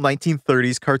original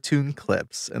 1930s cartoon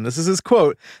clips. And this is his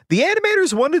quote. The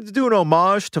animators wanted to do an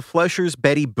homage to Fleischer's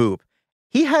Betty Boop.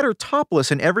 He had her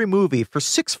topless in every movie for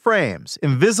 6 frames,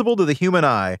 invisible to the human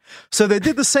eye. So they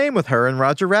did the same with her in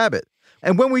Roger Rabbit.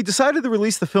 And when we decided to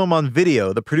release the film on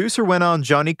video, the producer went on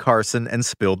Johnny Carson and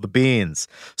spilled the beans.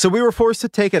 So we were forced to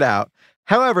take it out.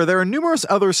 However, there are numerous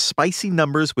other spicy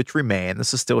numbers which remain.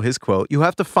 This is still his quote. You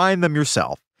have to find them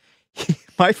yourself.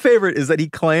 My favorite is that he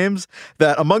claims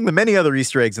that among the many other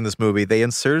Easter eggs in this movie, they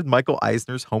inserted Michael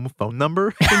Eisner's home phone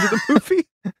number into the movie.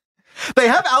 They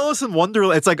have Alice in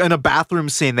Wonderland. It's like in a bathroom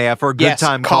scene they have for a good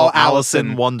time called Alice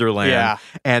in Wonderland. Yeah.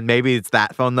 And maybe it's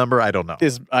that phone number. I don't know.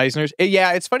 Is Eisner's?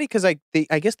 Yeah, it's funny because I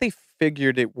guess they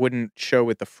figured it wouldn't show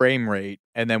with the frame rate.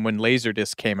 And then when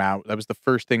Laserdisc came out, that was the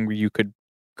first thing where you could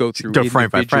go through individual frame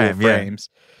by frame, frames.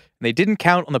 And they didn't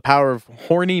count on the power of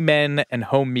horny men and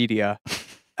home media.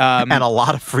 And a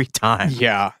lot of free time.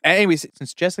 Yeah. Anyways,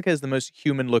 since Jessica is the most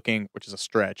human looking, which is a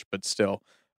stretch, but still,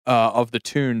 of the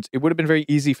Toons, it would have been very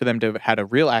easy for them to have had a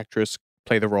real actress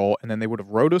play the role, and then they would have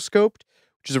rotoscoped,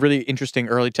 which is a really interesting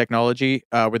early technology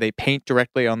where they paint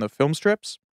directly on the film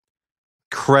strips.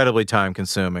 Incredibly time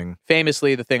consuming.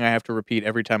 Famously, the thing I have to repeat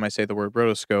every time I say the word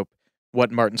rotoscope, what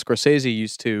Martin Scorsese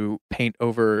used to paint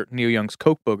over Neil Young's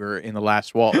Coke booger in The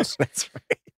Last Waltz. That's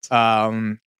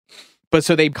right. But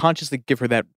so they consciously give her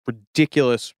that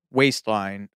ridiculous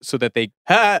waistline so that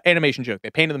animation joke, they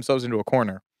painted themselves into a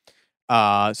corner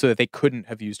so that they couldn't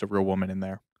have used a real woman in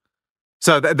there.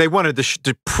 So they wanted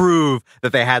to prove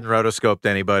that they hadn't rotoscoped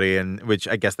anybody, and which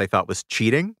I guess they thought was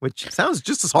cheating, which sounds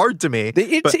just as hard to me.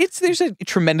 There's a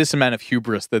tremendous amount of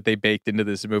hubris that they baked into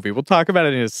this movie. We'll talk about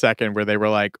it in a second, where they were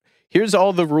like, here's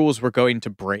all the rules we're going to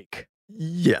break.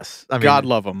 Yes. I mean, God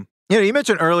love them. You know, you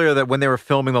mentioned earlier that when they were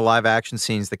filming the live action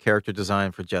scenes, the character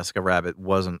design for Jessica Rabbit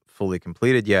wasn't fully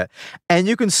completed yet. And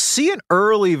you can see an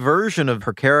early version of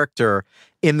her character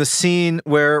in the scene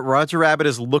where Roger Rabbit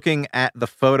is looking at the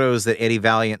photos that Eddie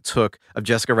Valiant took of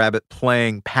Jessica Rabbit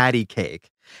playing patty cake.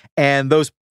 And those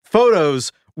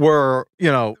photos were,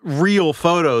 real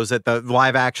photos that the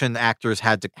live action actors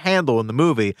had to handle in the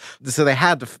movie. So they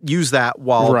had to use that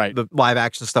while the live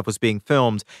action stuff was being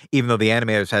filmed, even though the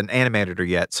animators hadn't animated her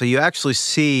yet. So you actually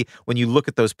see, when you look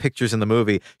at those pictures in the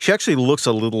movie, she actually looks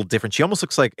a little different. She almost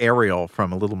looks like Ariel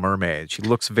from A Little Mermaid. She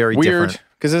looks very different. Weird,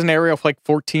 because isn't Ariel like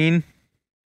 14?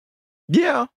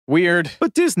 Yeah. Weird.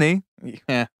 But Disney.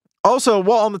 Yeah. Also,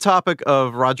 while on the topic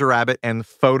of Roger Rabbit and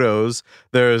photos,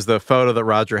 there's the photo that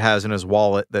Roger has in his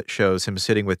wallet that shows him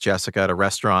sitting with Jessica at a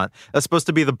restaurant. That's supposed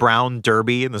to be the Brown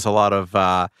Derby, and there's a lot of...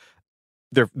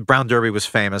 Brown Derby was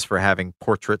famous for having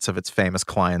portraits of its famous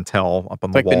clientele up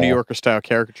on the wall. Like the New Yorker-style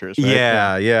caricatures,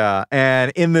 right? Yeah.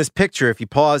 And in this picture, if you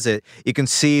pause it, you can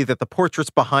see that the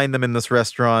portraits behind them in this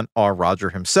restaurant are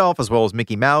Roger himself, as well as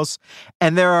Mickey Mouse.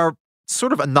 And there are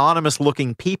sort of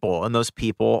anonymous-looking people, and those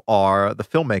people are the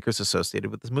filmmakers associated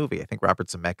with this movie. I think Robert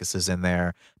Zemeckis is in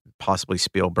there, possibly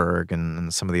Spielberg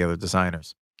and some of the other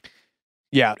designers.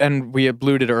 Yeah, and we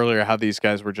alluded earlier how these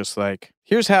guys were just like,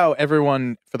 here's how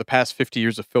everyone for the past 50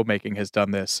 years of filmmaking has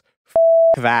done this.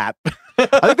 That.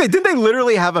 I think they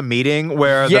literally have a meeting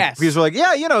where the people were like,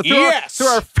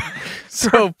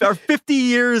 through our 50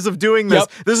 years of doing this,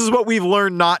 this is what we've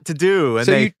learned not to do. And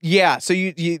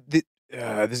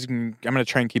I'm going to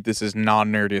try and keep this as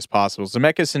non-nerdy as possible.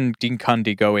 Zemeckis and Dean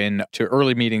Cundey go in to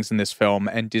early meetings in this film,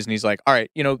 and Disney's like, all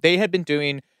right, they had been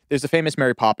doing, there's the famous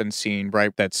Mary Poppins scene,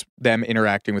 right? That's them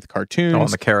interacting with cartoons. On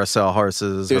the carousel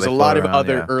horses. There's a lot of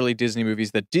other early Disney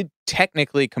movies that did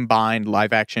technically combine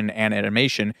live action and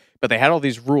animation, but they had all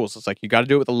these rules. It's like, you got to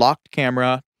do it with a locked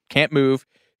camera, can't move,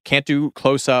 can't do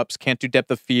close-ups, can't do depth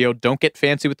of field, don't get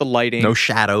fancy with the lighting. No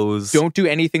shadows. Don't do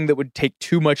anything that would take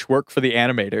too much work for the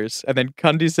animators. And then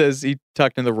Cundey says, he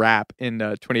talked in The Wrap in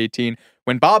 2018,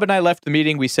 when Bob and I left the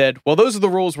meeting, we said, well, those are the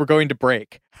rules we're going to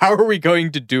break. How are we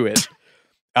going to do it?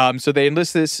 So they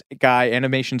enlist this guy,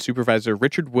 animation supervisor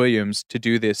Richard Williams, to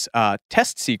do this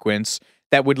test sequence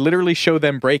that would literally show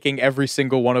them breaking every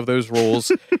single one of those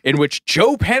rules, in which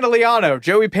Joe Pantoliano,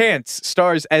 Joey Pants,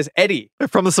 stars as Eddie.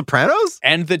 From The Sopranos?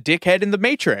 And the dickhead in The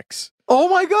Matrix. Oh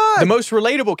my God. The most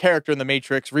relatable character in The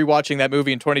Matrix, rewatching that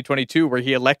movie in 2022, where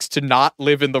he elects to not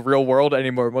live in the real world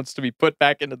anymore, wants to be put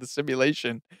back into the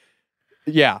simulation.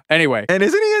 Yeah, anyway. And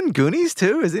isn't he in Goonies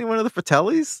too? Is he one of the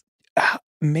Fratellis?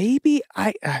 Maybe.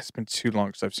 It's been too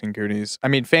long since I've seen Goonies. I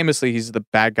mean, famously, he's the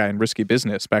bad guy in Risky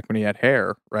Business back when he had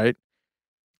hair, right?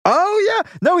 Oh,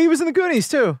 yeah. No, he was in the Goonies,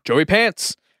 too. Joey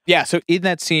Pants. Yeah, so in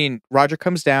that scene, Roger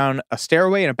comes down a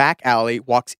stairway in a back alley,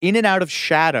 walks in and out of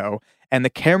shadow, and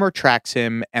the camera tracks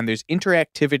him, and there's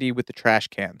interactivity with the trash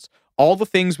cans. All the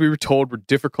things we were told were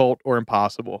difficult or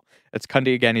impossible. That's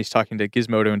Cundy again. He's talking to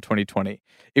Gizmodo in 2020.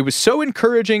 It was so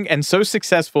encouraging and so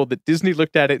successful that Disney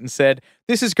looked at it and said,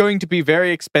 this is going to be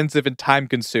very expensive and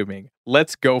time-consuming.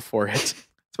 Let's go for it. That's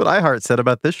what iHeart said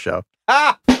about this show.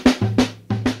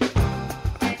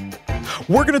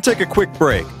 We're going to take a quick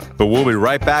break, but we'll be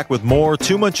right back with more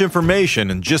Too Much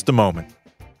Information in just a moment.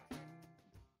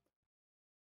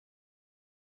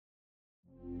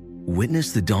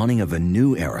 Witness the dawning of a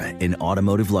new era in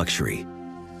automotive luxury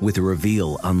with a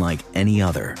reveal unlike any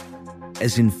other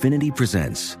as Infiniti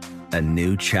presents a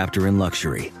new chapter in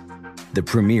luxury, the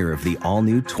premiere of the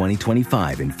all-new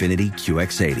 2025 Infiniti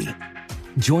QX80.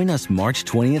 Join us March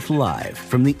 20th live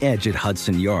from the Edge at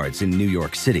Hudson Yards in New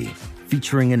York City,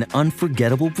 featuring an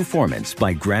unforgettable performance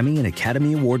by Grammy and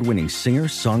Academy Award-winning singer,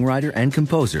 songwriter, and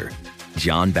composer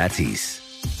Jon Batiste.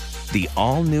 The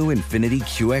all-new Infiniti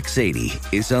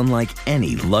QX80 is unlike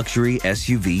any luxury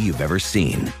SUV you've ever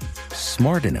seen.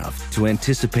 Smart enough to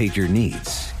anticipate your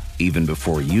needs, even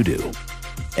before you do.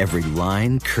 Every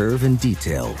line, curve, and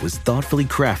detail was thoughtfully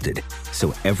crafted,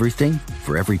 so everything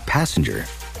for every passenger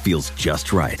feels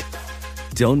just right.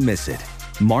 Don't miss it.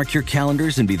 Mark your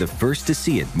calendars and be the first to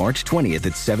see it March 20th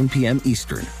at 7 p.m.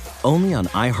 Eastern, only on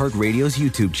iHeartRadio's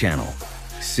YouTube channel.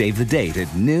 Save the date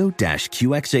at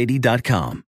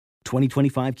new-QX80.com.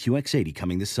 2025 QX80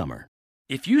 coming this summer.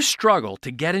 If you struggle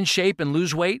to get in shape and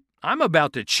lose weight, I'm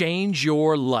about to change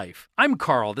your life. I'm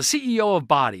Carl, the CEO of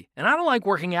Body, and I don't like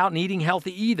working out and eating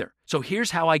healthy either. So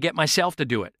here's how I get myself to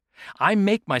do it. I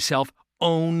make myself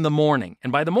own the morning.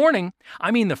 And by the morning, I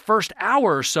mean the first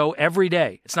hour or so every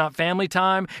day. It's not family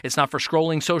time. It's not for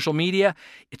scrolling social media.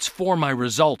 It's for my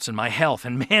results and my health.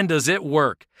 And man, does it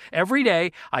work. Every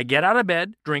day, I get out of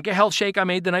bed, drink a health shake I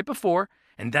made the night before,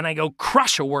 and then I go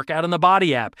crush a workout in the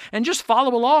Body app and just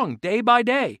follow along day by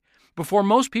day. Before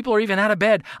most people are even out of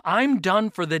bed, I'm done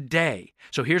for the day.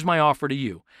 So here's my offer to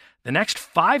you. The next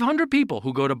 500 people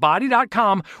who go to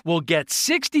Body.com will get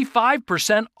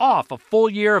 65% off a full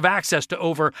year of access to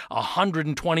over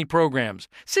 120 programs.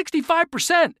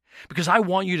 65%! Because I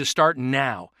want you to start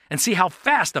now and see how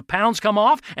fast the pounds come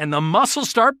off and the muscles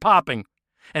start popping.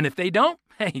 And if they don't,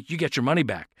 hey, you get your money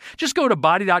back. Just go to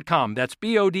Body.com, that's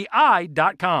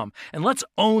BODI.com, and let's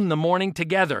own the morning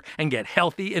together and get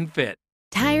healthy and fit.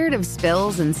 Tired of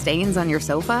spills and stains on your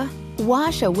sofa?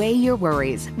 Wash away your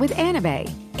worries with Anabei.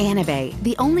 Anabei,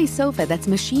 the only sofa that's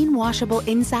machine washable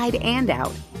inside and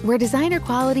out, where designer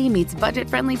quality meets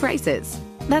budget-friendly prices.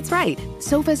 That's right,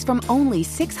 sofas from only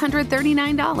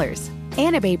 $639.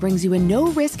 Anabei brings you a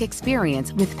no-risk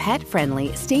experience with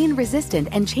pet-friendly, stain-resistant,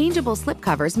 and changeable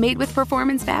slipcovers made with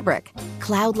performance fabric,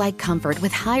 cloud-like comfort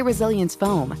with high-resilience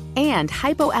foam, and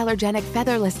hypoallergenic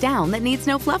featherless down that needs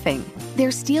no fluffing.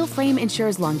 Their steel frame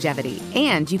ensures longevity,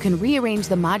 and you can rearrange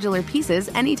the modular pieces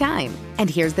anytime. And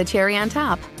here's the cherry on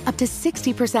top, up to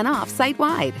 60% off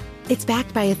site-wide. It's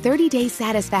backed by a 30-day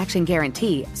satisfaction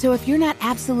guarantee, so if you're not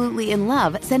absolutely in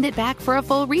love, send it back for a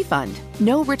full refund.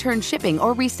 No return shipping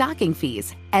or restocking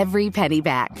fees. Every penny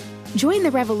back. Join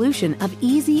the revolution of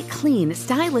easy, clean,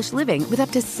 stylish living with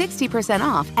up to 60%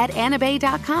 off at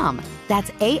Anabei.com. That's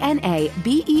ANABEI.com.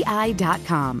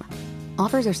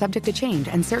 Offers are subject to change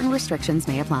and certain restrictions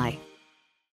may apply.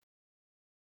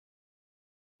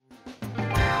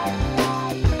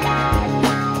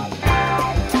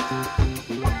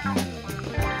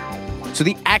 So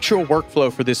the actual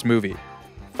workflow for this movie,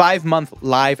 5-month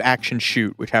live action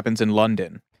shoot, which happens in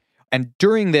London. And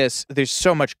during this, there's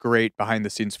so much great behind the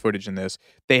scenes footage in this.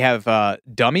 They have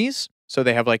dummies. So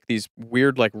they have like these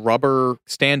weird like rubber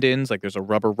stand-ins, like there's a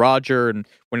rubber Roger, and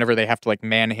whenever they have to like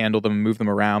manhandle them and move them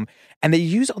around. And they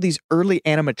use all these early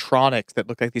animatronics that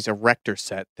look like these erector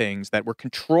set things that were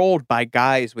controlled by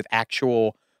guys with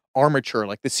actual armature.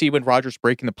 Like the scene when Roger's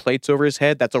breaking the plates over his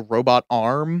head, that's a robot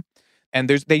arm. And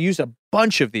they use a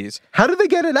bunch of these. How do they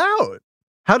get it out?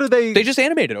 How do they? They just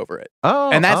animated over it.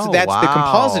 Oh, and that's wow. the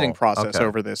compositing process Okay.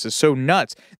 over this is so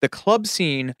nuts. The club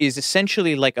scene is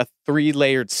essentially like a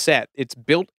 3-layered set. It's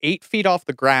built 8 feet off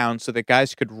the ground so that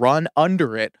guys could run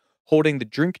under it, holding the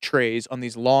drink trays on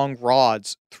these long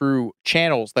rods through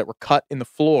channels that were cut in the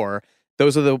floor.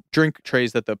 Those are the drink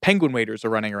trays that the penguin waiters are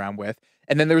running around with.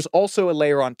 And then there's also a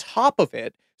layer on top of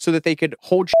it so that they could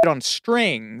hold shit on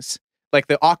strings. Like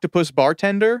the octopus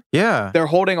bartender, Yeah. they're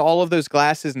holding all of those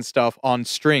glasses and stuff on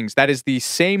strings. That is the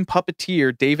same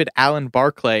puppeteer, David Allen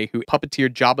Barclay, who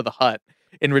puppeteered Jabba the Hutt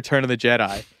in Return of the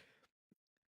Jedi.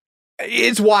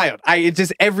 It's wild. It's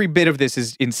just every bit of this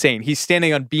is insane. He's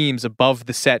standing on beams above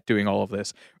the set doing all of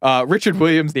this. Richard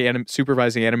Williams, the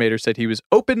supervising animator, said he was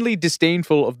openly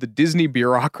disdainful of the Disney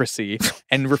bureaucracy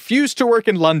and refused to work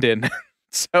in London.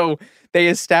 So they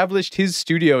established his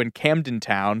studio in Camden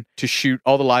Town to shoot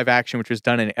all the live action, which was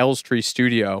done in Elstree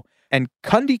Studio. And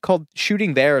Cundy called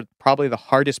shooting there probably the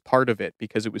hardest part of it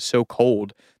because it was so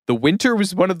cold. The winter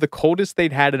was one of the coldest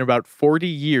they'd had in about 40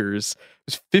 years.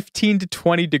 It was 15 to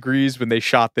 20 degrees when they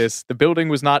shot this. The building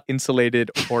was not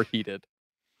insulated or heated.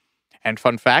 And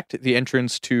fun fact, the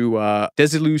entrance to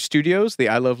Desilu Studios, the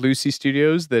I Love Lucy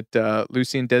studios that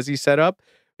Lucy and Desi set up,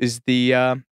 is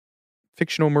the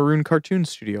fictional Maroon cartoon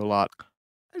studio lot.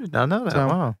 I did not know that. So,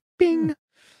 wow. Bing.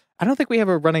 I don't think we have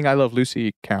a running I Love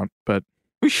Lucy count, but...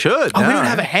 We should. Oh, we don't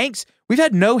have a Hanks. We've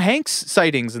had no Hanks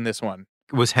sightings in this one.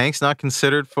 Was Hanks not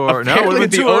considered for... Apparently No,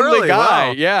 the only guy.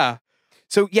 Wow. Yeah.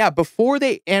 So, yeah, before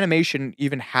the animation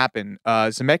even happened,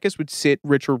 Zemeckis would sit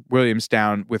Richard Williams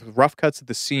down with rough cuts of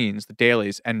the scenes, the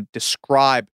dailies, and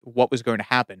describe what was going to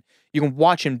happen. You can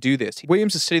watch him do this.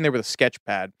 Williams is sitting there with a sketch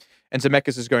pad, and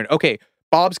Zemeckis is going, okay,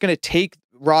 Bob's going to take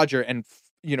Roger and,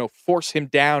 force him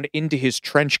down into his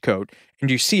trench coat, and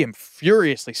you see him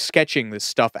furiously sketching this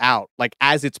stuff out, like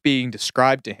as it's being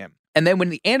described to him. And then when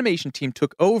the animation team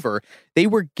took over, they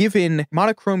were given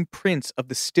monochrome prints of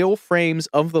the still frames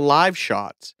of the live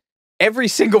shots, every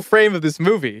single frame of this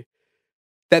movie,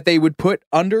 that they would put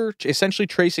under essentially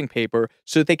tracing paper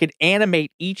so that they could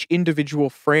animate each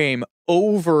individual frame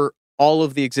over all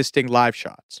of the existing live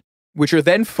shots, which are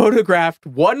then photographed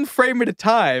one frame at a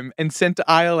time and sent to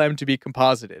ILM to be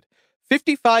composited.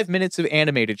 55 minutes of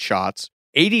animated shots,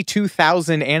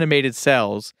 82,000 animated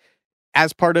cells,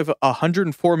 as part of a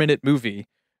 104-minute movie,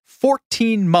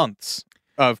 14 months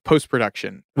of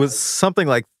post-production. Was something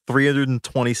like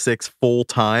 326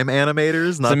 full-time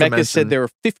animators? Zemeckis said there were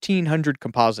 1,500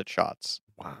 composite shots.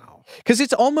 Wow. Because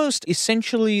it's almost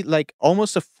essentially like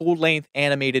almost a full-length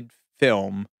animated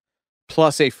film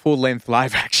plus a full-length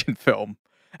live-action film.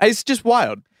 It's just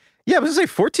wild. Yeah, I was going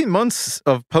to say 14 months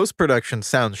of post-production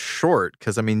sounds short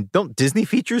because, don't Disney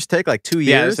features take like 2 years?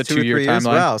 Yeah, it's a 2 year timeline.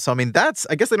 Wow. So,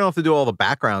 I guess they don't have to do all the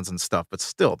backgrounds and stuff, but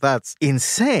still, that's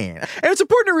insane. And it's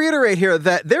important to reiterate here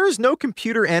that there is no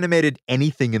computer animated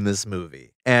anything in this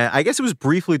movie. And I guess it was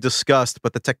briefly discussed,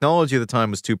 but the technology at the time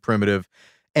was too primitive.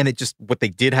 And what they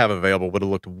did have available would have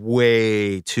looked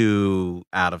way too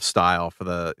out of style for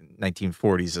the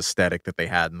 1940s aesthetic that they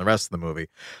had in the rest of the movie.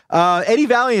 Eddie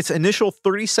Valiant's initial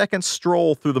 30-second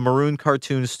stroll through the Maroon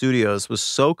Cartoon Studios was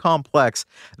so complex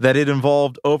that it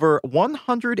involved over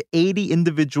 180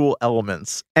 individual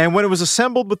elements. And when it was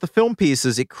assembled with the film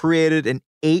pieces, it created an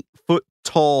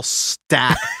 8-foot-tall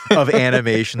stack of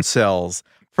animation cells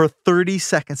for 30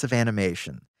 seconds of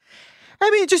animation.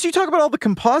 You talk about all the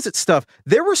composite stuff.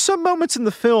 There were some moments in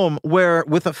the film where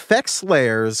with effects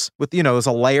layers, there's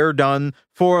a layer done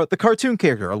for the cartoon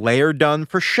character, a layer done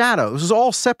for shadow. This is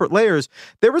all separate layers.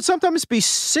 There would sometimes be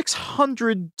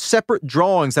 600 separate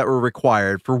drawings that were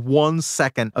required for 1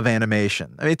 second of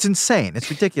animation. It's insane. It's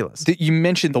ridiculous. You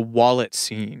mentioned the wallet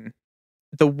scene.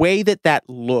 The way that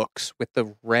looks with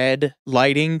the red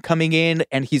lighting coming in,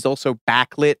 and he's also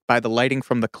backlit by the lighting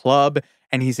from the club,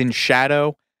 and he's in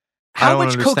shadow. How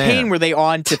much cocaine were they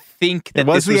on to think that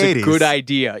this was a good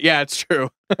idea? Yeah, it's true.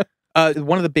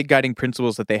 One of the big guiding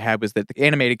principles that they had was that the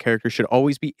animated character should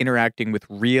always be interacting with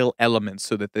real elements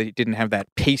so that they didn't have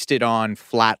that pasted on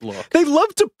flat look. They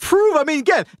love to prove,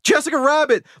 again, Jessica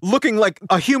Rabbit looking like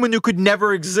a human who could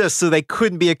never exist so they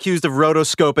couldn't be accused of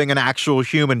rotoscoping an actual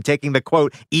human, taking the,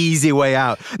 quote, easy way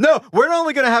out. No, we're not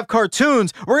only going to have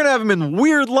cartoons, we're going to have them in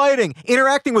weird lighting,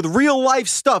 interacting with real life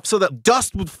stuff so that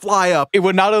dust would fly up. It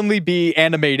would not only be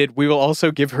animated, we will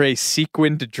also give her a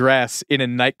sequined dress in a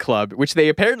nightclub, which they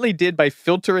apparently did by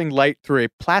filtering light through a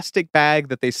plastic bag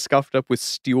that they scuffed up with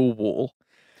steel wool.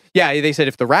 Yeah, they said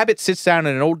if the rabbit sits down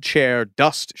in an old chair,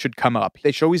 dust should come up.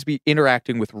 They should always be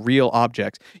interacting with real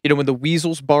objects. When the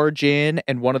weasels barge in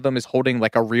and one of them is holding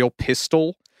like a real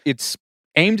pistol, it's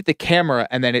aimed at the camera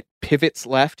and then it pivots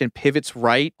left and pivots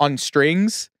right on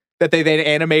strings that they then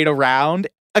animate around.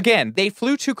 Again, they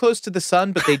flew too close to the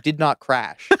sun, but they did not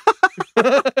crash.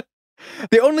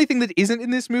 The only thing that isn't in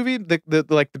this movie,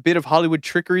 the bit of Hollywood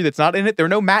trickery that's not in it, there are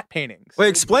no matte paintings. Wait,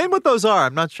 explain what those are.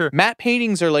 I'm not sure. Matte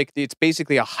paintings are it's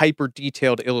basically a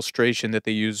hyper-detailed illustration that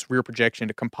they use rear projection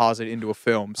to composite into a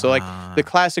film. So the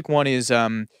classic one is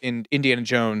in Indiana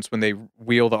Jones when they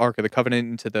wheel the Ark of the Covenant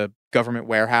into the government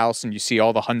warehouse and you see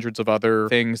all the hundreds of other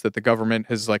things that the government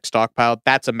has stockpiled.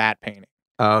 That's a matte painting.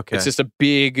 Oh, okay. It's just a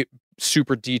big,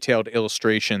 super detailed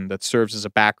illustration that serves as a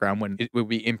background when it would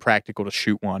be impractical to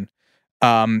shoot one.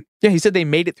 He said they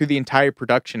made it through the entire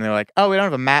production. They're like, oh, we don't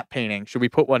have a matte painting. Should we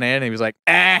put one in? And he was like,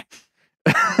 I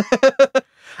have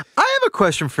a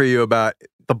question for you about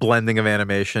the blending of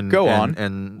animation on.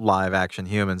 And live action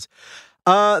humans.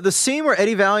 The scene where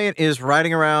Eddie Valiant is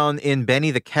riding around in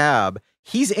Benny the Cab,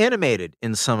 he's animated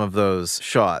in some of those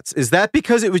shots. Is that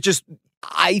because it was just...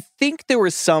 I think there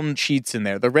were some cheats in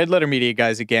there. The Red Letter Media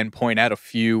guys, again, point out a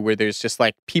few where there's just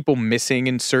like people missing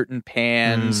in certain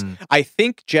pans. I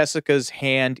think Jessica's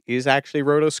hand is actually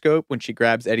rotoscope when she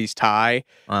grabs Eddie's tie,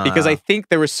 because I think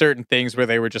there were certain things where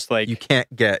they were just like... You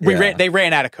can't get... They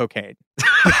ran out of cocaine.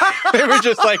 They were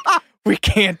just like, we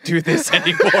can't do this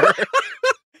anymore.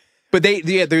 But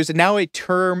there's now a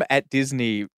term at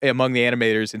Disney among the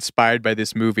animators inspired by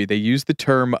this movie. They use the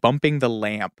term bumping the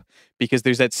lamp because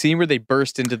there's that scene where they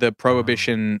burst into the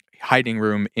Prohibition hiding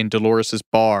room in Dolores's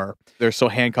bar. They're still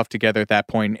handcuffed together at that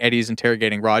point. Eddie's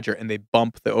interrogating Roger, and they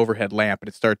bump the overhead lamp, and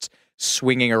it starts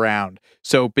swinging around.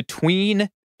 So between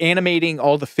animating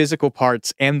all the physical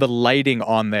parts and the lighting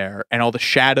on there, and all the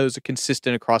shadows are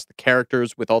consistent across the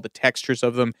characters with all the textures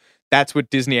of them, that's what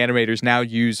Disney animators now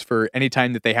use for any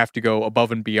time that they have to go above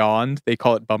and beyond. They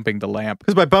call it bumping the lamp.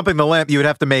 Because by bumping the lamp, you would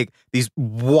have to make these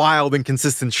wild and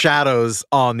consistent shadows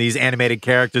on these animated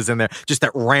characters in there, just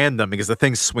at random, because the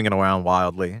thing's swinging around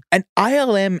wildly. And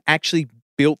ILM actually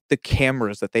built the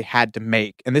cameras that they had to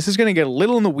make. And this is going to get a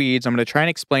little in the weeds. I'm going to try and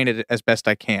explain it as best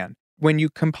I can. When you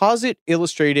composite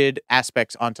illustrated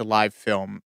aspects onto live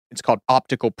film, it's called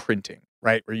optical printing,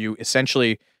 right? Where you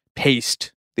essentially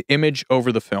paste the image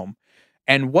over the film.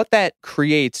 And what that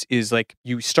creates is like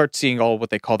you start seeing all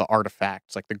what they call the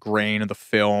artifacts, like the grain of the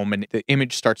film, and the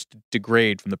image starts to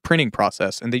degrade from the printing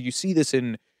process. And then you see this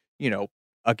in,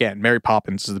 again, Mary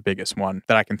Poppins is the biggest one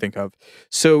that I can think of.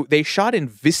 So they shot in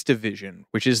VistaVision,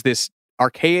 which is this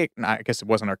archaic, I guess it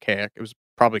wasn't archaic, it was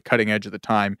probably cutting edge at the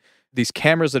time, these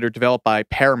cameras that are developed by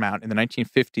Paramount in the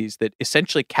 1950s that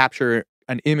essentially capture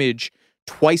an image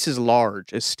twice as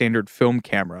large as standard film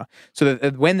camera. So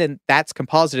that when that's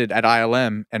composited at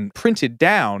ILM and printed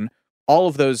down, all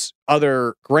of those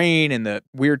other grain and the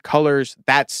weird colors,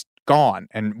 that's gone.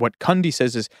 And what Cundy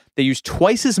says is they used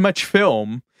twice as much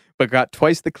film, but got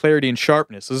twice the clarity and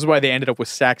sharpness. This is why they ended up with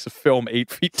stacks of film 8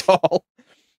 feet tall.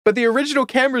 But the original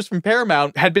cameras from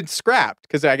Paramount had been scrapped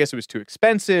because I guess it was too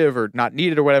expensive or not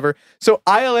needed or whatever. So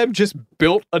ILM just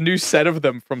built a new set of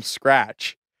them from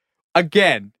scratch.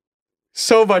 Again,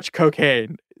 so much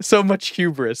cocaine, so much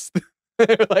hubris.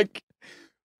 Like,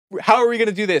 how are we going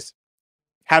to do this?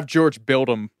 Have George build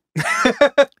them.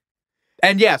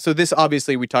 And yeah, so this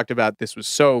obviously we talked about, this was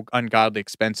so ungodly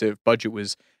expensive. Budget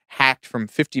was hacked from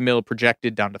 50 mil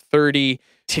projected down to 30,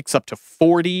 ticks up to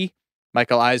 40.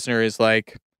 Michael Eisner is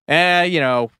like,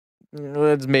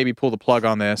 let's maybe pull the plug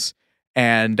on this.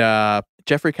 And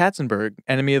Jeffrey Katzenberg,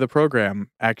 enemy of the program,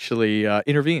 actually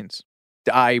intervenes.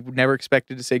 I never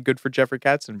expected to say good for Jeffrey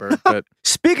Katzenberg, but...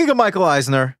 Speaking of Michael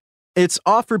Eisner, it's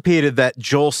oft repeated that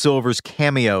Joel Silver's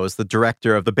cameo as the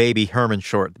director of the Baby Herman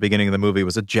short at the beginning of the movie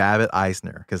was a jab at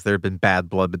Eisner, because there had been bad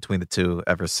blood between the two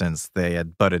ever since they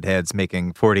had butted heads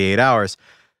making 48 Hours.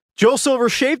 Joel Silver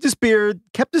shaved his beard,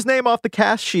 kept his name off the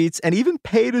cast sheets, and even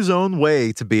paid his own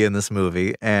way to be in this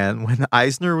movie. And when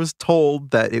Eisner was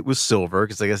told that it was Silver,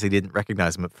 because I guess he didn't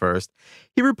recognize him at first,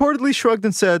 he reportedly shrugged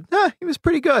and said, he was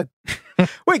pretty good.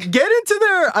 Wait, get into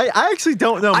their... I actually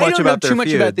don't know much about their I don't know too feud.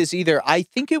 much about this either. I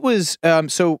think it was...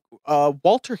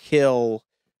 Walter Hill,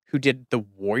 who did The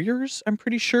Warriors, I'm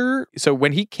pretty sure. So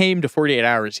when he came to 48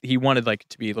 Hours, he wanted like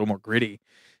to be a little more gritty.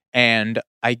 And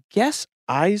I guess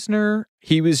Eisner,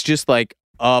 he was just like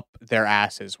up their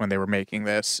asses when they were making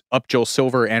this, up Joel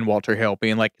Silver and Walter Hill,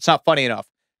 being like, it's not funny enough.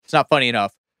 It's not funny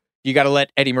enough. You got to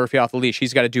let Eddie Murphy off the leash.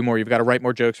 He's got to do more. You've got to write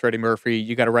more jokes for Eddie Murphy.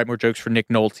 You got to write more jokes for Nick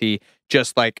Nolte,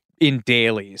 just like in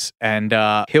dailies. And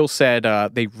Hill said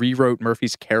they rewrote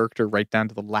Murphy's character right down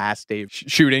to the last day of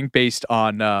shooting based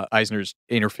on Eisner's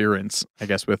interference, I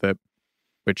guess, with it.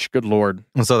 Which, good Lord.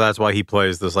 And so that's why he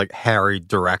plays this like hairy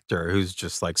director who's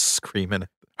just like screaming.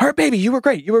 Hurt baby, you were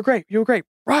great. You were great. You were great.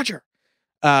 Roger.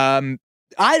 I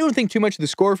don't think too much of the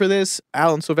score for this.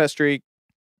 Alan Silvestri,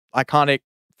 iconic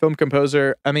film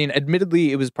composer. I mean,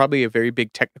 admittedly, it was probably a very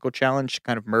big technical challenge to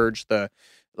kind of merge the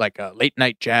like late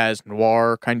night jazz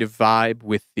noir kind of vibe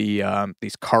with the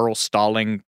these Carl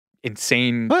Stalling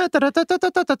insane all the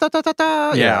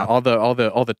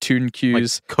tune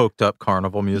cues, like coked up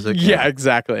carnival music. Yeah,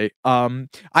 exactly.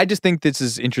 I just think this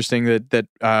is interesting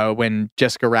that when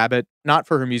Jessica Rabbit, not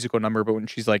for her musical number, but when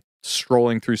she's like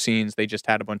strolling through scenes, they just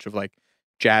had a bunch of like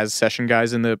jazz session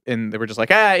guys and they were just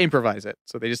like, improvise it.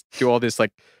 So they just do all this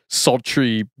like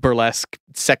sultry, burlesque,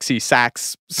 sexy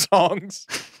sax songs.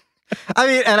 I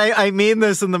mean, and I mean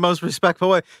this in the most respectful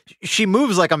way. She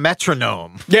moves like a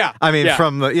metronome. Yeah. I mean,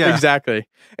 Exactly.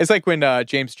 It's like when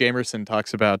James Jamerson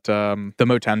talks about the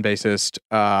Motown bassist,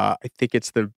 I think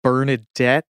it's the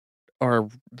Bernadette or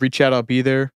Reach Out, I'll Be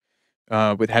There,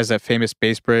 has that famous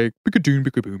bass break, boom,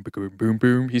 boom,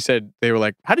 boom. He said, they were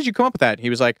like, how did you come up with that? He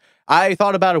was like, I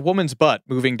thought about a woman's butt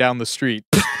moving down the street.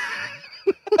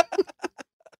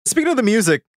 Speaking of the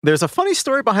music, there's a funny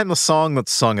story behind the song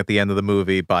that's sung at the end of the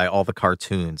movie by all the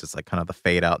cartoons. It's like kind of the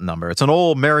fade out number. It's an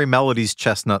old Merry Melodies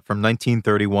chestnut from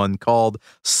 1931 called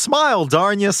Smile,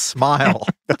 Darn Ya, Smile.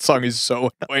 That song is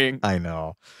so annoying. I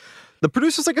know. The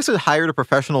producers, I guess, had hired a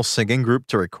professional singing group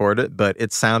to record it, but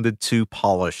it sounded too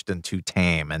polished and too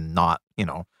tame and not,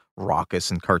 raucous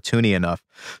and cartoony enough.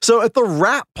 So at the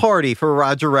wrap party for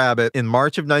Roger Rabbit in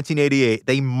March of 1988,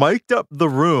 they mic'd up the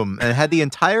room and had the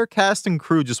entire cast and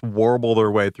crew just warble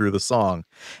their way through the song.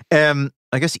 And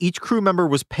I guess each crew member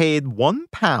was paid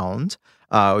 £1,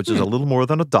 which is a little more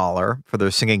than $1 for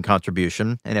their singing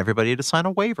contribution, and everybody had to sign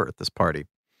a waiver at this party.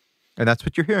 And that's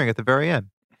what you're hearing at the very end.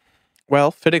 Well,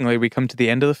 fittingly, we come to the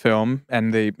end of the film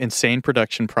and the insane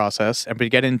production process, and we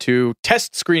get into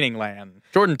test screening land.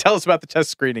 Jordan, tell us about the test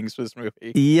screenings for this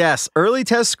movie. Yes, early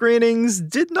test screenings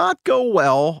did not go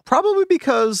well, probably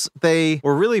because they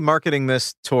were really marketing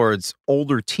this towards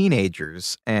older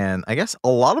teenagers, and I guess a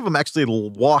lot of them actually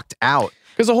walked out.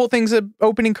 Because the whole thing's an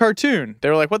opening cartoon. They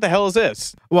were like, what the hell is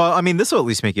this? Well, I mean, this will at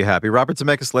least make you happy. Robert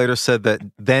Zemeckis later said that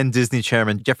then Disney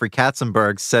chairman Jeffrey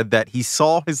Katzenberg said that he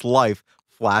saw his life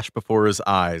flash before his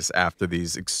eyes after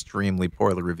these extremely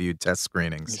poorly reviewed test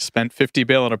screenings. You spent $50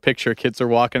 billion on a picture. Kids are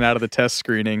walking out of the test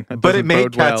screening. But it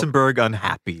made Katzenberg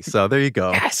unhappy. So there you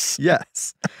go.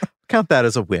 Yes. Count that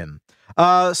as a win.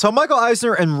 So Michael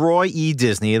Eisner and Roy E.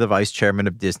 Disney, the vice chairman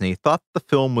of Disney, thought the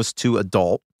film was too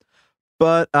adult.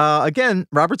 But again,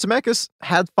 Robert Zemeckis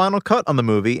had final cut on the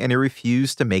movie and he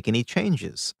refused to make any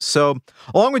changes. So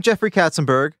along with Jeffrey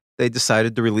Katzenberg, they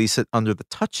decided to release it under the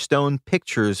Touchstone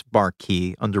Pictures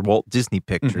marquee under Walt Disney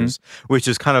Pictures, which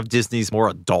is kind of Disney's more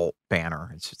adult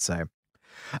banner, I should say.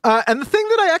 And the thing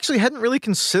that I actually hadn't really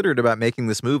considered about making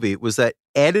this movie was that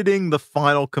editing the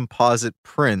final composite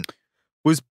print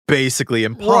was basically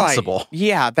impossible. Right.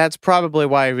 Yeah, that's probably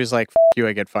why he was like, F you,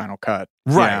 I get final cut.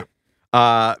 Right.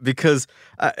 Yeah. Because,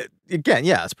 again,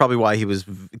 yeah, it's probably why he was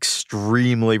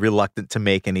extremely reluctant to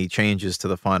make any changes to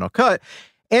the final cut.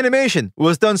 Animation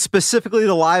was done specifically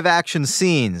to live-action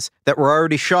scenes that were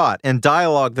already shot and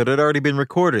dialogue that had already been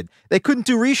recorded. They couldn't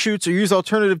do reshoots or use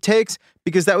alternative takes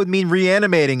because that would mean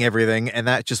reanimating everything, and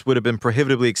that just would have been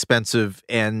prohibitively expensive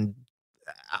and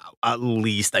at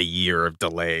least a year of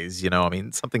delays, I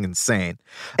mean, something insane.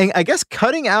 And I guess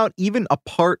cutting out even a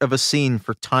part of a scene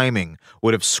for timing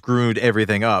would have screwed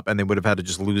everything up, and they would have had to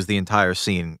just lose the entire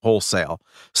scene wholesale.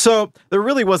 So there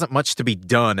really wasn't much to be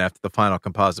done after the final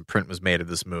composite print was made of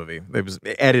this movie.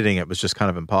 Editing it was just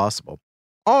kind of impossible.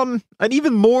 On an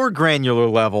even more granular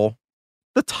level,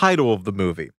 the title of the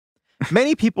movie.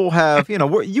 Many people have,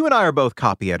 you and I are both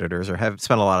copy editors or have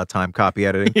spent a lot of time copy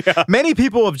editing. Yeah. Many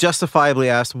people have justifiably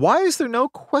asked, why is there no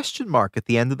question mark at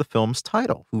the end of the film's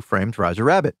title? Who Framed Roger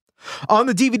Rabbit? On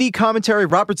the DVD commentary,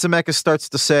 Robert Zemeckis starts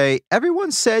to say,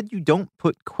 everyone said you don't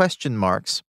put question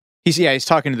marks. He's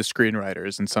talking to the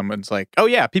screenwriters and someone's like, oh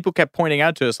yeah, people kept pointing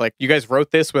out to us, like, you guys wrote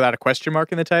this without a question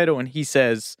mark in the title? And he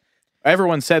says,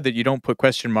 everyone said that you don't put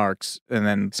question marks, and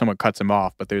then someone cuts him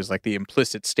off, but there's like the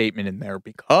implicit statement in there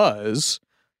because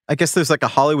I guess there's like a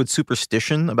Hollywood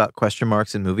superstition about question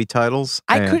marks in movie titles.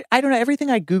 I don't know. Everything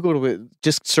I Googled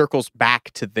just circles back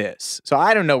to this. So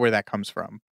I don't know where that comes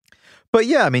from. But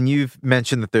yeah, I mean, you've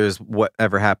mentioned that there's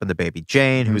Whatever Happened to Baby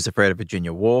Jane, Who's Afraid of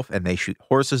Virginia Woolf, and They Shoot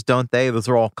Horses, Don't They? Those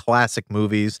are all classic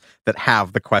movies that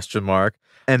have the question mark.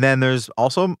 And then there's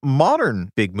also modern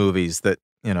big movies that,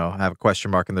 have a question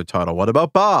mark in their title. What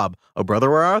about Bob? Oh, brother,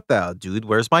 where art thou? Dude,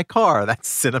 where's my car? That's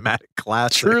cinematic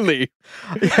classic. Truly.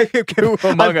 Who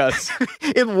among us?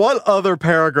 In what other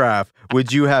paragraph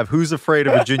would you have Who's Afraid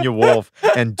of Virginia Woolf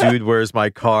and Dude, where's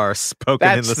my car spoken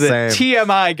in the same? That's the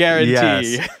TMI guarantee.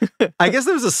 Yes. I guess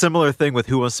there was a similar thing with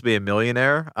Who Wants to Be a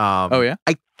Millionaire. Oh, yeah?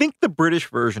 I think the British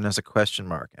version has a question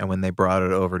mark, and when they brought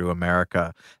it over to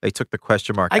America, they took the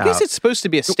question mark out. I guess it's supposed to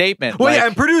be a statement. Well, yeah,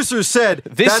 and producers said,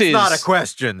 that's not a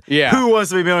question. Yeah. Who wants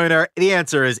to be a millionaire? The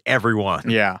answer is everyone.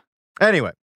 Yeah.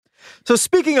 Anyway, so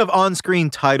speaking of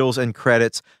on-screen titles and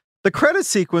credits, the credit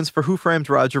sequence for Who Framed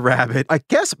Roger Rabbit, I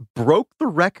guess, broke the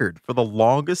record for the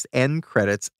longest end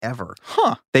credits ever.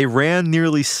 Huh. They ran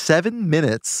nearly 7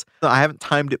 minutes. I haven't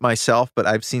timed it myself, but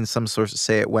I've seen some sources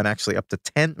say it went actually up to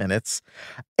 10 minutes.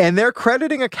 And they're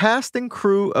crediting a cast and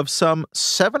crew of some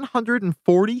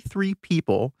 743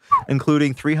 people,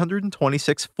 including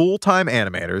 326 full-time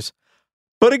animators.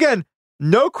 But again,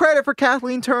 No credit for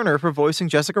Kathleen Turner for voicing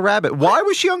Jessica Rabbit. Why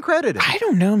was she uncredited? I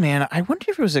don't know, man. I wonder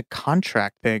if it was a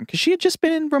contract thing, because she had just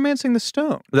been in Romancing the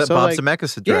Stone. That Bob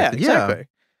Zemeckis had directed. Yeah, exactly.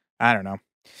 I don't know.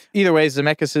 Either way,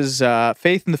 Zemeckis'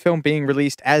 faith in the film being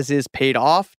released as is paid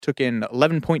off. Took in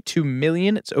 $11.2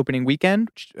 million its opening weekend,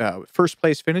 first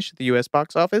place finish at the U.S.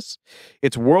 box office.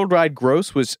 Its worldwide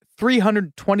gross was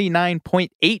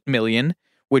 $329.8 million,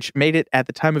 which made it, at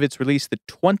the time of its release, the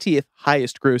 20th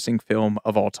highest grossing film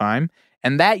of all time.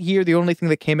 And that year, the only thing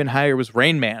that came in higher was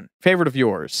Rain Man, favorite of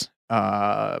yours.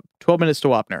 12 Minutes to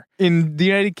Wapner. In the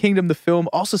United Kingdom, the film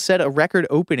also set a record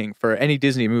opening for any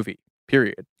Disney movie,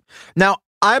 period. Now,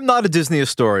 I'm not a Disney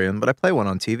historian, but I play one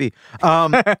on TV.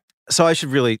 So I should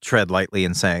really tread lightly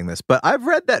in saying this. But I've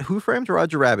read that Who Framed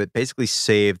Roger Rabbit basically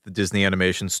saved the Disney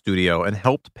Animation Studio and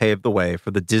helped pave the way for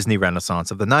the Disney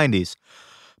Renaissance of the 90s.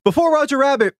 Before Roger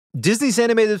Rabbit, Disney's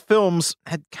animated films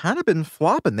had kind of been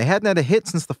flopping. They hadn't had a hit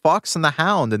since The Fox and the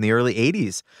Hound in the early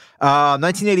 80s.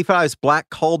 1985's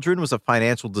Black Cauldron was a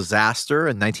financial disaster,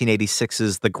 and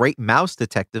 1986's The Great Mouse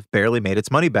Detective barely made its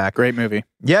money back. Great movie.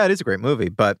 Yeah, it is a great movie,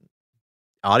 but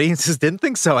audiences didn't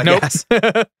think so, I guess.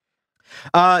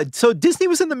 So Disney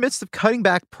was in the midst of cutting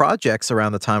back projects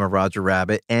around the time of Roger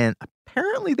Rabbit, and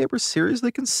apparently they were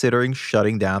seriously considering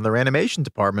shutting down their animation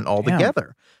department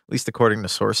altogether, at least according to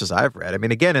sources I've read. I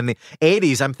mean, again, in the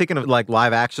 80s, I'm thinking of like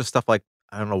live action stuff like,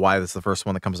 I don't know why this is the first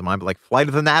one that comes to mind, but like Flight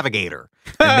of the Navigator.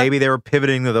 And maybe they were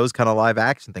pivoting to those kind of live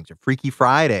action things, or Freaky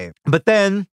Friday. But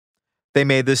then they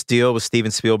made this deal with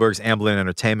Steven Spielberg's Amblin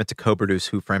Entertainment to co-produce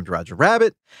Who Framed Roger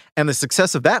Rabbit, and the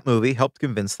success of that movie helped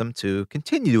convince them to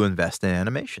continue to invest in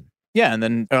animation. Yeah, and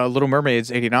then Little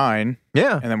Mermaid's 89.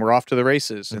 Yeah. And then we're off to the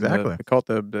races. Exactly. We call it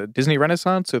the Disney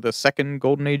Renaissance, or the second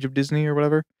golden age of Disney, or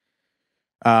whatever.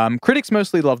 Critics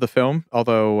mostly love the film,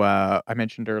 although I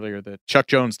mentioned earlier that Chuck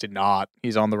Jones did not.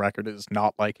 He's on the record as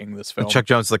not liking this film. Chuck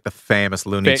Jones is like the famous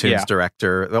Looney Tunes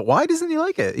director. Why doesn't he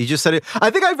like it? He just said it. I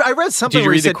think I read something Did you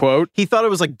where read the quote? He thought it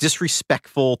was like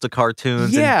disrespectful to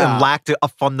cartoons and lacked a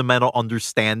fundamental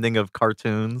understanding of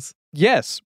cartoons.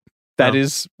 Yes. That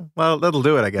is... Well, that'll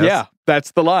do it, I guess. Yeah,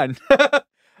 that's the line.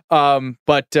 I'm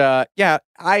bummed.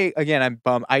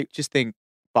 I just think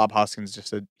Bob Hoskins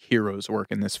just did hero's work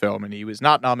in this film, and he was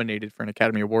not nominated for an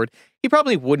Academy Award. He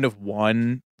probably wouldn't have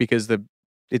won because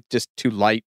it's just too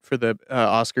light for the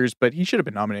Oscars, but he should have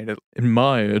been nominated, in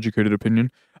my educated opinion.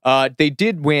 They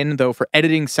did win, though, for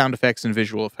editing, sound effects, and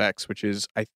visual effects, which is,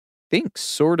 I think,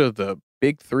 sort of the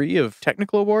big three of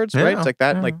technical awards, right? It's like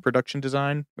that, like production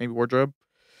design, maybe wardrobe.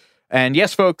 And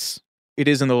yes, folks, it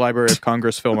is in the Library of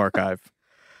Congress Film Archive.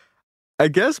 I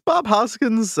guess Bob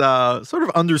Hoskins sort of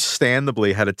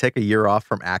understandably had to take a year off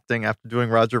from acting after doing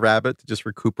Roger Rabbit to just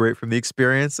recuperate from the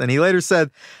experience. And he later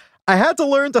said, I had to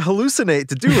learn to hallucinate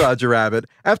to do Roger Rabbit.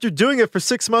 After doing it for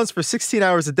 6 months for 16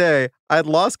 hours a day, I had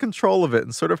lost control of it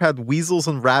and sort of had weasels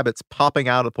and rabbits popping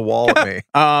out at the wall at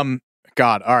me.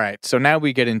 God, all right. So now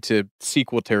we get into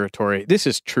sequel territory. This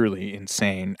is truly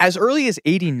insane. As early as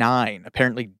 89,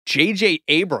 apparently J.J.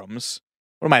 Abrams,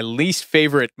 one of my least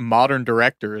favorite modern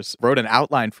directors, wrote an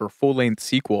outline for a full-length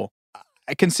sequel.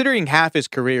 Considering half his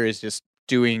career is just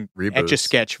doing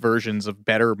Etch-a-Sketch versions of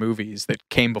better movies that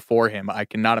came before him, I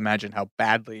cannot imagine how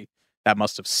badly that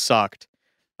must have sucked.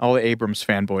 All the Abrams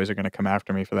fanboys are going to come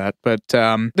after me for that. But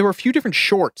there were a few different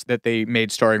shorts that they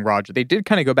made starring Roger. They did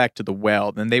kind of go back to the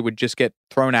well, and they would just get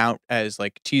thrown out as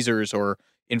like teasers or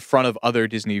in front of other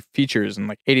Disney features in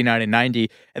like 89 and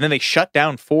 90. And then they shut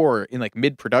down 4 in like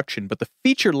mid-production. But the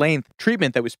feature-length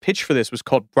treatment that was pitched for this was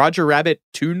called Roger Rabbit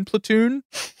Toon Platoon.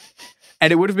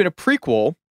 And it would have been a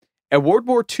prequel, a World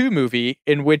War II movie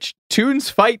in which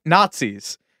Toons fight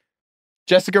Nazis.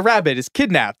 Jessica Rabbit is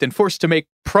kidnapped and forced to make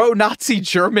pro-Nazi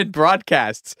German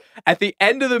broadcasts. At the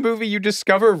end of the movie, you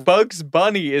discover Bugs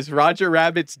Bunny is Roger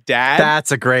Rabbit's dad.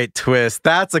 That's a great twist.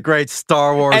 That's a great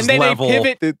Star Wars and then level. They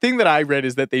pivot. The thing that I read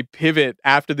is that they pivot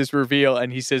after this reveal,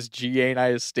 and he says, "Gee, ain't I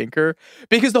a stinker?"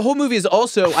 Because the whole movie is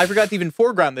also, I forgot to even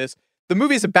foreground this, the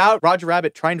movie is about Roger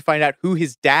Rabbit trying to find out who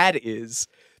his dad is.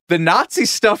 The Nazi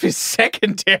stuff is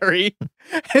secondary.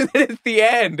 And then at the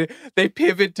end, they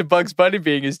pivot to Bugs Bunny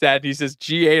being his dad. And he says,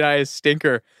 "Gee, ain't I a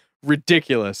stinker?"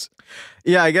 Ridiculous.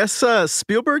 Yeah, I guess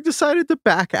Spielberg decided to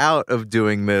back out of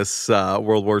doing this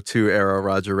World War II era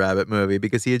Roger Rabbit movie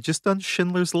because he had just done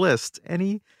Schindler's List. And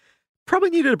he probably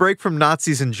needed a break from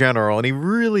Nazis in general. And he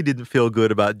really didn't feel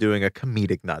good about doing a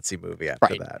comedic Nazi movie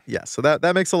after that. Yeah, so that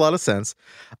makes a lot of sense.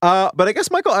 But I guess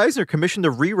Michael Eisner commissioned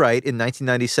a rewrite in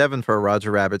 1997 for a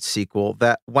Roger Rabbit sequel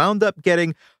that wound up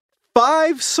getting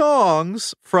 5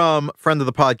 songs from friend of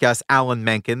the podcast, Alan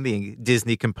Menken, the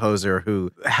Disney composer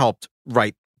who helped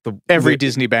write every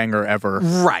Disney banger ever.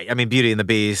 Right. I mean, Beauty and the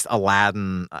Beast,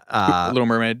 Aladdin, Little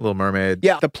Mermaid.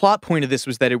 Yeah. The plot point of this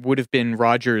was that it would have been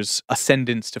Roger's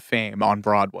ascendance to fame on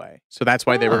Broadway. So that's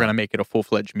why they were going to make it a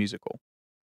full-fledged musical.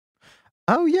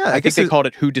 Oh, yeah. I guess they called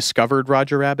it Who Discovered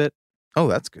Roger Rabbit? Oh,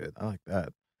 that's good. I like that.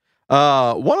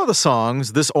 One of the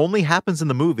songs, This Only Happens in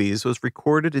the Movies, was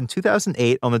recorded in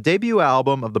 2008 on the debut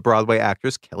album of the Broadway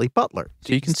actress Kelly Butler.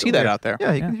 So you can see that out there.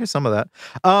 Yeah, you can hear some of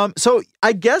that. So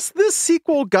I guess this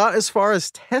sequel got as far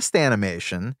as test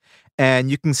animation,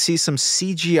 and you can see some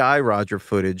CGI Roger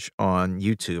footage on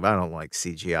YouTube. I don't like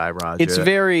CGI Roger.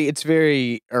 It's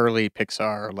very early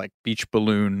Pixar, like Beach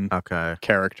Balloon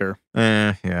character.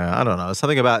 Yeah, I don't know.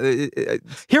 Something about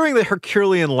hearing the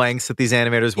Herculean lengths that these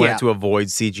animators went to avoid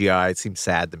CGI. It seems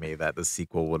sad to me that the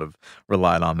sequel would have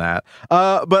relied on that.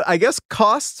 But I guess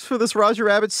costs for this Roger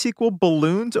Rabbit sequel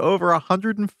ballooned to over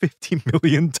 $150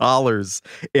 million.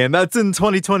 And that's in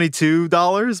 2022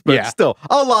 dollars, but still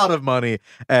a lot of money.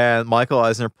 And Michael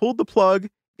Eisner pulled the plug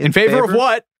in favor of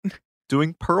what?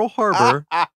 Doing Pearl Harbor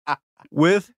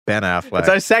with Ben Affleck. It's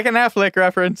our second Affleck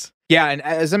reference. Yeah, and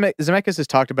Zemeckis has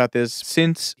talked about this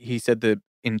since he said that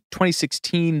in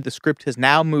 2016, the script has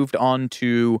now moved on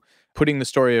to putting the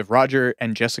story of Roger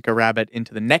and Jessica Rabbit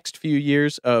into the next few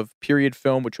years of period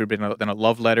film, which would have been then a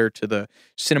love letter to the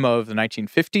cinema of the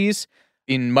 1950s.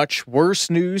 In much worse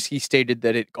news, he stated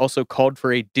that it also called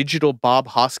for a digital Bob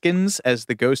Hoskins as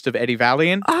the ghost of Eddie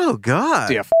Valiant. Oh,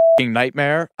 God. It's a f***ing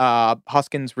nightmare.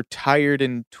 Hoskins retired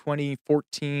in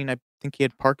 2014. I think he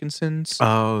had Parkinson's.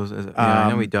 Oh, yeah, I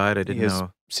know he died. I didn't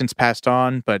know. Since passed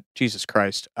on, but Jesus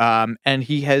Christ. And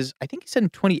he has, I think he said in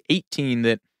 2018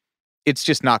 that it's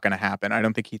just not going to happen. I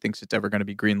don't think he thinks it's ever going to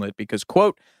be greenlit because,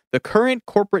 quote, the current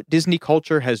corporate Disney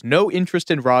culture has no interest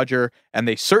in Roger, and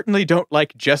they certainly don't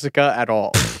like Jessica at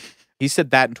all. He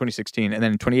said that in 2016. And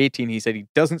then in 2018, he said he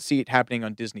doesn't see it happening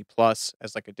on Disney Plus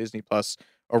as like a Disney Plus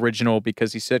original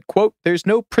because he said, quote, there's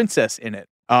no princess in it.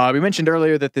 We mentioned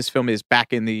earlier that this film is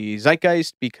back in the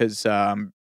zeitgeist because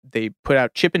they put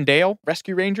out Chip and Dale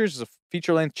Rescue Rangers. Is a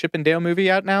feature-length Chip and Dale movie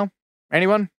out now.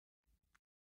 Anyone?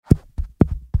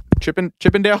 Chip and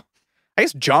Dale? I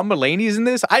guess John Mulaney's in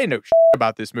this. I didn't know shit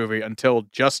about this movie until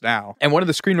just now. And one of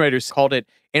the screenwriters called it,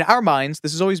 in our minds,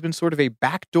 this has always been sort of a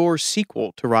backdoor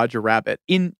sequel to Roger Rabbit.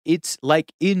 It's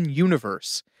like in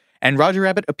universe. And Roger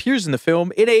Rabbit appears in the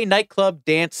film in a nightclub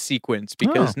dance sequence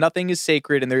because nothing is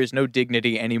sacred and there is no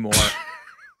dignity anymore.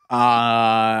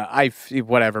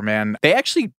 Whatever, man. They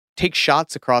actually take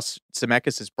shots across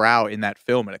Zemeckis' brow in that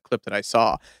film in a clip that I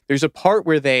saw. There's a part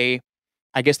where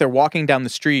I guess they're walking down the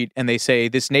street and they say,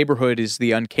 this neighborhood is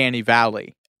the Uncanny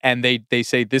Valley. And they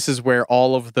say, this is where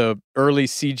all of the early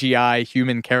CGI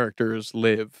human characters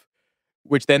live,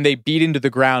 which then they beat into the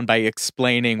ground by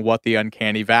explaining what the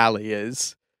Uncanny Valley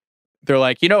is. They're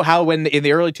like, you know how in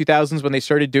the early 2000s, when they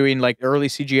started doing like early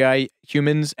CGI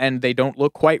humans and they don't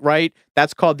look quite right,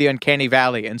 that's called the Uncanny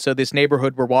Valley. And so this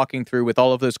neighborhood we're walking through with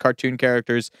all of those cartoon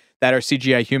characters that are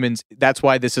CGI humans, that's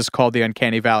why this is called the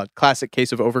Uncanny Valley. Classic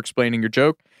case of over-explaining your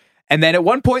joke. And then at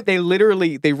one point, they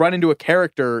run into a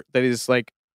character that is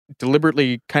like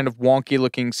deliberately kind of wonky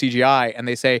looking CGI. And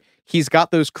they say, he's got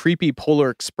those creepy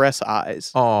Polar Express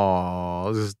eyes.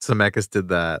 Oh, Zemeckis did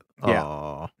that. Yeah.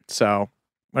 Aww. So...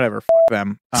 whatever,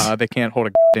 them. They can't hold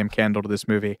a goddamn candle to this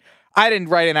movie. I didn't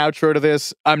write an outro to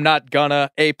this. I'm not gonna.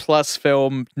 A+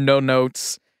 film, no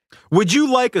notes. Would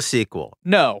you like a sequel?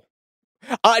 No.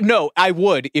 No, I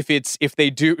would if they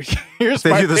do. If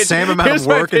they do the same amount of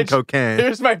work and cocaine.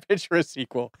 Here's my pitch for a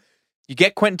sequel. You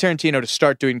get Quentin Tarantino to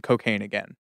start doing cocaine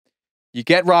again. You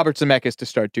get Robert Zemeckis to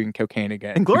start doing cocaine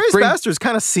again. And Glorious Bastards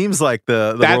kind of seems like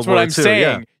the that's World what War I'm II, saying.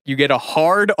 Yeah. You get a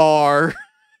hard R.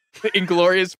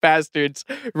 Inglourious Bastards,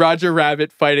 Roger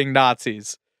Rabbit fighting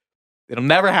Nazis. It'll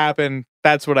never happen.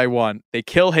 That's what I want. They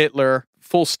kill Hitler.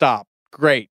 Full stop.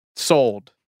 Great.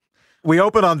 Sold. We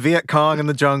open on Viet Cong in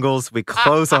the jungles. We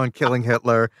close on killing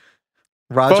Hitler.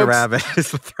 Roger Folks, Rabbit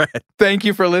is the threat. Thank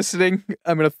you for listening.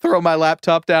 I'm going to throw my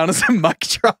laptop down as a mic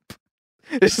drop.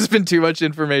 This has been too much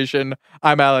information.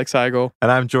 I'm Alex Heigl.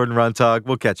 And I'm Jordan Runtagh.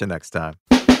 We'll catch you next time.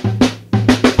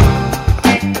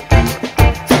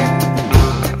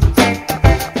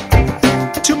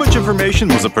 Too Much Information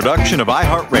was a production of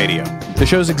iHeartRadio. The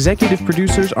show's executive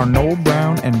producers are Noel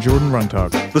Brown and Jordan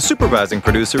Runtagh. The supervising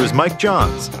producer is Mike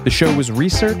Johns. The show was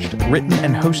researched, written,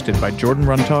 and hosted by Jordan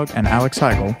Runtagh and Alex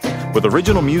Heigl. With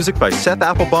original music by Seth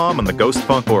Applebaum and the Ghost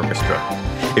Funk Orchestra.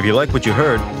 If you like what you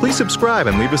heard, please subscribe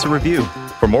and leave us a review.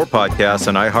 For more podcasts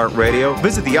on iHeartRadio,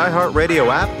 visit the iHeartRadio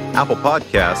app, Apple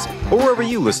Podcasts, or wherever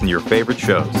you listen to your favorite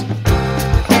shows.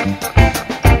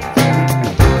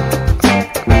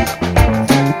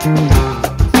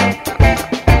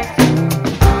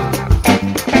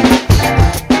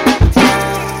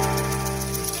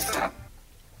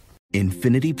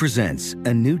 Infiniti presents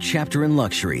a new chapter in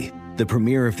luxury, the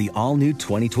premiere of the all-new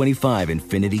 2025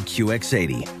 Infiniti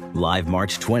QX80, live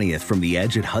March 20th from the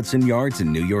Edge at Hudson Yards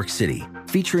in New York City,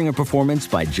 featuring a performance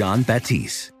by Jon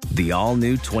Batiste. The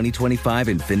all-new 2025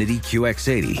 Infiniti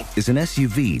QX80 is an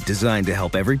SUV designed to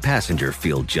help every passenger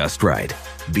feel just right.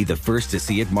 Be the first to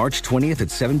see it March 20th at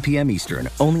 7 p.m. Eastern,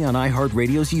 only on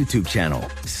iHeartRadio's YouTube channel.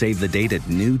 Save the date at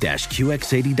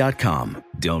new-QX80.com.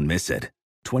 Don't miss it.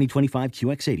 2025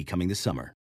 QX80 coming this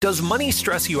summer. Does money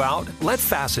stress you out? Let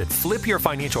Facet flip your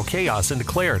financial chaos into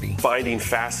clarity. Finding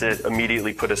Facet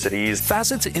immediately put us at ease.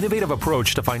 Facet's innovative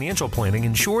approach to financial planning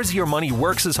ensures your money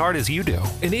works as hard as you do,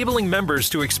 enabling members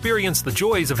to experience the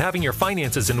joys of having your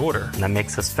finances in order. And that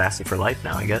makes us Facet for life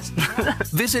now, I guess.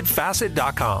 Visit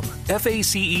Facet.com,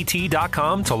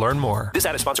 FACET.com to learn more. This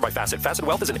ad is sponsored by Facet. Facet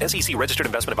Wealth is an SEC registered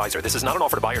investment advisor. This is not an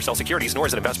offer to buy or sell securities, nor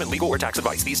is it investment, legal, or tax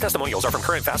advice. These testimonials are from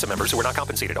current Facet members who are not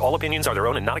compensated. All opinions are their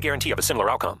own and not a guarantee of a similar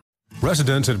outcome.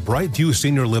 Residents at Brightview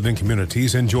Senior Living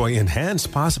Communities enjoy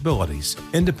enhanced possibilities,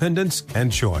 independence,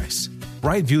 and choice.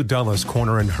 Brightview Dulles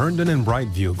Corner in Herndon and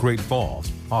Brightview, Great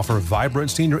Falls, offer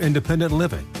vibrant senior independent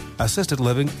living, assisted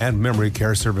living, and memory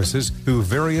care services through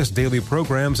various daily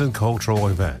programs and cultural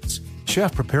events.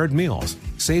 Chef-prepared meals,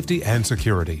 safety and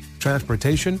security,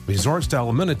 transportation, resort-style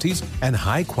amenities, and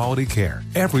high-quality care.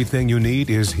 Everything you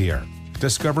need is here.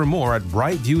 Discover more at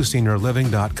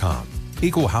brightviewseniorliving.com.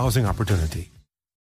 Equal housing opportunity.